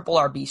doing the triple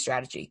RB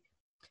strategy.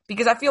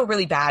 Because I feel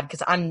really bad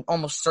because I'm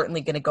almost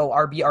certainly going to go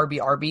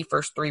RB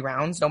first 3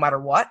 rounds, no matter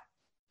what.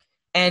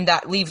 And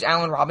that leaves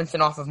Allen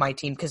Robinson off of my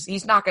team because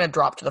he's not going to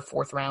drop to the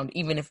 4th round,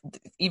 even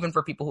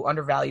for people who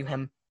undervalue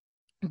him.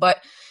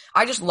 But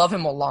I just love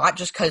him a lot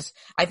just because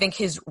I think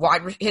his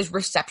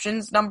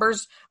receptions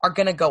numbers are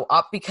going to go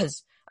up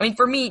because, I mean,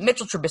 for me,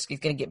 Mitchell Trubisky is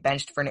going to get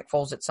benched for Nick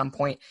Foles at some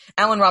point.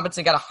 Allen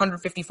Robinson got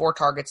 154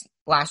 targets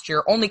last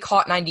year, only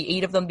caught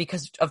 98 of them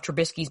because of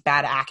Trubisky's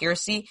bad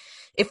accuracy.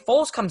 If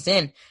Foles comes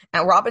in,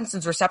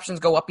 Robinson's receptions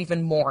go up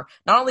even more.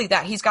 Not only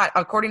that, he's got,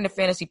 according to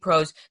Fantasy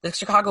Pros, the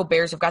Chicago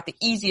Bears have got the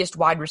easiest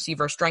wide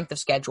receiver strength of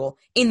schedule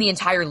in the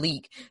entire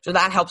league. So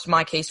that helps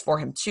my case for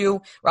him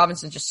too.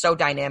 Robinson's just so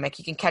dynamic.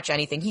 He can catch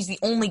anything. He's the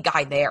only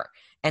guy there.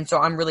 And so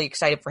I'm really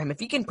excited for him. If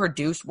he can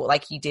produce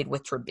like he did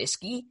with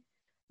Trubisky,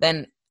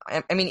 then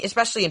I mean,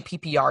 especially in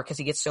PPR because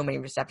he gets so many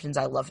receptions,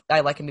 I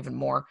like him even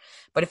more.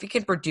 But if he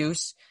can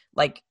produce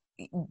like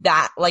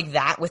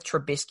that with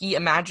Trubisky,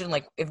 imagine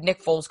if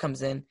Nick Foles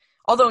comes in.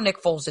 Although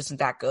Nick Foles isn't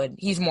that good,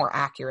 he's more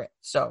accurate.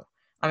 So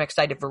I'm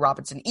excited for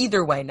Robinson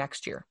either way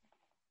next year.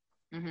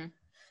 Mm-hmm.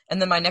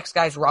 And then my next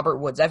guy is Robert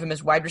Woods. I have him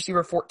as wide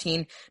receiver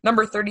 14,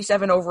 number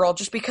 37 overall,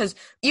 just because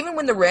even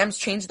when the Rams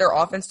changed their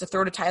offense to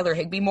throw to Tyler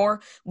Higbee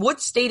more,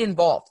 Woods stayed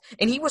involved.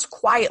 And he was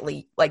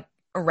quietly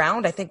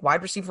around, I think,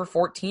 wide receiver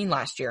 14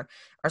 last year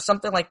or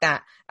something like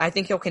that. I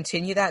think he'll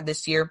continue that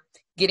this year.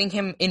 Getting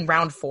him in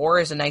round 4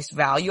 is a nice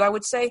value, I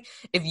would say.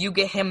 If you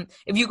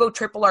go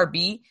triple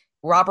RB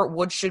Robert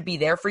Woods should be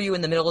there for you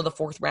in the middle of the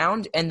 4th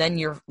round, and then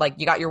you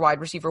got your wide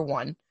receiver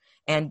 1.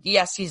 And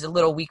yes, he's a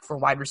little weak for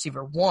wide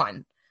receiver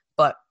 1,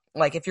 but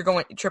like if you're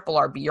going triple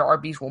RB, your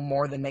RBs will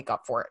more than make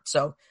up for it.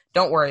 So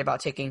don't worry about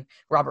taking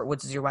Robert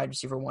Woods as your wide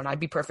receiver 1. I'd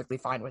be perfectly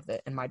fine with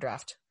it in my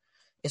draft,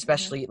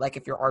 especially like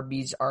if your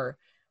RBs are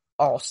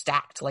all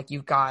stacked. Like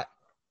you've got,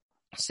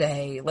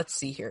 say, let's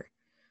see here.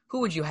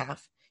 Who would you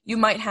have? You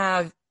might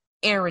have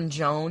Aaron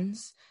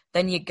Jones.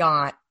 Then you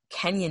got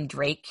Kenyon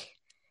Drake.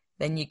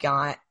 Then you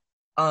got,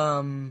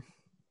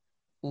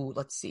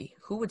 let's see.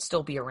 Who would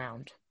still be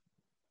around?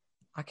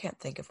 I can't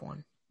think of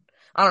one.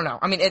 I don't know.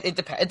 I mean, it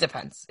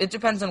depends. It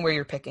depends on where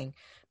you're picking.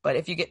 But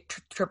if you get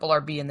triple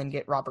RB and then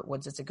get Robert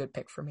Woods, it's a good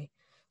pick for me.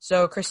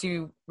 So, Chris,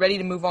 you ready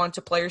to move on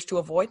to players to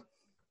avoid?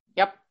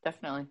 Yep,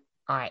 definitely.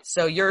 All right.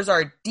 So yours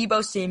are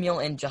Deebo Samuel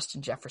and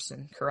Justin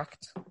Jefferson,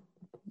 correct?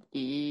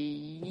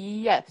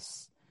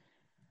 Yes.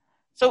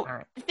 So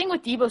The thing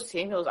with Deebo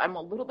Samuel is I'm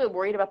a little bit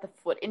worried about the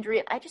foot injury.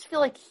 And I just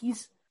feel like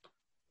he's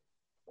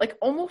like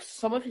almost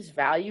some of his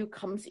value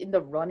comes in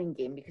the running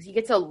game because he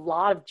gets a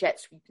lot of jet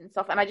sweeps and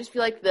stuff. And I just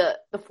feel like the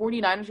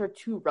 49ers are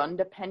too run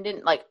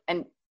dependent. Like,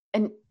 and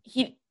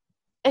he,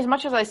 as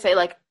much as I say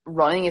like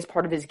running is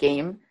part of his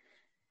game,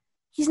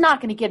 he's not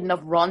going to get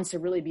enough runs to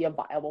really be a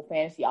viable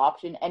fantasy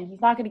option. And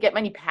he's not going to get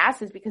many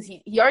passes because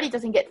he already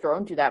doesn't get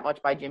thrown to that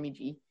much by Jimmy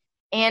G.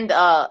 And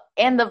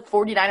the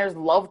 49ers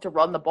love to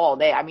run the ball.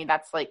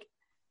 That's like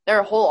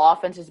their whole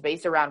offense is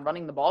based around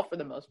running the ball for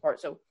the most part.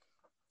 So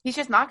he's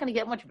just not going to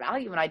get much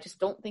value, and I just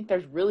don't think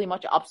there's really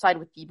much upside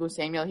with Deebo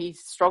Samuel. He's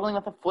struggling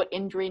with a foot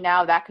injury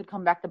now. That could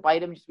come back to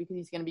bite him just because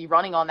he's going to be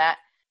running on that.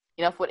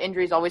 You know, foot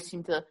injuries always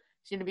seem to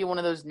be one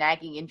of those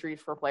nagging injuries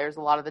for players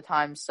a lot of the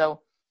time. So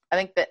I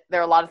think that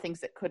there are a lot of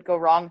things that could go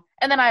wrong.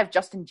 And then I have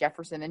Justin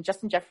Jefferson, and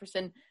Justin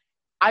Jefferson,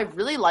 I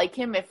really like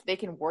him if they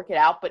can work it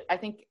out, but I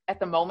think at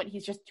the moment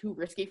he's just too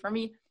risky for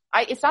me.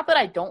 It's not that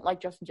I don't like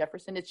Justin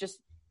Jefferson. It's just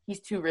he's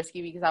too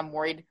risky because I'm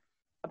worried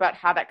about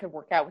how that could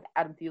work out with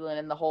Adam Thielen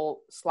and the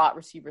whole slot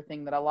receiver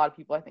thing that a lot of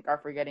people I think are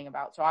forgetting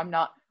about. So I'm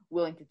not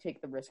willing to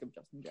take the risk of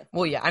Justin Jefferson.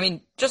 Well, yeah. I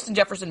mean, Justin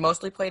Jefferson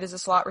mostly played as a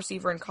slot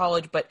receiver in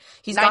college, but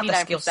he's got the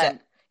skill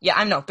set. Yeah,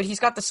 I know, but he's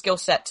got the skill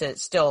set to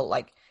still,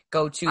 like,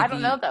 go to I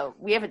don't know, though.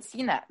 We haven't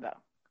seen that, though.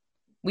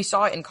 We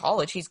saw it in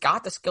college. He's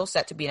got the skill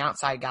set to be an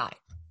outside guy.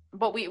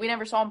 But we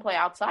never saw him play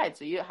outside,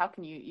 so how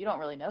can you don't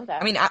really know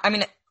that. I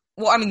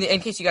mean, in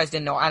case you guys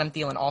didn't know, Adam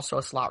Thielen also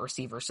a slot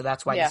receiver, so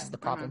that's why this is the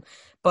problem.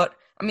 Mm-hmm. But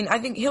I mean, I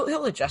think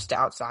he'll adjust to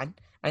outside.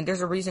 I mean,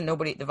 there's a reason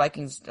the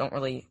Vikings don't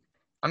really.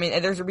 I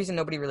mean, there's a reason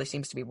nobody really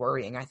seems to be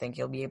worrying. I think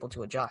he'll be able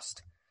to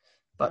adjust.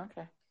 But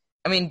okay.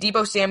 I mean,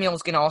 Deebo Samuel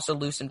is going to also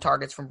lose some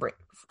targets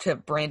to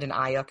Brandon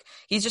Ayuk.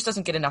 He just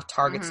doesn't get enough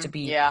targets to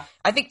be. Yeah.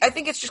 I think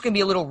it's just going to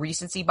be a little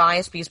recency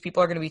bias because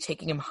people are going to be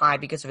taking him high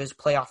because of his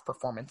playoff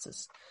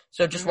performances.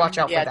 So just watch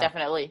out for that. Yeah,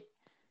 definitely.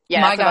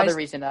 Yeah, that's another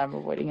reason that I'm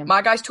avoiding him.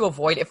 My guys to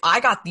avoid, if I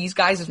got these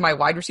guys as my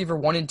wide receiver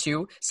 1 and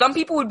 2, some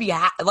people would be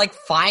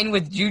fine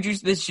with Juju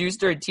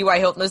Smith-Schuster and T.Y.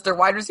 Hilton as their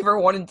wide receiver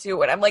 1 and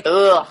 2, and I'm like,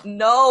 ugh,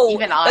 no,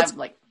 even I'm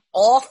like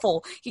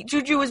awful.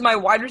 Juju is my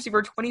wide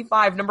receiver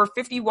 25, number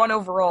 51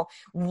 overall.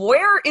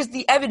 Where is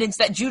the evidence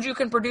that Juju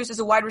can produce as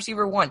a wide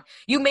receiver 1?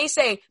 You may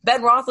say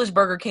Ben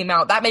Roethlisberger came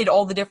out. That made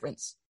all the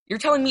difference. You're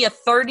telling me a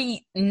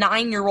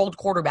 39-year-old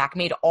quarterback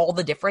made all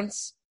the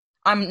difference?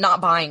 I'm not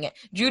buying it.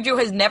 Juju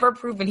has never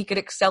proven he could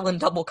excel in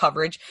double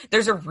coverage.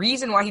 There's a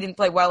reason why he didn't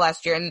play well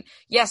last year. And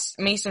yes,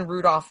 Mason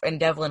Rudolph and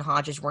Devlin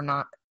Hodges were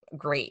not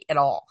great at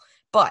all.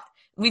 But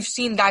we've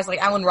seen guys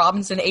like Allen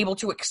Robinson able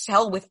to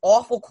excel with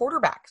awful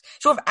quarterbacks.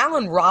 So if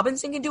Allen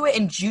Robinson can do it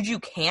and Juju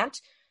can't,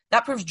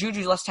 that proves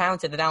Juju's less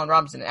talented than Allen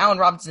Robinson. And Allen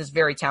Robinson is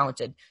very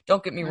talented.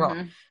 Don't get me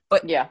wrong.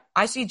 But yeah,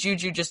 I see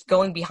Juju just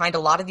going behind a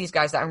lot of these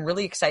guys that I'm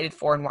really excited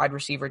for in wide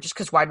receiver just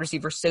because wide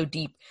receiver is so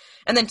deep.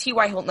 And then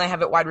T.Y. Hilton I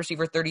have at wide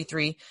receiver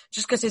 33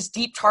 just because his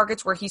deep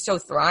targets where he so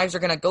thrives are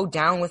going to go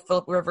down with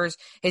Phillip Rivers.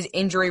 His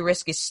injury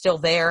risk is still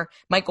there.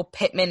 Michael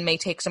Pittman may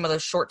take some of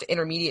those short to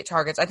intermediate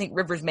targets. I think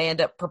Rivers may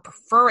end up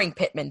preferring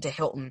Pittman to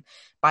Hilton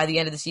by the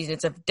end of the season.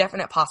 It's a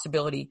definite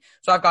possibility.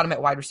 So I've got him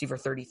at wide receiver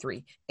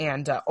 33.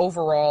 And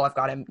overall, I've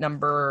got him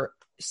number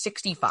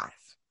 65.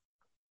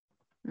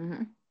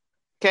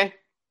 Okay.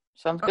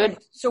 Sounds good.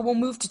 Right, so we'll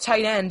move to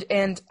tight end.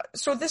 And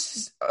so this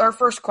is our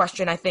first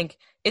question. I think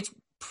it's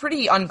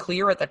pretty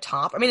unclear at the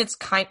top. I mean,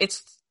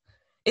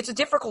 it's a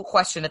difficult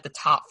question at the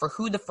top for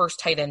who the first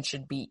tight end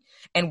should be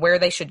and where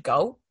they should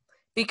go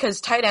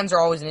because tight ends are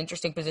always an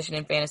interesting position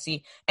in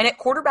fantasy. And at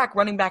quarterback,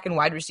 running back, and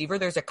wide receiver,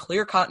 there's a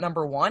clear-cut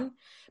number 1.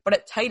 But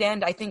at tight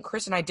end, I think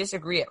Chris and I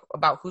disagree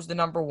about who's the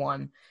number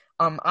 1.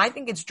 I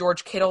think it's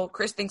George Kittle.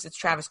 Chris thinks it's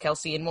Travis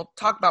Kelce. And we'll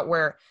talk about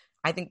where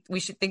I think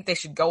they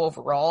should go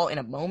overall in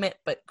a moment.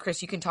 But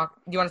Chris, do you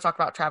want to talk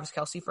about Travis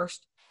Kelce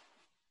first?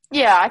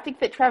 Yeah, I think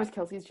that Travis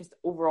Kelce is just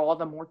overall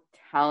the more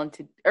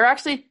talented, or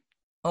actually,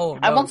 no.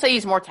 I won't say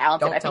he's more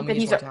talented. Don't tell me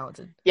he's more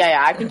talented.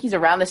 Yeah, I think he's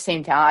around the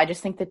same talent. I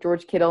just think that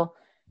George Kittle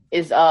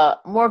is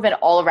more of an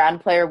all-around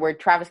player where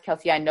Travis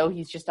Kelce, I know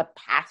he's just a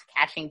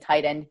pass-catching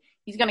tight end.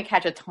 He's going to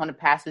catch a ton of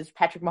passes.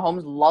 Patrick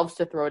Mahomes loves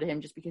to throw to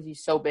him just because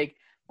he's so big.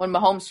 when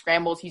Mahomes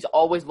scrambles, he's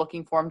always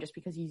looking for him just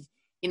because he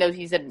knows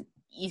he's an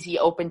easy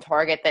open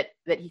target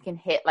that he can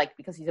hit, like,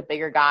 because he's a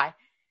bigger guy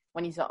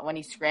when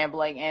he's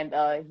scrambling,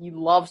 and he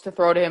loves to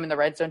throw to him in the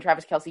red zone.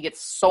 Travis Kelce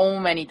gets so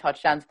many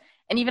touchdowns,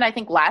 and even I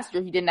think last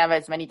year he didn't have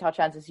as many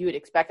touchdowns as you would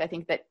expect. I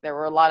think that there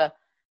were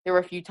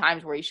a few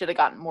times where he should have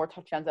gotten more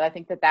touchdowns, and I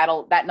think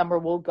that number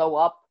will go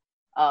up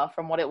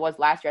from what it was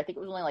last year. I think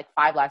it was only like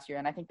 5 last year,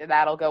 and I think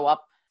that'll go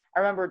up. I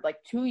remember like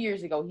 2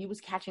 years ago, he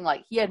was catching,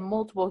 like, he had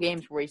multiple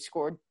games where he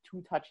scored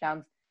 2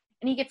 touchdowns,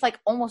 and he gets like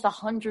almost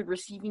 100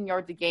 receiving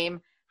yards a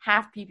game,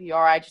 half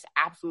PPR. I just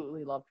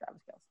absolutely love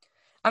Travis Kelce.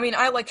 I mean,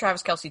 I like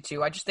Travis Kelce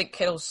too. I just think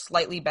Kittle's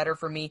slightly better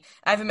for me.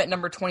 I have him at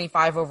number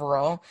 25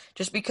 overall,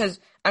 just because,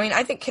 I mean,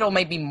 I think Kittle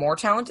might be more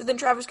talented than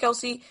Travis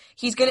Kelce.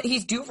 He's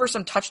due for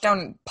some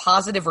touchdown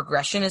positive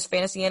regression, as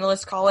fantasy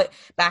analysts call it,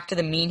 back to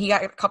the mean. He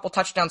got a couple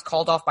touchdowns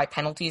called off by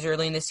penalties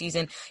early in the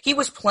season. He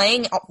was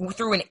playing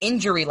through an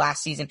injury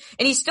last season,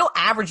 and he still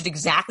averaged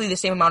exactly the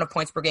same amount of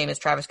points per game as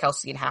Travis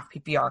Kelce in half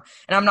PPR.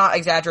 And I'm not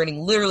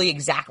exaggerating, literally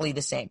exactly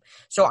the same.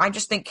 So I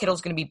just think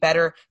Kittle's going to be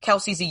better.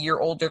 Kelce's a year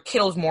older.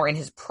 Kittle's more in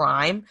his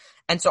prime.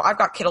 And so I've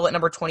got Kittle at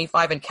number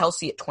 25 and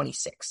Kelce at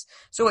 26.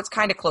 So it's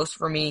kind of close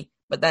for me,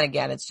 but then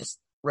again, it's just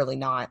really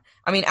not.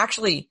 I mean,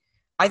 actually,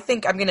 I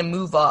think I'm going to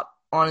move up,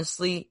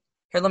 honestly.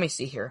 Here, let me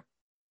see here.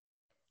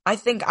 I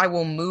think I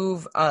will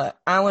move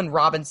Allen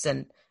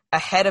Robinson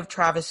ahead of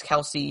Travis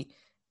Kelce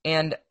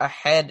and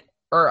I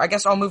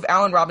guess I'll move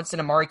Allen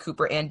Robinson, Amari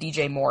Cooper, and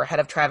DJ Moore ahead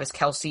of Travis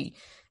Kelce,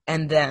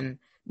 and then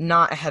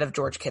not ahead of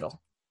George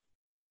Kittle.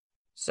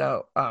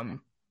 So,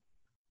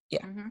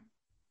 yeah. Mm-hmm.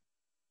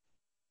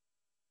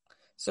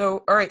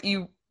 So, all right,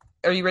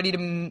 are you ready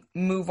to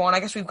move on? I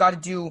guess we've got to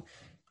do.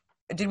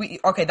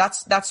 Okay,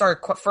 that's our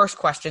first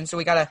question. So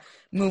we got to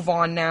move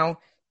on now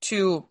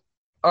to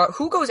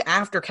who goes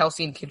after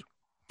Kelce and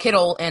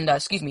Kittle,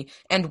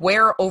 and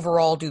where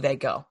overall do they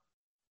go?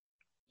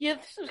 Yeah,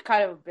 this is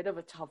kind of a bit of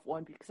a tough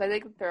one because I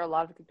think there are a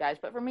lot of good guys,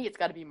 but for me, it's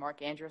got to be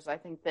Mark Andrews. I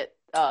think that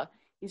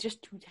he's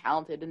just too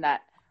talented in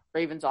that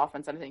Ravens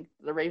offense. I think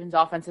the Ravens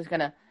offense is going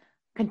to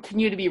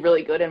continue to be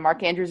really good, and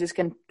Mark Andrews is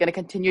going to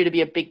continue to be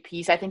a big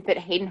piece. I think that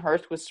Hayden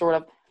Hurst was sort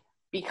of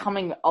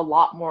becoming a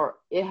lot more.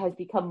 It has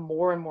become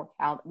more and more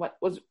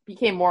talented.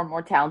 Became more and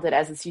more talented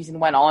as the season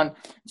went on.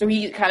 So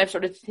he kind of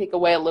started to take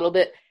away a little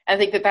bit. And I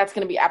think that that's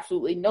going to be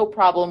absolutely no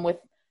problem with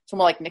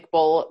someone like Nick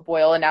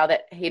Boyle. And now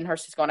that Hayden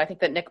Hurst is gone, I think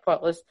that Nick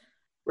Boyle is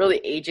really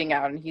aging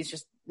out, and he's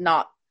just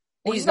not.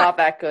 Well, he's not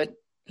that good.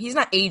 He's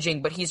not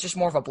aging, but he's just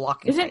more of a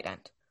blocking tight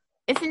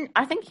end.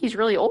 I think he's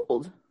really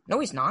old. No,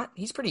 he's not.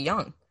 He's pretty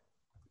young.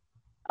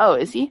 Oh,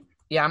 is he?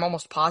 Yeah, I'm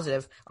almost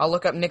positive. I'll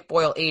look up Nick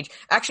Boyle age.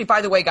 Actually, by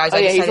the way, guys,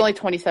 he's only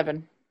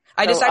 27.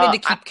 I decided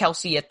to keep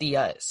Kelce at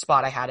the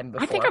spot I had him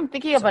before. I think I'm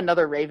thinking of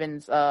another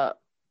Ravens tight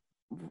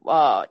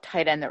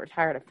end that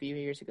retired a few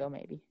years ago,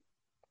 maybe.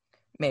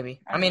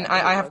 Maybe. I mean,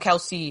 I have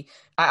Kelce.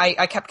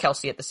 I kept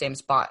Kelce at the same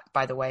spot,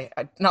 by the way.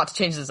 Not to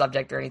change the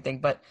subject or anything,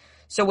 but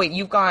so wait,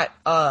 you've got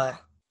all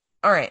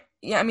right.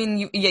 Yeah, I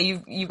mean,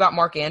 you got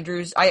Mark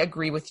Andrews. I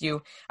agree with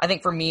you. I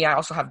think for me, I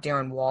also have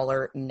Darren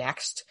Waller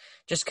next,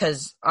 just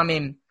because, I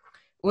mean,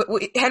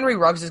 Henry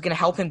Ruggs is going to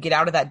help him get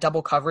out of that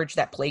double coverage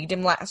that plagued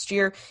him last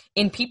year.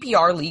 In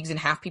PPR leagues and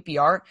half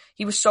PPR,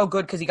 he was so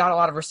good because he got a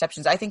lot of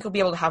receptions. I think he'll be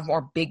able to have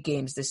more big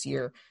games this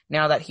year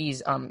now that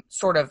he's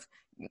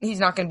he's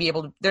not going to be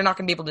able to, they're not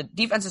going to be able to,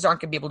 defenses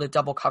aren't going to be able to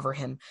double cover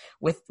him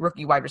with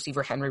rookie wide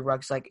receiver Henry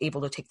Ruggs, like,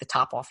 able to take the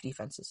top off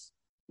defenses.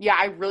 Yeah,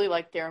 I really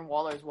like Darren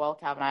Waller as well,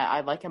 Calvin.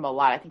 I like him a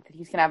lot. I think that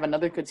he's going to have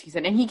another good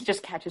season, and he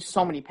just catches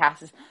so many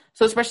passes.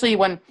 So especially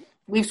when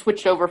we've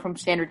switched over from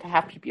standard to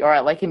half PPR, I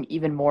like him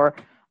even more.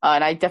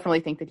 And I definitely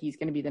think that he's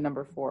going to be the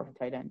number 4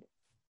 tight end.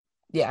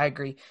 Yeah, I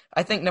agree.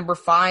 I think number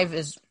 5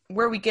 is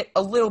where we get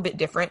a little bit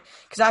different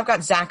because I've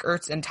got Zach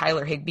Ertz and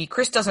Tyler Higbee.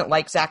 Chris doesn't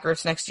like Zach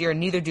Ertz next year, and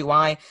neither do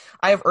I.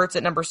 I have Ertz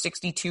at number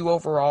 62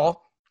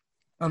 overall.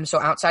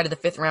 So outside of the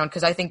 5th round,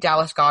 because I think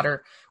Dallas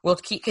Goedert will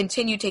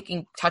continue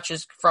taking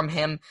touches from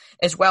him,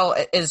 as well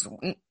as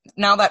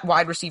now that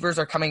wide receivers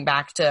are coming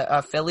back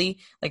to Philly,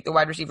 like the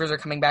wide receivers are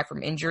coming back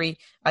from injury,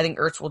 I think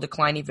Ertz will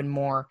decline even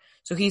more.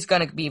 So he's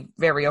going to be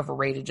very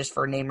overrated just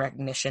for name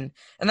recognition.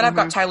 And then I've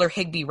got Tyler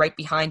Higbee right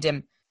behind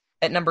him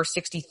at number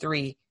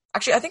 63.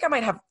 Actually, I think I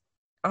might have,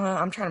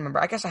 I'm trying to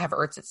remember. I guess I have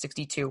Ertz at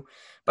 62,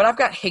 but I've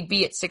got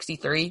Higbee at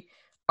 63.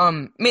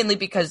 Mainly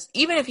because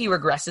even if he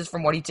regresses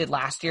from what he did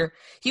last year,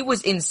 he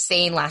was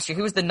insane last year.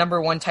 He was the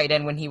number 1 tight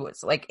end when he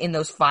was like in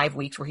those 5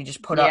 weeks where he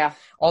just put up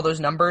all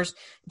those numbers.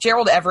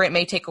 Gerald Everett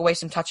may take away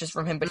some touches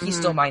from him, but he's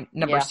still my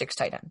number 6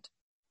 tight end.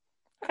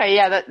 Okay,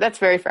 yeah, that's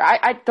very fair.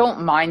 I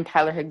don't mind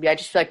Tyler Higbee. I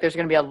just feel like there's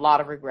going to be a lot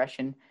of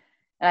regression,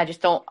 and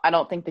I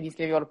don't think that he's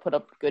going to be able to put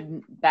up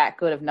that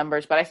good of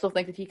numbers. But I still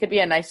think that he could be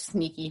a nice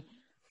sneaky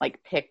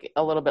like pick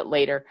a little bit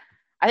later.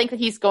 I think that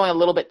he's going a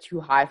little bit too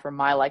high for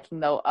my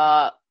liking,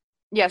 though.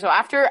 Yeah, so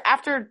after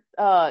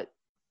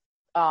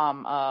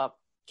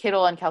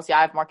Kittle and Kelce,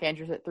 I have Mark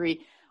Andrews at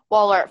 3,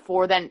 Waller at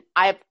 4. Then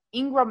I have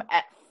Ingram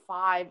at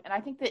 5, and I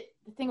think that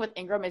the thing with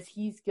Ingram is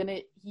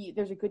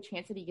there's a good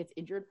chance that he gets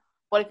injured.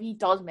 But if he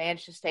does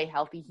manage to stay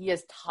healthy, he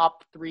has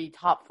top 3,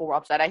 top 4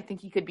 upside. I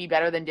think he could be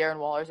better than Darren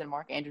Wallers and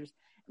Mark Andrews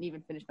and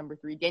even finish number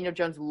 3. Daniel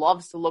Jones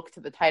loves to look to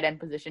the tight end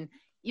position.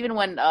 Even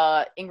when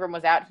Ingram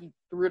was out, he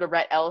threw to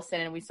Rhett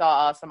Ellison, and we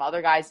saw some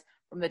other guys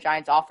from the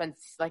Giants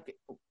offense, like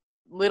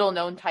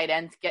little-known tight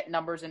ends, get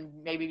numbers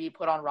and maybe be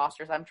put on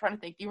rosters. I'm trying to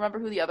think. Do you remember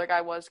who the other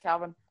guy was,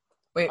 Calvin?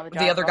 Wait,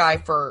 the other guy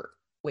for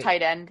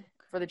tight end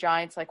for the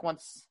Giants, like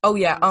once. Oh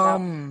yeah,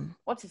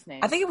 what's his name?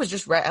 I think it was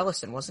just Rhett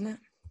Ellison, wasn't it?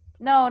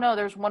 No,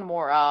 there's one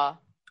more. I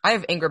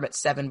have Ingram at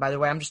 7, by the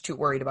way. I'm just too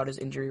worried about his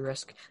injury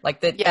risk.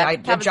 Like the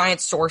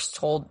Giants source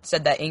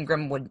said that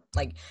Ingram would,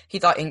 like,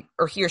 he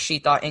or she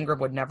thought Ingram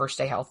would never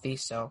stay healthy.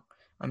 So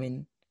I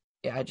mean,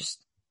 yeah,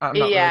 I'm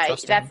not really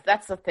trusting him.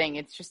 That's the thing.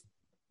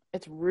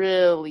 It's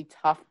really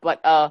tough,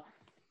 but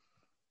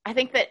I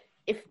think that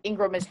if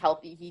Ingram is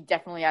healthy, he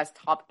definitely has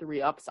top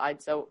 3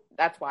 upside. So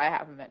that's why I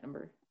have him at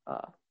number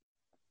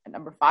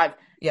 5.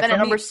 Yeah, then at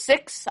number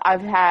 6, I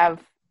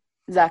have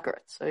Zach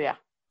Ertz. So yeah.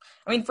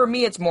 I mean, for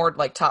me, it's more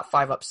like top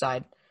 5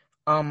 upside.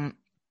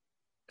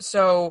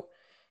 So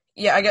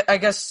yeah, I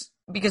guess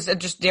because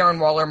it's just Darren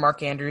Waller,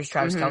 Mark Andrews,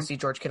 Travis Kelce,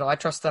 George Kittle, I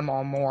trust them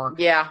all more.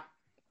 Yeah.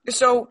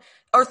 So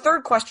our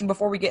third question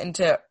before we get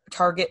into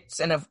targets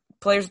and of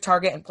players to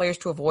target and players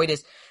to avoid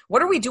is,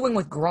 what are we doing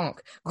with Gronk?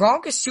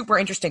 Gronk is super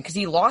interesting because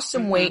he lost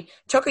some weight,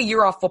 took a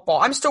year off football.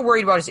 I'm still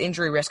worried about his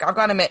injury risk. I've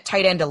got him at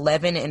tight end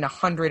 11 and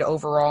 100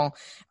 overall.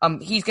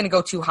 He's going to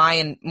go too high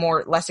in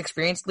less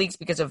experienced leagues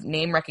because of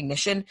name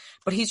recognition,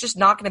 but he's just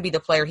not going to be the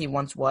player he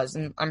once was,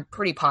 and I'm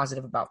pretty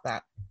positive about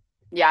that.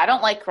 Yeah, I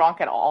don't like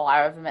Gronk at all.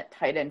 I have him at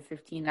tight end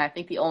 15, and I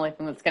think the only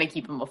thing that's going to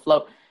keep him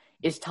afloat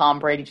is Tom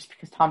Brady, just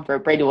because Tom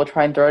Brady will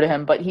try and throw to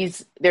him, but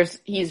he's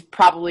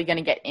probably going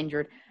to get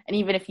injured. And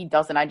even if he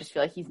doesn't, I just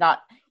feel like he's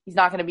not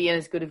going to be in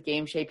as good of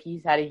game shape.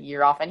 He's had a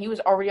year off, and he was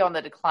already on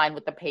the decline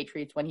with the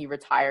Patriots when he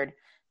retired.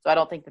 So I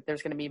don't think that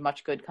there's going to be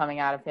much good coming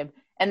out of him.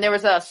 And there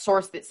was a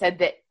source that said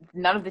that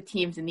none of the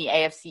teams in the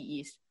AFC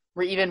East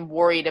were even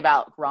worried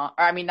about Gronk.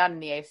 Or I mean, not in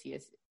the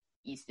AFC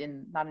East,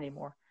 not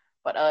anymore.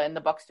 But in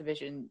the Bucs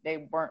division, they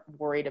weren't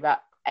worried about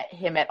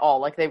him at all.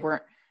 Like they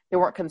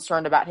weren't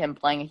concerned about him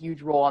playing a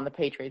huge role on the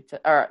Patriots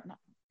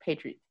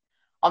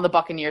on the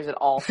Buccaneers at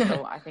all.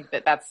 So I think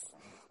that's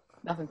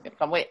nothing's gonna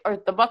come. Wait,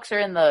 the Bucs are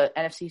in the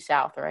NFC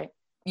South, right?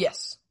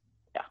 Yes.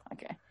 Yeah.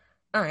 Okay.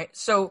 All right.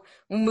 So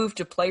we'll move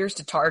to players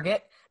to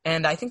target,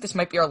 and I think this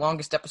might be our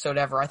longest episode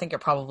ever. I think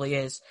it probably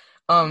is.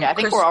 Yeah, I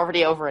think we're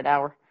already over an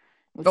hour.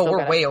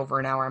 We're way over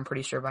an hour. I'm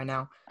pretty sure by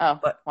now. Oh,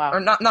 but wow. Or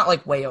not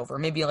like way over.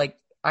 Maybe like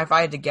if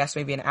I had to guess,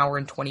 maybe an hour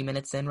and 20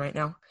 minutes in right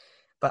now.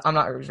 But I'm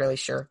not really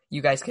sure.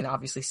 You guys can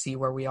obviously see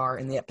where we are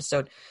in the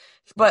episode.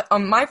 But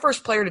my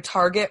first player to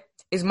target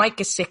is Mike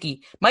Gesicki.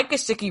 Mike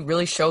Gesicki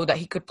really showed that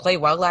he could play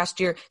well last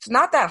year. It's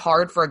not that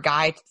hard for a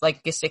guy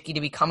like Gesicki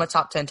to become a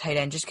top 10 tight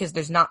end just because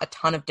there's not a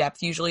ton of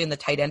depth usually in the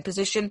tight end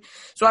position.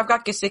 So I've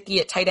got Gesicki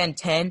at tight end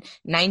 10,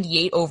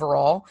 98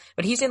 overall,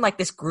 but he's in like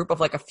this group of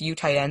like a few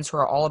tight ends who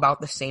are all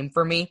about the same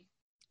for me.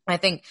 I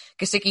think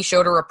Gesicki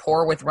showed a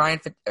rapport with Ryan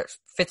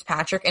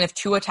Fitzpatrick, and if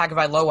Tua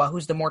Tagovailoa,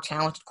 who's the more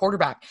talented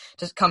quarterback,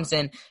 just comes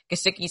in,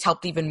 Gesicki's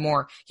helped even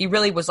more. He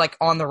really was like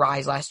on the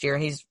rise last year,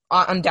 and he's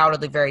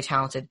undoubtedly very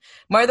talented.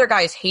 My other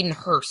guy is Hayden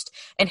Hurst,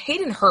 and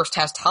Hayden Hurst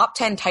has top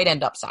 10 tight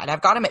end upside.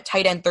 I've got him at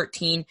tight end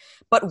 13,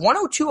 but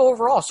 102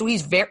 overall, so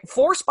he's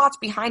 4 spots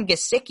behind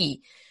Gesicki,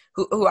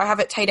 who I have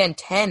at tight end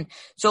 10.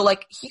 So,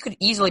 like, he could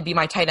easily be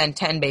my tight end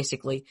 10,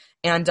 basically.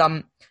 And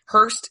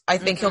Hurst, I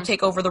think he'll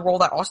take over the role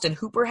that Austin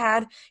Hooper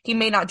had. He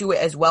may not do it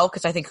as well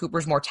because I think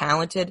Hooper's more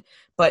talented,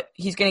 but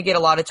he's going to get a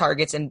lot of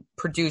targets and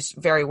produce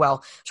very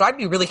well. So I'd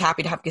be really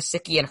happy to have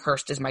Gesicki and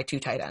Hurst as my 2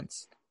 tight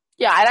ends.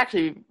 Yeah, I'd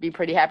actually be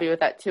pretty happy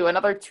with that, too.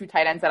 Another 2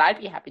 tight ends that I'd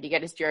be happy to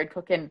get is Jared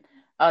Cook and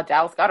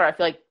Dallas Goedert. I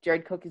feel like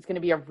Jared Cook is going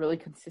to be a really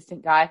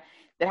consistent guy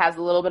that has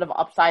a little bit of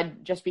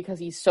upside just because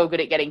he's so good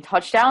at getting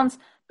touchdowns.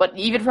 But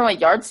even from a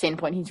yard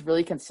standpoint, he's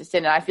really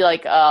consistent. And I feel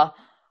like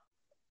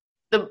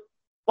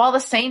while the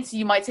Saints,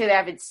 you might say they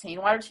have insane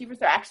wide receivers,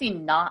 they're actually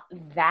not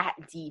that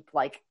deep,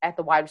 like, at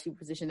the wide receiver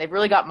position. They've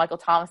really got Michael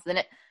Thomas. Then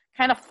it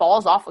kind of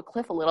falls off a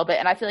cliff a little bit.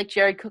 And I feel like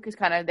Jared Cook is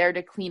kind of there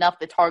to clean up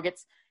the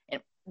targets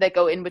that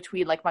go in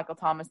between, like, Michael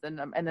Thomas and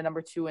the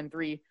number 2 and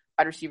 3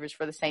 wide receivers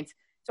for the Saints.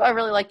 So I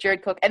really like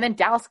Jared Cook. And then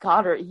Dallas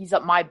Goedert, he's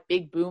up my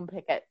big boom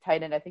pick at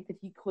tight end. I think that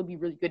he could be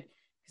really good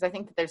because I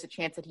think that there's a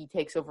chance that he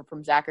takes over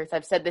from Zach Ertz.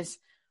 I've said this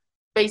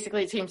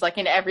basically, it seems like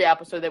in every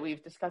episode that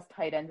we've discussed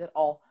tight ends at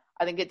all.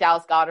 I think that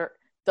Dallas Goedert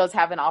does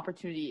have an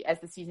opportunity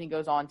as the season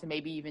goes on to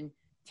maybe even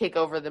take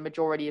over the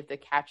majority of the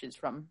catches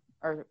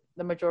or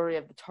the majority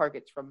of the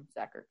targets from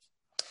Zach Ertz.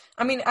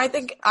 I mean, I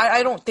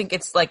don't think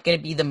it's like going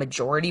to be the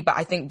majority, but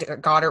I think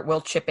Goddard will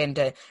chip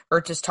into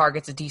Ertz's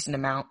targets a decent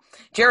amount.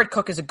 Jared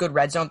Cook is a good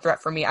red zone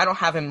threat for me. I don't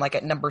have him like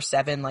at number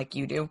 7 like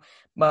you do,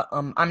 but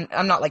I'm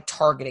not like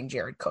targeting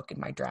Jared Cook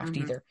in my draft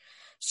either.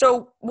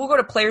 So we'll go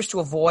to players to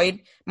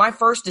avoid. My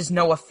first is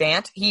Noah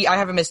Fant. I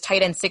have him as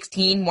tight end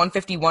 16,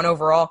 151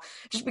 overall,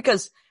 just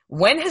because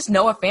when has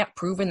Noah Fant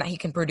proven that he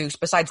can produce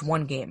besides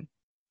one game?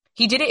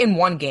 He did it in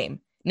one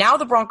game. Now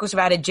the Broncos have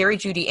added Jerry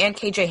Jeudy and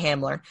KJ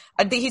Hamler.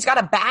 He's got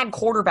a bad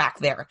quarterback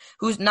there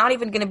who's not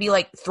even going to be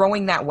like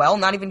throwing that well,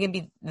 not even going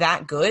to be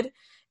that good.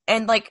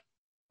 And like,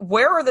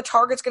 where are the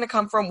targets going to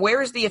come from?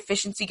 Where is the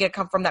efficiency going to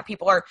come from that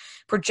people are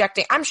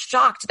projecting? I'm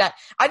shocked that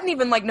I didn't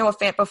even like Noah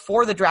Fant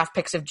before the draft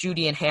picks of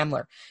Jeudy and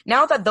Hamler.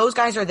 Now that those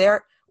guys are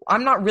there,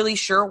 I'm not really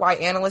sure why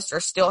analysts are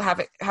still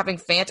having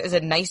Fant as a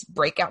nice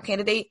breakout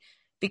candidate,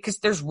 because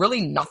there's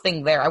really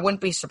nothing there. I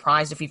wouldn't be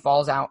surprised if he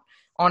falls out.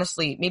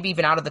 Honestly, maybe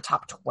even out of the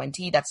top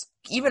 20. That's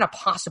even a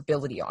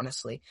possibility,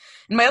 honestly.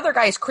 And my other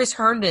guy is Chris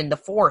Herndon, the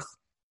fourth,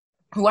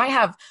 who I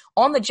have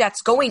on the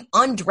Jets going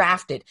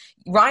undrafted.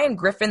 Ryan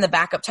Griffin, the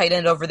backup tight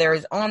end over there,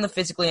 is on the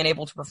physically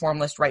unable to perform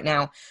list right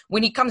now.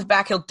 When he comes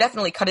back, he'll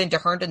definitely cut into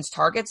Herndon's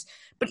targets.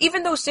 But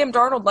even though Sam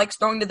Darnold likes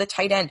throwing to the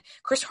tight end,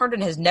 Chris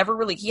Herndon has never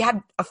really, he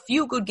had a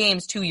few good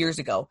games 2 years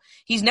ago.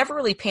 He's never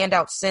really panned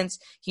out since.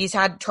 He's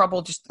had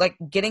trouble just like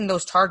getting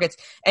those targets.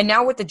 And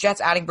now with the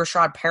Jets adding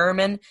Brashad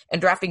Perriman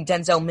and drafting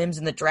Denzel Mims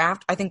in the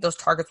draft, I think those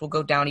targets will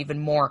go down even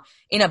more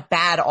in a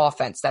bad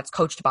offense that's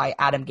coached by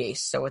Adam Gase.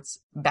 So it's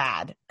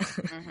bad.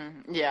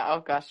 Mm-hmm. Yeah. Oh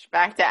gosh.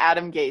 Back to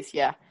Adam Gase.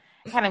 Yeah.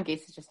 Adam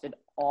Gase is just an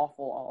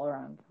awful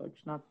all-around coach.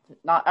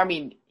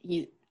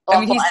 He's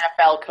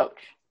NFL coach.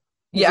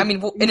 He's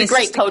a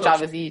great coach.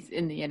 Obviously, he's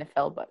in the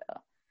NFL, but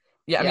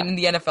in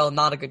the NFL,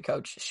 not a good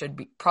coach.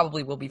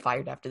 Probably will be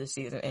fired after the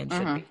season and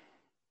should be.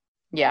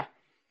 Yeah.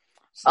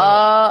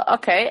 So.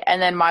 Okay.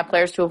 And then my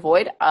players to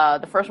avoid.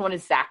 The first one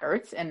is Zach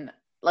Ertz, and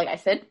like I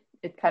said,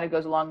 it kind of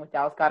goes along with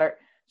Dallas Goedert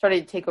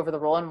started to take over the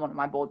role, and one of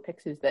my bold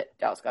picks is that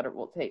Dallas Goedert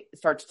will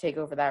start to take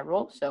over that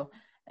role. So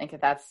I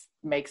think that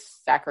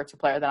makes Zach Ertz a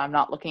player that I'm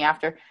not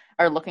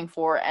looking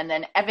for. And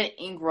then Evan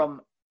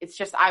Ingram, it's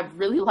just I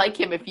really like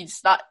him if he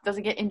just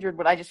doesn't get injured,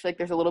 but I just feel like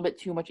there's a little bit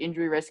too much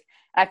injury risk.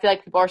 And I feel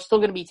like people are still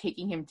going to be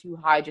taking him too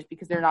high just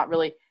because they're not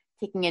really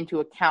taking into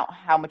account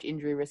how much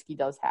injury risk he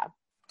does have.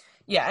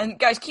 Yeah, and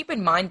guys, keep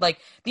in mind, like,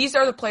 these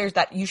are the players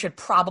that you should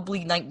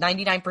probably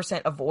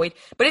 99% avoid.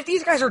 But if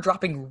these guys are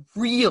dropping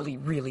really,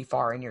 really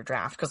far in your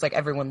draft, because, like,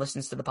 everyone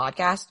listens to the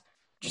podcast,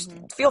 just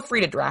feel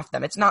free to draft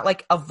them. It's not,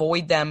 like,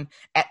 avoid them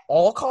at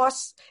all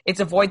costs. It's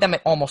avoid them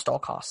at almost all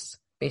costs,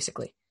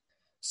 basically.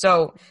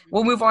 So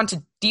we'll move on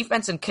to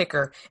defense and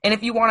kicker. And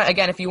if you want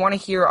to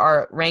hear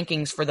our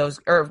rankings for those,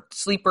 or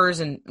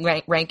sleepers and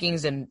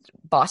rankings and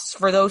busts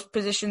for those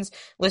positions,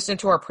 listen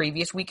to our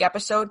previous week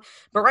episode.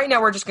 But right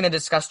now we're just going to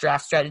discuss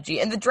draft strategy.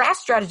 And the draft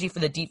strategy for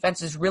the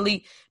defense is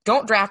really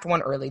don't draft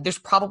one early. There's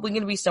probably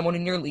going to be someone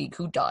in your league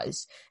who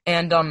does.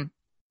 And,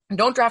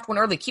 don't draft one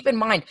early. Keep in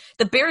mind,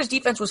 the Bears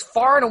defense was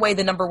far and away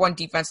the number one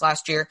defense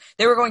last year.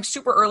 They were going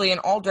super early in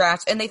all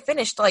drafts, and they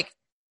finished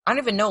I don't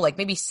even know,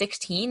 maybe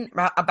 16,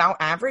 about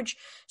average.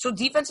 So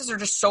defenses are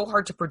just so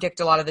hard to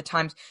predict a lot of the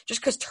times just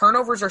because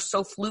turnovers are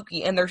so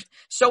fluky and they're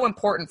so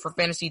important for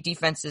fantasy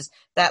defenses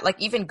that,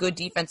 even good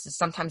defenses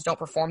sometimes don't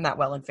perform that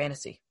well in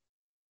fantasy.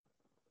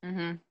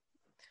 Mm-hmm.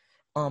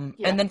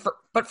 Yeah. And then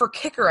for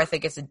kicker, I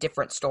think it's a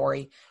different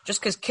story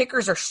just because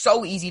kickers are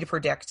so easy to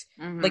predict.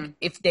 Mm-hmm.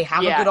 If they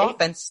have a good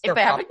offense, if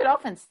they have a good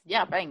offense,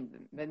 bang,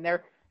 then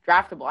they're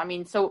draftable. I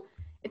mean, so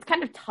it's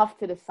kind of tough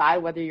to decide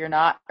whether you're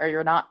going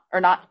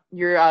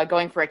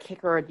for a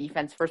kicker or a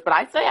defense first. But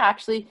I'd say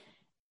actually,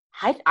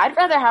 I'd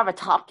rather have a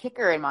top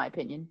kicker in my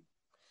opinion.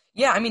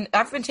 Yeah, I mean,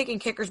 I've been taking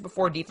kickers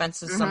before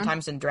defenses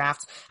sometimes in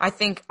drafts. I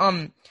think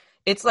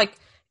it's like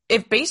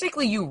if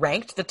basically you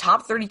ranked the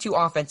top 32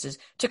 offenses,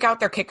 took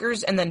out their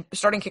kickers and then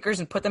starting kickers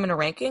and put them in a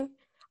ranking,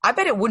 I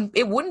bet it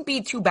wouldn't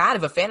be too bad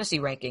of a fantasy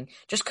ranking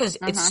just because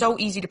it's so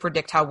easy to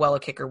predict how well a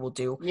kicker will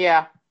do.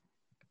 Yeah.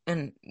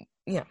 And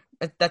yeah.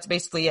 That's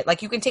basically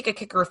it. You can take a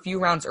kicker a few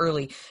rounds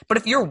early, but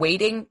if you're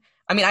waiting,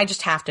 I mean, I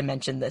just have to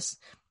mention this.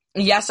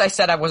 Yes, I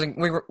said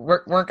we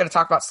weren't going to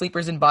talk about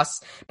sleepers and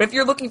busts, but if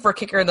you're looking for a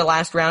kicker in the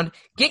last round,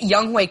 get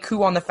Younghoe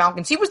Koo on the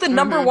Falcons. He was the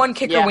number one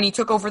kicker when he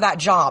took over that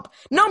job.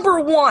 Number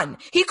one.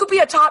 He could be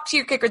a top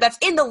tier kicker that's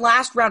in the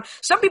last round.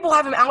 Some people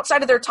have him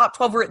outside of their top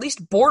 12 or at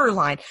least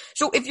borderline.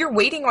 So if you're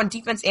waiting on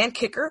defense and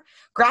kicker,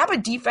 grab a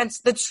defense.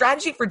 The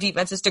strategy for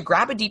defense is to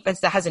grab a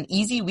defense that has an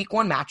easy week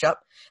one matchup,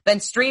 then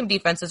stream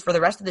defenses for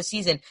the rest of the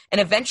season. And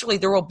eventually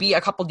there will be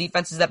a couple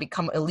defenses that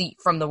become elite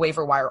from the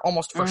waiver wire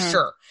almost for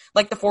sure.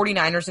 Like the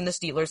 49ers and the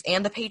Steelers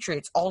and the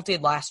Patriots all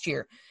did last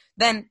year.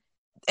 And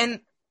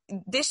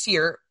this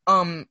year,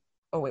 what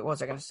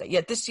was I going to say?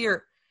 Yeah, this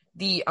year,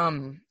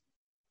 what?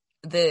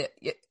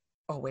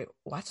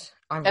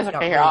 That's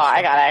okay. Here,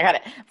 I got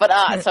it.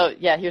 But, so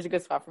yeah, here's a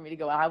good spot for me to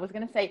go. I was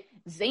going to say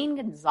Zane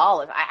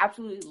Gonzalez. I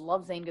absolutely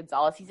love Zane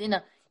Gonzalez. He's in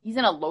a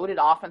loaded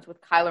offense with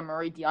Kyler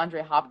Murray,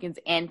 DeAndre Hopkins,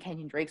 and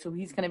Kenyon Drake. So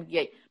he's going to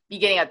be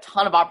getting a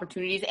ton of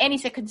opportunities. And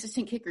he's a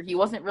consistent kicker. He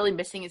wasn't really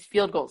missing his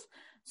field goals.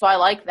 So I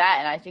like that.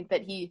 And I think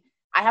that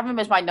I have him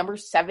as my number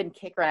 7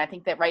 kicker. And I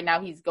think that right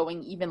now he's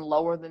going even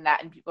lower than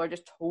that. And people are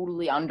just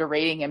totally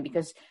underrating him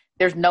because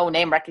there's no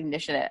name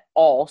recognition at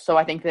all. So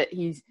I think that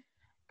he's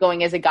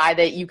going as a guy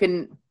that you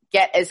can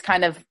get as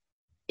kind of,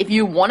 if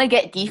you want to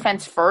get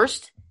defense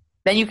first,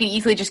 then you can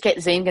easily just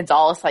get Zane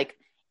Gonzalez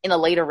in a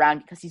later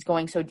round because he's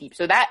going so deep.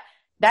 So that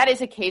that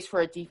is a case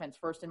for a defense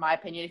first, in my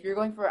opinion. If you're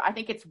going for, I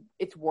think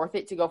it's worth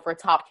it to go for a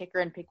top kicker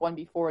and pick one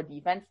before a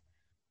defense.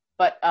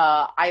 But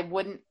I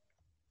wouldn't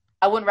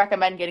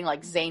recommend getting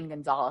like Zane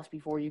Gonzalez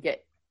before you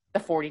get the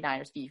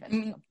 49ers defense.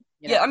 You know?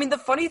 Yeah, I mean, the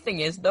funny thing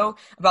is, though,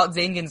 about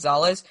Zane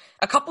Gonzalez,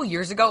 a couple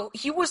years ago,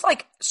 he was,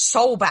 like,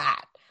 so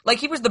bad. Like,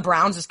 he was the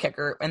Browns'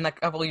 kicker, and like,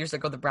 a couple of years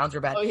ago, the Browns were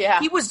bad. Oh, yeah.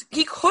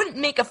 He couldn't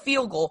make a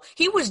field goal.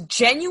 He was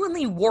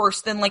genuinely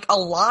worse than, like, a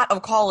lot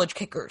of college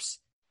kickers.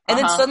 And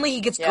then suddenly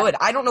he gets good.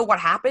 I don't know what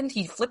happened.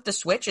 He flipped the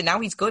switch, and now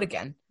he's good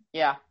again.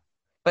 Yeah.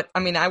 But, I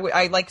mean,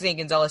 I like Zane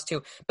Gonzalez,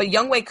 too. But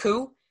Younghoe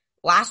Koo,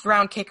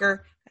 last-round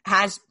kicker,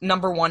 has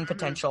number one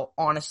potential.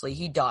 Honestly,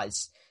 he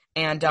does.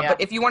 And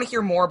but if you want to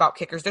hear more about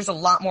kickers, there's a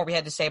lot more we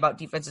had to say about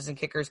defenses and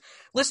kickers.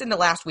 Listen to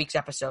last week's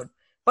episode.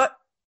 But,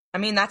 I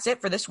mean, that's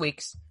it for this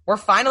week's. We're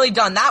finally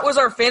done. That was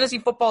our fantasy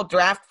football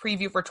draft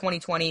preview for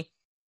 2020.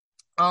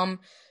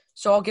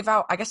 So I'll give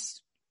out, I guess,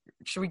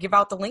 should we give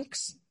out the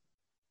links?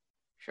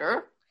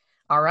 Sure.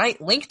 All right,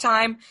 link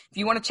time. If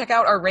you want to check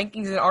out our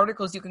rankings and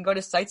articles, you can go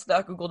to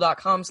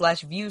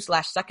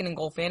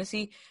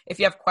sites.google.com/view/secondandgoalfantasy. If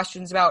you have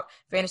questions about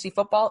fantasy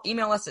football,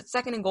 email us at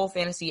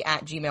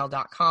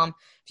secondandgoalfantasy@gmail.com.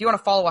 If you want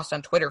to follow us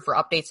on Twitter for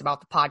updates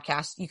about the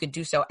podcast, you can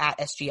do so at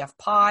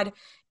SGFpod.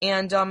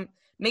 And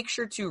make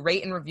sure to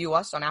rate and review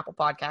us on Apple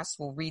Podcasts.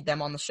 We'll read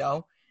them on the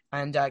show.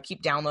 And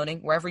keep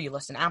downloading wherever you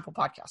listen, Apple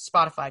Podcasts,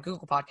 Spotify,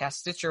 Google Podcasts,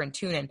 Stitcher, and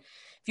TuneIn.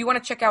 If you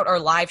want to check out our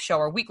live show,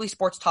 our weekly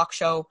sports talk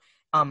show,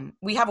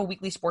 we have a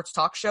weekly sports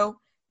talk show,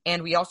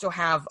 and we also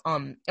have,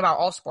 about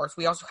all sports,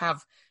 we also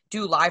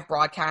do live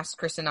broadcasts,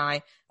 Chris and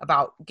I,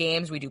 about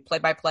games. We do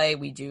play-by-play.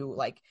 We do,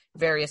 like,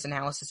 various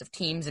analysis of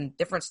teams and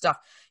different stuff.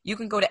 You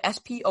can go to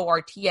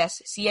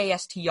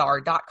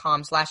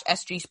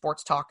sportscastr.com/SG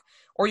Sports Talk,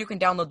 or you can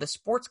download the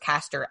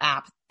Sportscaster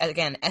app.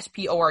 Again,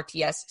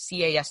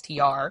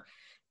 sportscastr,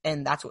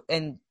 and that's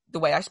and the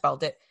way I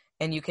spelled it.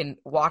 And you can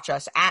watch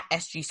us at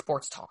SG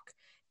Sports Talk.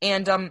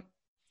 And,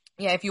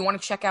 if you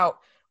want to check out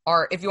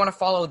if you want to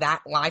follow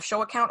that live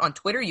show account on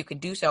Twitter, you can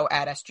do so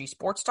at SG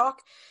Sports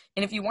Talk.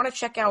 And if you want to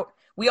check out,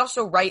 we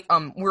also write,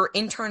 we're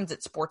interns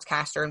at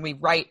Sportscaster, and we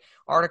write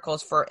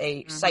articles for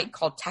a site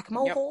called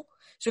TechMoHole.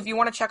 So if you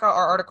want to check out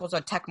our articles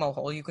on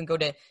TechMoHole, you can go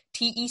to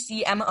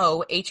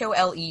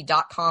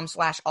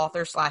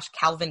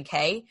TECMOHOLE.com/author/Calvin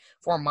K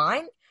for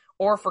mine.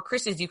 Or for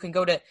Chris's, you can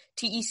go to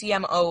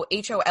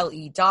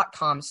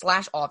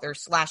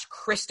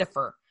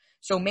TECMOHOLE.com/author/Christopher.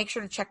 So make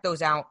sure to check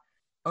those out.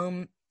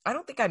 I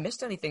don't think I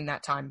missed anything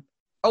that time.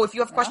 Oh, if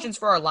you have questions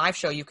for our live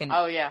show, you can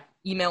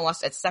email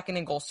us at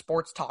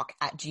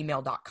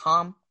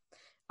secondandgoalsportstalk@gmail.com.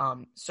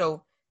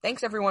 So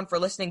thanks everyone for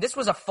listening. This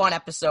was a fun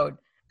episode.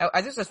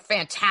 This was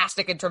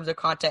fantastic in terms of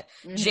content,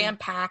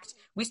 jam-packed.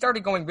 We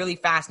started going really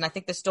fast, and I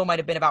think this still might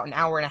have been about an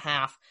hour and a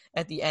half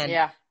at the end.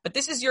 Yeah. But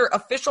this is your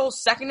official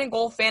Second and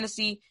Goal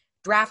fantasy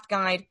draft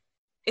guide.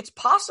 It's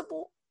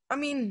possible. I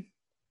mean,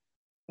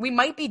 we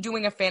might be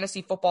doing a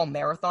fantasy football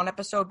marathon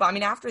episode, but I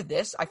mean, after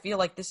this, I feel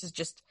like this is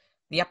just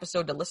the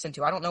episode to listen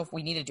to. I don't know if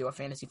we need to do a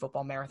fantasy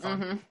football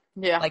marathon.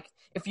 Yeah. Like,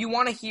 if you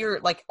want to hear,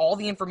 like, all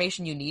the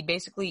information you need,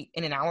 basically,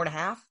 in an hour and a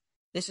half,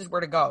 this is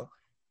where to go.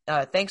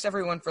 Thanks,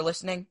 everyone, for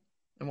listening,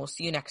 and we'll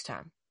see you next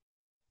time.